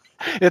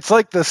 It's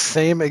like the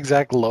same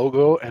exact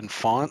logo and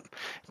font,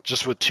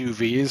 just with two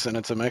V's, and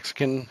it's a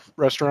Mexican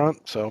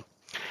restaurant. So,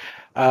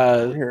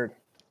 Weird.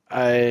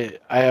 I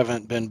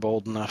haven't been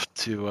bold enough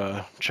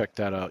to check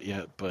that out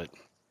yet, but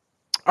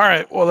all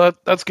right. Well,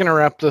 that's gonna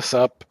wrap this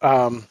up.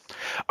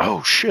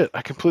 Oh shit!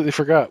 I completely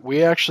forgot.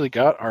 We actually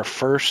got our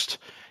first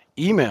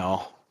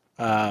email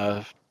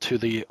to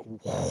the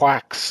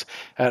wax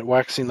at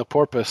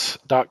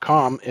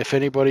waxingtheporpoise.com. If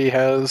anybody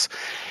has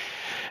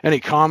any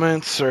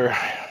comments or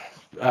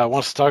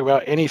wants to talk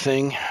about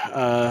anything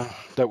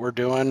that we're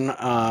doing,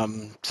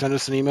 send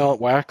us an email at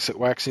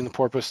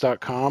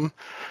waxingtheporpoise.com.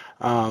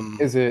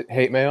 Is it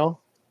hate mail?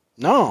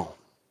 No,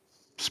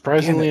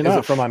 surprisingly Damn it. enough.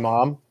 Is it from my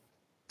mom?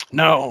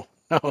 No,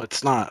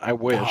 it's not. I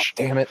wish.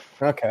 Oh, damn it.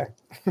 Okay.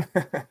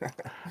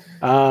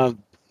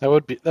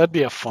 That'd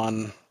be a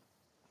fun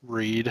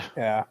read.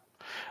 Yeah.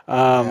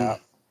 I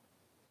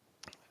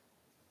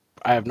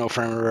have no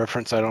frame of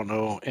reference. I don't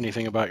know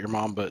anything about your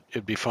mom, but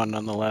it'd be fun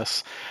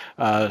nonetheless.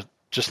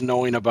 Just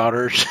knowing about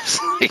her, just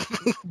like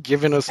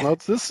giving us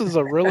notes. This is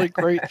a really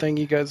great thing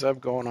you guys have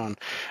going on.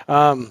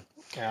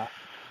 Yeah.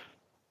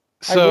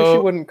 So, I wish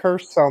you wouldn't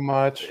curse so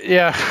much.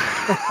 Yeah.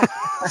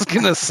 was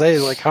gonna say,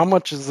 like, how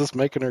much is this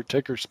making her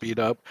ticker speed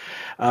up?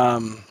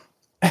 Um,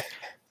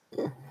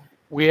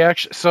 we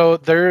actually, so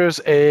there's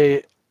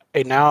a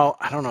now,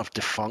 I don't know if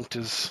defunct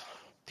is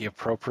the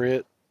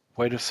appropriate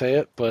way to say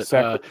it, but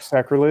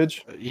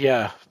Sacrilege.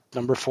 yeah,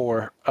 number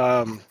 4.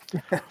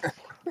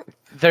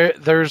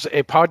 There's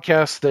a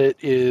podcast that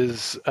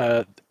is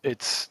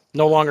it's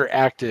no longer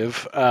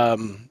active,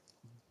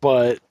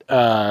 but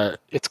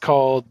it's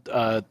called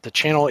the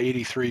Channel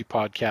 83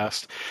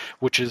 podcast,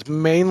 which is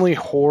mainly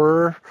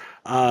horror.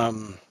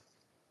 Um,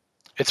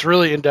 it's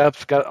really in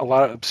depth. Got a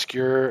lot of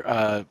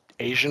obscure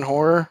Asian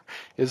horror.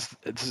 Is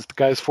the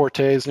guy's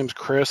forte? His name's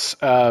Chris.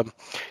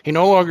 He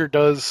no longer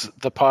does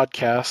the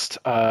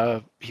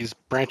podcast. He's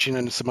branching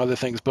into some other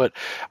things. But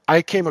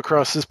I came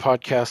across this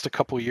podcast a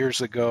couple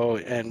years ago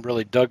and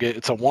really dug it.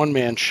 It's a one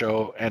man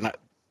show, and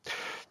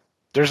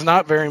there's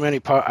not very many.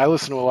 I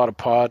listen to a lot of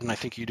pod, and I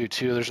think you do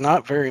too. There's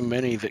not very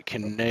many that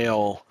can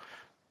nail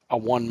a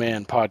one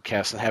man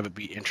podcast and have it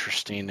be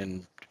interesting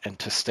and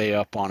to stay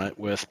up on it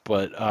with.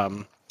 But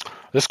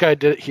this guy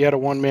did. He had a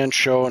one man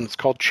show, and it's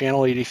called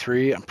Channel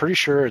 83. I'm pretty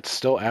sure it's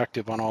still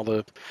active on all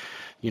the,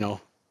 you know,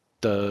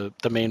 the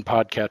main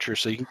podcatchers.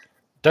 So you can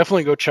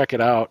definitely go check it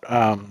out.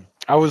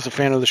 I was a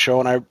fan of the show,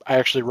 and I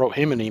actually wrote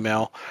him an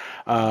email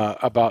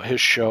about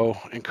his show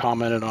and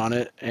commented on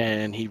it,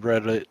 and he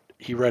read it.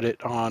 He read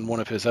it on one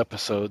of his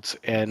episodes,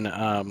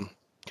 and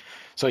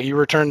so he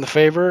returned the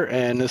favor,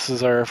 and this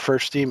is our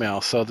first email.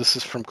 So this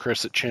is from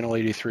Chris at Channel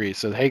 83. He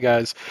said, "Hey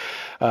guys,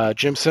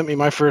 Jim sent me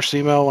my first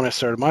email when I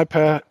started my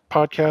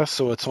podcast,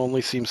 so it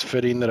only seems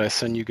fitting that I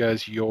send you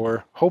guys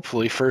your,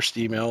 hopefully, first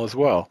email as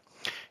well.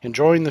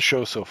 Enjoying the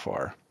show so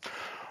far.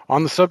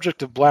 On the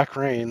subject of Black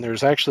Rain,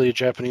 there's actually a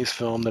Japanese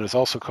film that is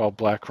also called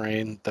Black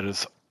Rain that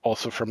is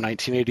also from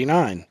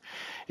 1989.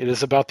 It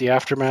is about the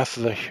aftermath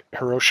of the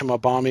Hiroshima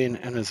bombing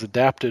and is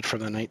adapted from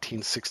the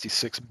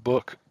 1966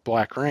 book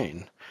Black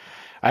Rain.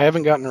 I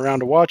haven't gotten around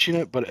to watching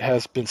it, but it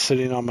has been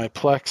sitting on my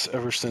Plex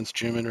ever since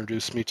Jim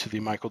introduced me to the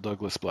Michael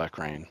Douglas Black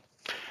Rain.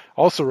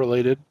 Also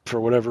related,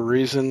 for whatever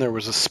reason, there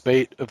was a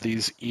spate of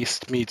these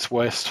East meets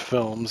West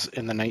films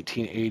in the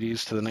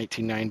 1980s to the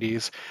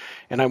 1990s,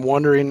 and I'm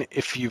wondering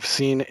if you've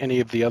seen any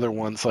of the other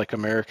ones like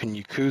American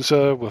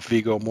Yakuza with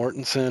Viggo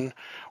Mortensen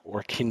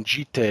or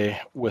Kinjite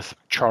with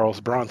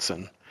Charles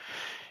Bronson.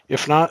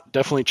 If not,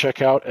 definitely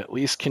check out at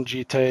least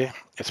Kinjite.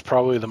 It's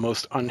probably the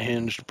most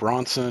unhinged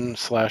Bronson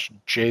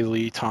 / J.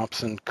 Lee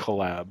Thompson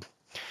collab.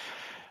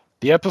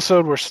 The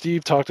episode where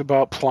Steve talked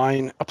about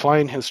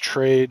applying his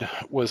trade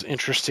was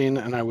interesting,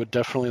 and I would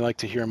definitely like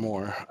to hear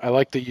more. I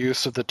like the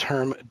use of the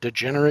term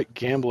degenerate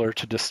gambler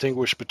to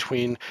distinguish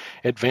between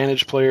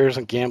advantage players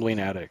and gambling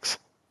addicts.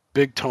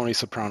 Big Tony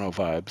Soprano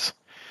vibes.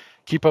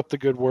 Keep up the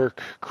good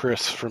work,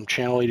 Chris from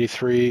Channel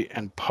 83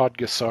 and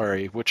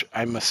Podgasari, which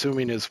I'm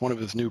assuming is one of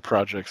his new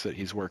projects that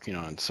he's working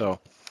on. So,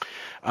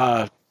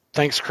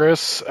 thanks,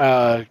 Chris.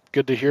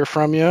 Good to hear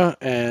from you,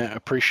 and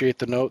appreciate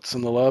the notes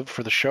and the love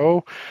for the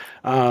show.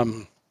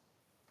 To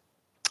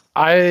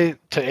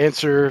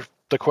answer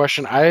the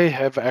question,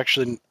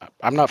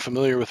 I'm not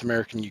familiar with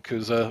American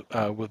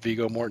Yakuza with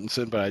Viggo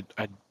Mortensen, but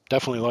I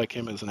definitely like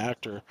him as an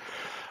actor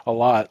a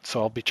lot, so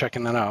I'll be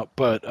checking that out.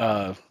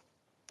 But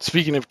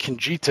speaking of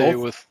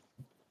Kinjite with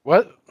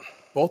what?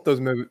 Both those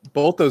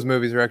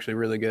movies are actually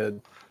really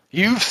good.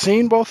 You've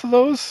seen both of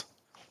those?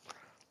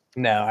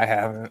 No, I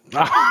haven't.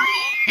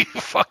 You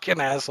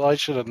fucking asshole. I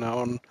should have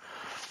known.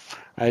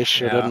 I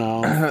should have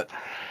Yeah.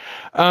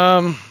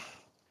 known.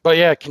 But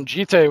yeah,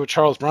 Kinjite with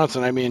Charles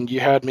Bronson, I mean,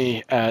 you had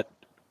me at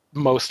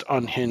most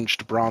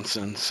unhinged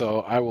Bronson,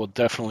 so I will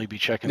definitely be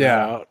checking that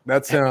out.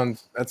 That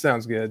sounds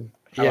good.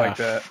 I like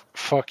that.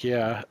 Fuck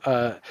yeah.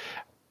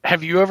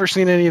 Have you ever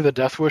seen any of the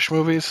Death Wish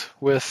movies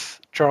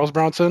with Charles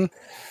Bronson?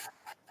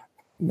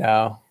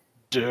 No.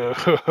 Dude,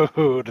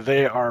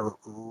 they are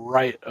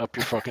right up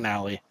your fucking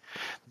alley.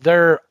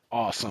 They're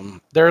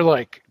awesome. They're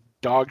like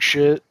dog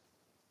shit.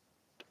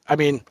 I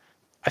mean,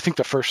 I think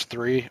the first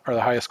 3 are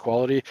the highest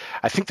quality.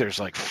 I think there's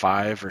like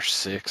 5 or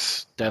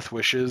 6 Death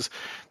Wishes.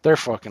 They're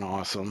fucking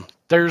awesome.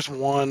 There's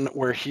one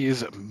where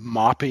he's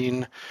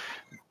mopping,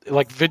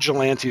 like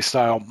vigilante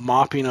style,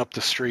 mopping up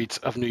the streets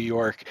of New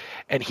York,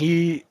 and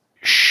he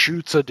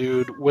shoots a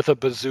dude with a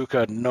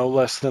bazooka no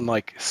less than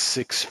like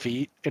 6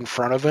 feet in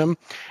front of him,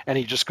 and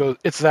he just goes,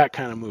 it's that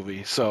kind of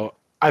movie. So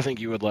I think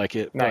you would like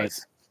it.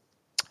 Nice.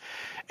 But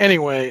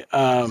anyway,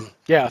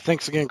 yeah,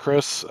 thanks again,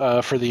 Chris,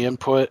 for the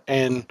input.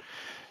 And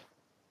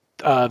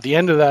the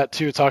end of that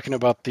too, talking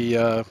about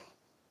the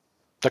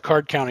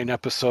card counting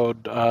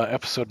episode,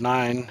 episode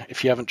 9.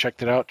 If you haven't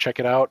checked it out, check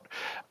it out.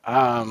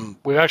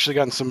 We've actually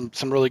gotten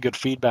some really good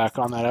feedback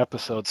on that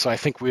episode, so I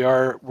think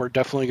we're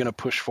definitely going to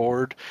push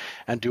forward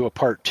and do a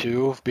part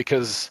 2,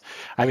 because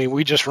I mean,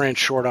 we just ran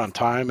short on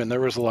time, and there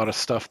was a lot of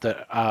stuff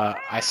that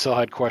I still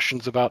had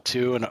questions about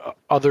too, and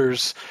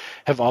others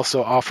have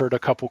also offered a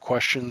couple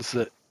questions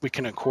that we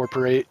can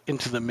incorporate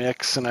into the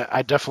mix, and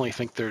I definitely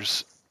think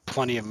there's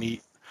plenty of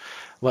meat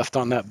left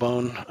on that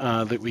bone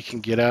that we can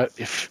get at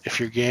if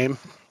you're game.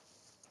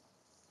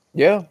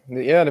 Yeah.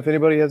 And if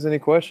anybody has any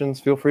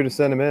questions, feel free to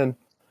send them in.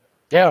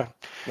 Yeah.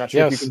 Not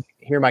sure if you Yes. can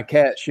hear my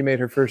cat. She made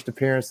her first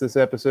appearance this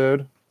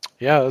episode.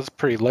 Yeah, it was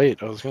pretty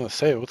late. I was gonna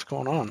say, what's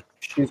going on?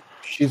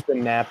 She's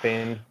been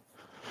napping.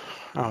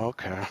 Oh,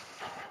 okay.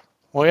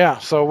 Well, yeah.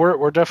 So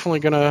we're definitely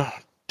gonna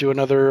do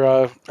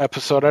another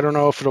episode. I don't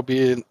know if it'll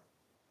be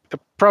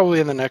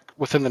probably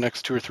within the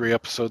next 2 or 3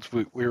 episodes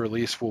we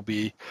release will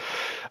be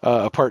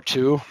a part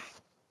 2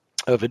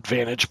 of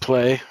Advantage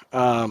Play.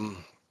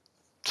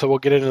 So we'll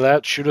get into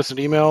that. Shoot us an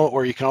email,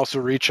 or you can also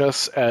reach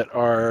us at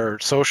our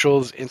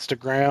socials: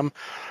 Instagram,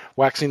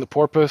 Waxing the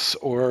Porpoise,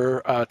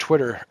 or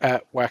Twitter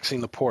at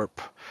Waxing the Porp.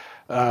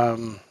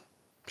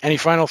 Any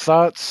final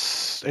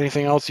thoughts?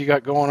 Anything else you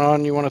got going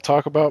on you want to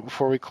talk about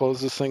before we close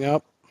this thing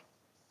up?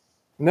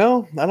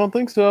 No, I don't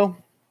think so.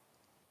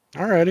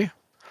 Alrighty.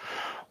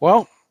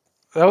 Well,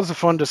 that was a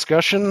fun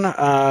discussion.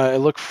 I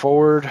look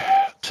forward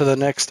to the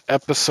next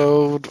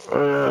episode.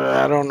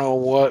 I don't know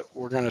what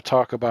we're going to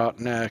talk about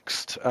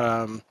next.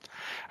 I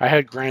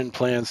had grand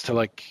plans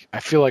to I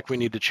feel like we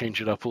need to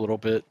change it up a little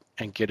bit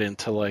and get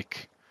into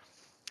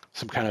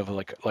some kind of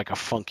like a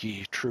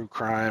funky true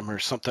crime or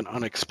something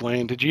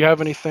unexplained. Did you have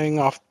anything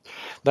off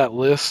that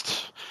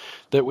list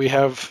that we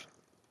have,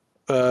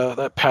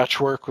 that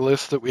patchwork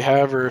list that we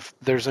have, or if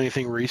there's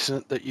anything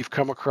recent that you've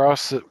come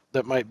across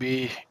that might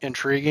be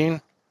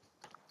intriguing?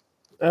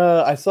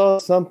 I saw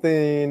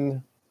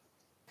something.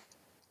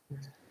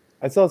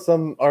 I saw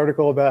some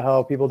article about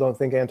how people don't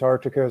think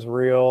Antarctica is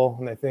real,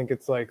 and they think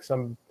it's like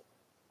some.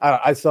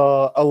 I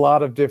saw a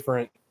lot of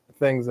different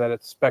things that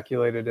it's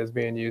speculated as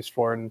being used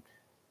for, and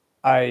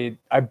I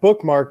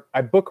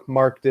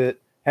bookmarked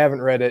it.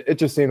 Haven't read it. It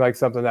just seemed like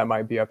something that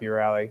might be up your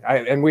alley.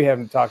 And we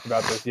haven't talked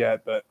about this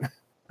yet, but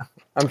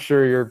I'm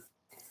sure you're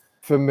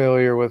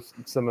familiar with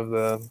some of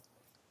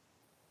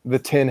the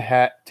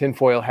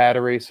tinfoil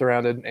hattery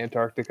surrounded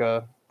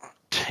Antarctica.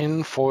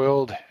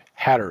 Tinfoiled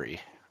hattery.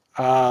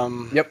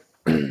 Yep.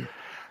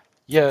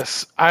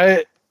 Yes,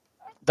 I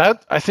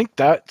think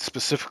that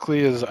specifically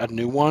is a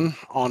new one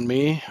on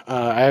me.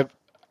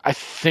 I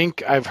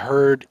think I've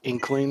heard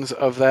inklings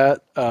of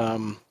that,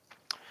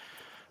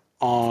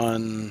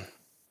 on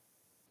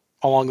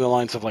along the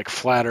lines of like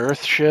flat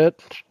Earth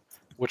shit,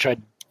 which I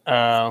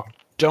Oh.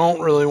 don't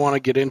really want to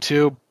get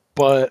into.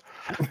 But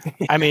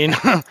I mean,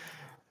 Are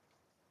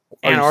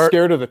you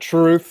scared of the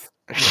truth?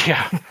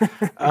 yeah.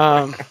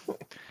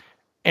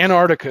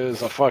 Antarctica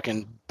is a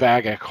fucking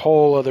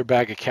whole other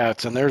bag of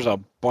cats, and there's a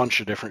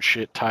bunch of different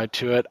shit tied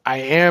to it. I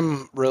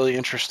am really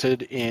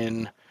interested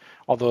in,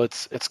 although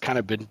it's kind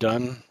of been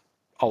done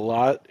a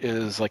lot,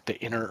 is like the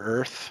inner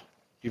Earth.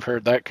 You've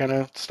heard that kind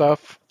of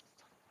stuff?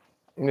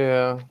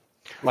 Yeah.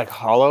 Like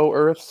hollow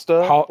Earth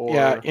stuff?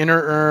 Yeah, Or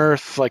inner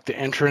Earth, like the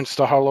entrance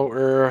to Hollow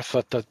Earth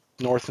at the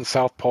North and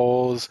South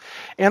Poles.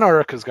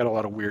 Antarctica's got a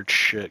lot of weird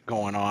shit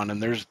going on,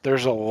 and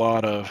there's a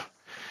lot of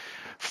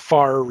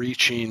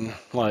far-reaching,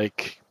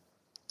 like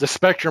the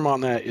spectrum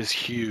on that is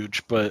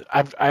huge, but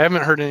I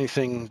haven't heard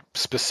anything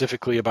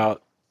specifically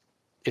about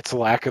its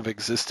lack of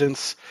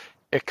existence,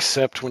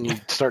 except when you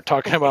start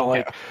talking about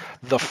like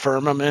the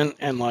firmament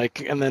and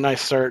then I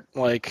start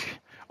like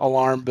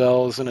alarm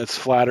bells and it's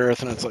flat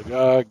Earth and it's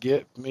like,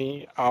 get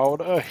me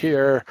out of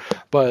here.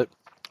 But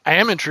I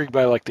am intrigued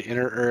by like the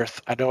inner Earth.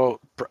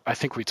 I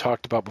think we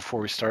talked about before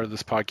we started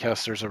this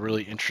podcast. There's a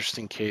really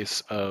interesting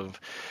case of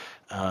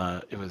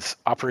it was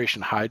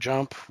Operation High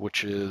Jump,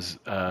 which is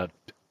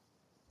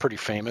pretty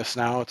famous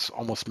now. It's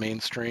almost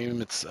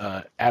mainstream. It's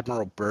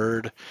Admiral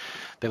Byrd.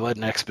 They led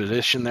an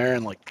expedition there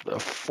in like the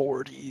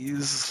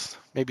 40s,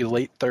 maybe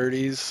late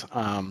 30s.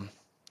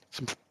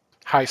 Some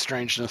high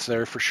strangeness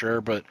there for sure,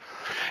 but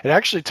it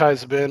actually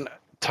ties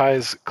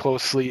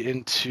closely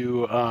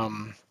into,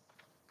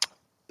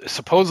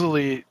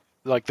 supposedly,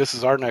 like this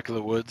is our neck of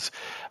the woods,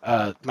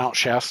 Mount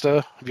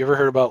Shasta. Have you ever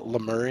heard about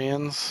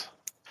Lemurians?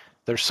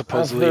 They're I've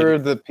supposedly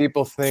heard that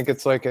people think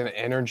it's like an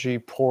energy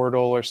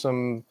portal or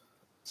some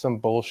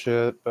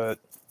bullshit, but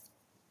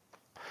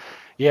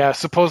yeah,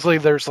 supposedly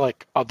there's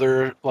like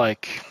other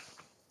like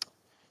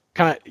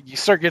kind of you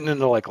start getting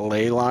into like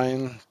ley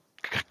line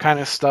kind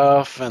of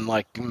stuff and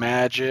like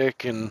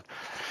magic and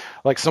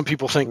like some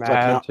people think like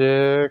Mount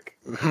magic.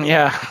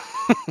 yeah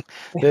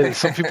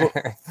some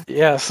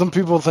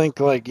people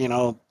think like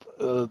the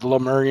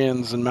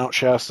Lemurians and Mount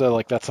Shasta,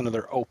 like that's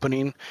another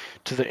opening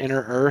to the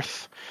inner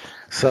Earth.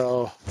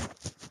 So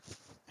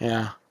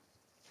yeah,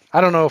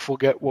 I don't know if we'll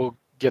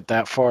get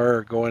that far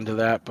or go into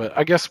that, but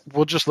I guess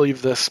we'll just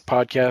leave this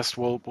podcast.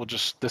 We'll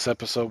just this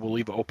episode we'll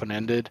leave open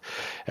ended,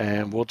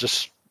 and we'll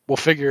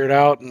figure it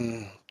out,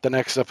 and the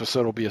next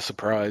episode will be a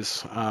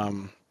surprise.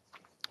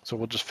 So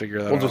we'll just figure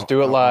that out. We'll just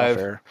do it off live.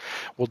 air.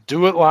 We'll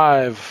do it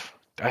live.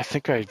 I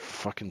think I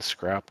fucking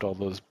scrapped all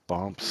those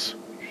bumps.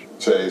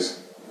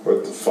 Chase,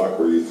 what the fuck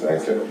were you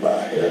thinking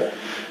about here?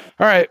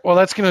 All right, well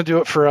that's gonna do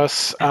it for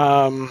us.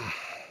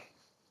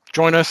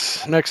 Join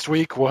us next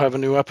week. We'll have a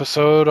new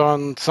episode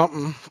on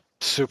something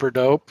super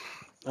dope.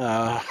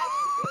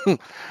 Yep.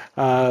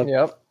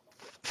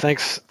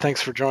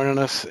 Thanks for joining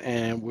us,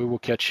 and we will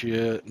catch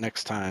you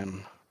next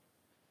time.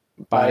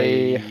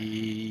 Bye.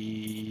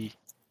 Bye.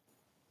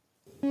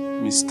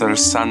 Let me Mr.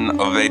 Son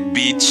of a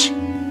Bitch.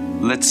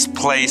 Let's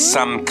play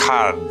some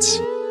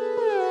cards.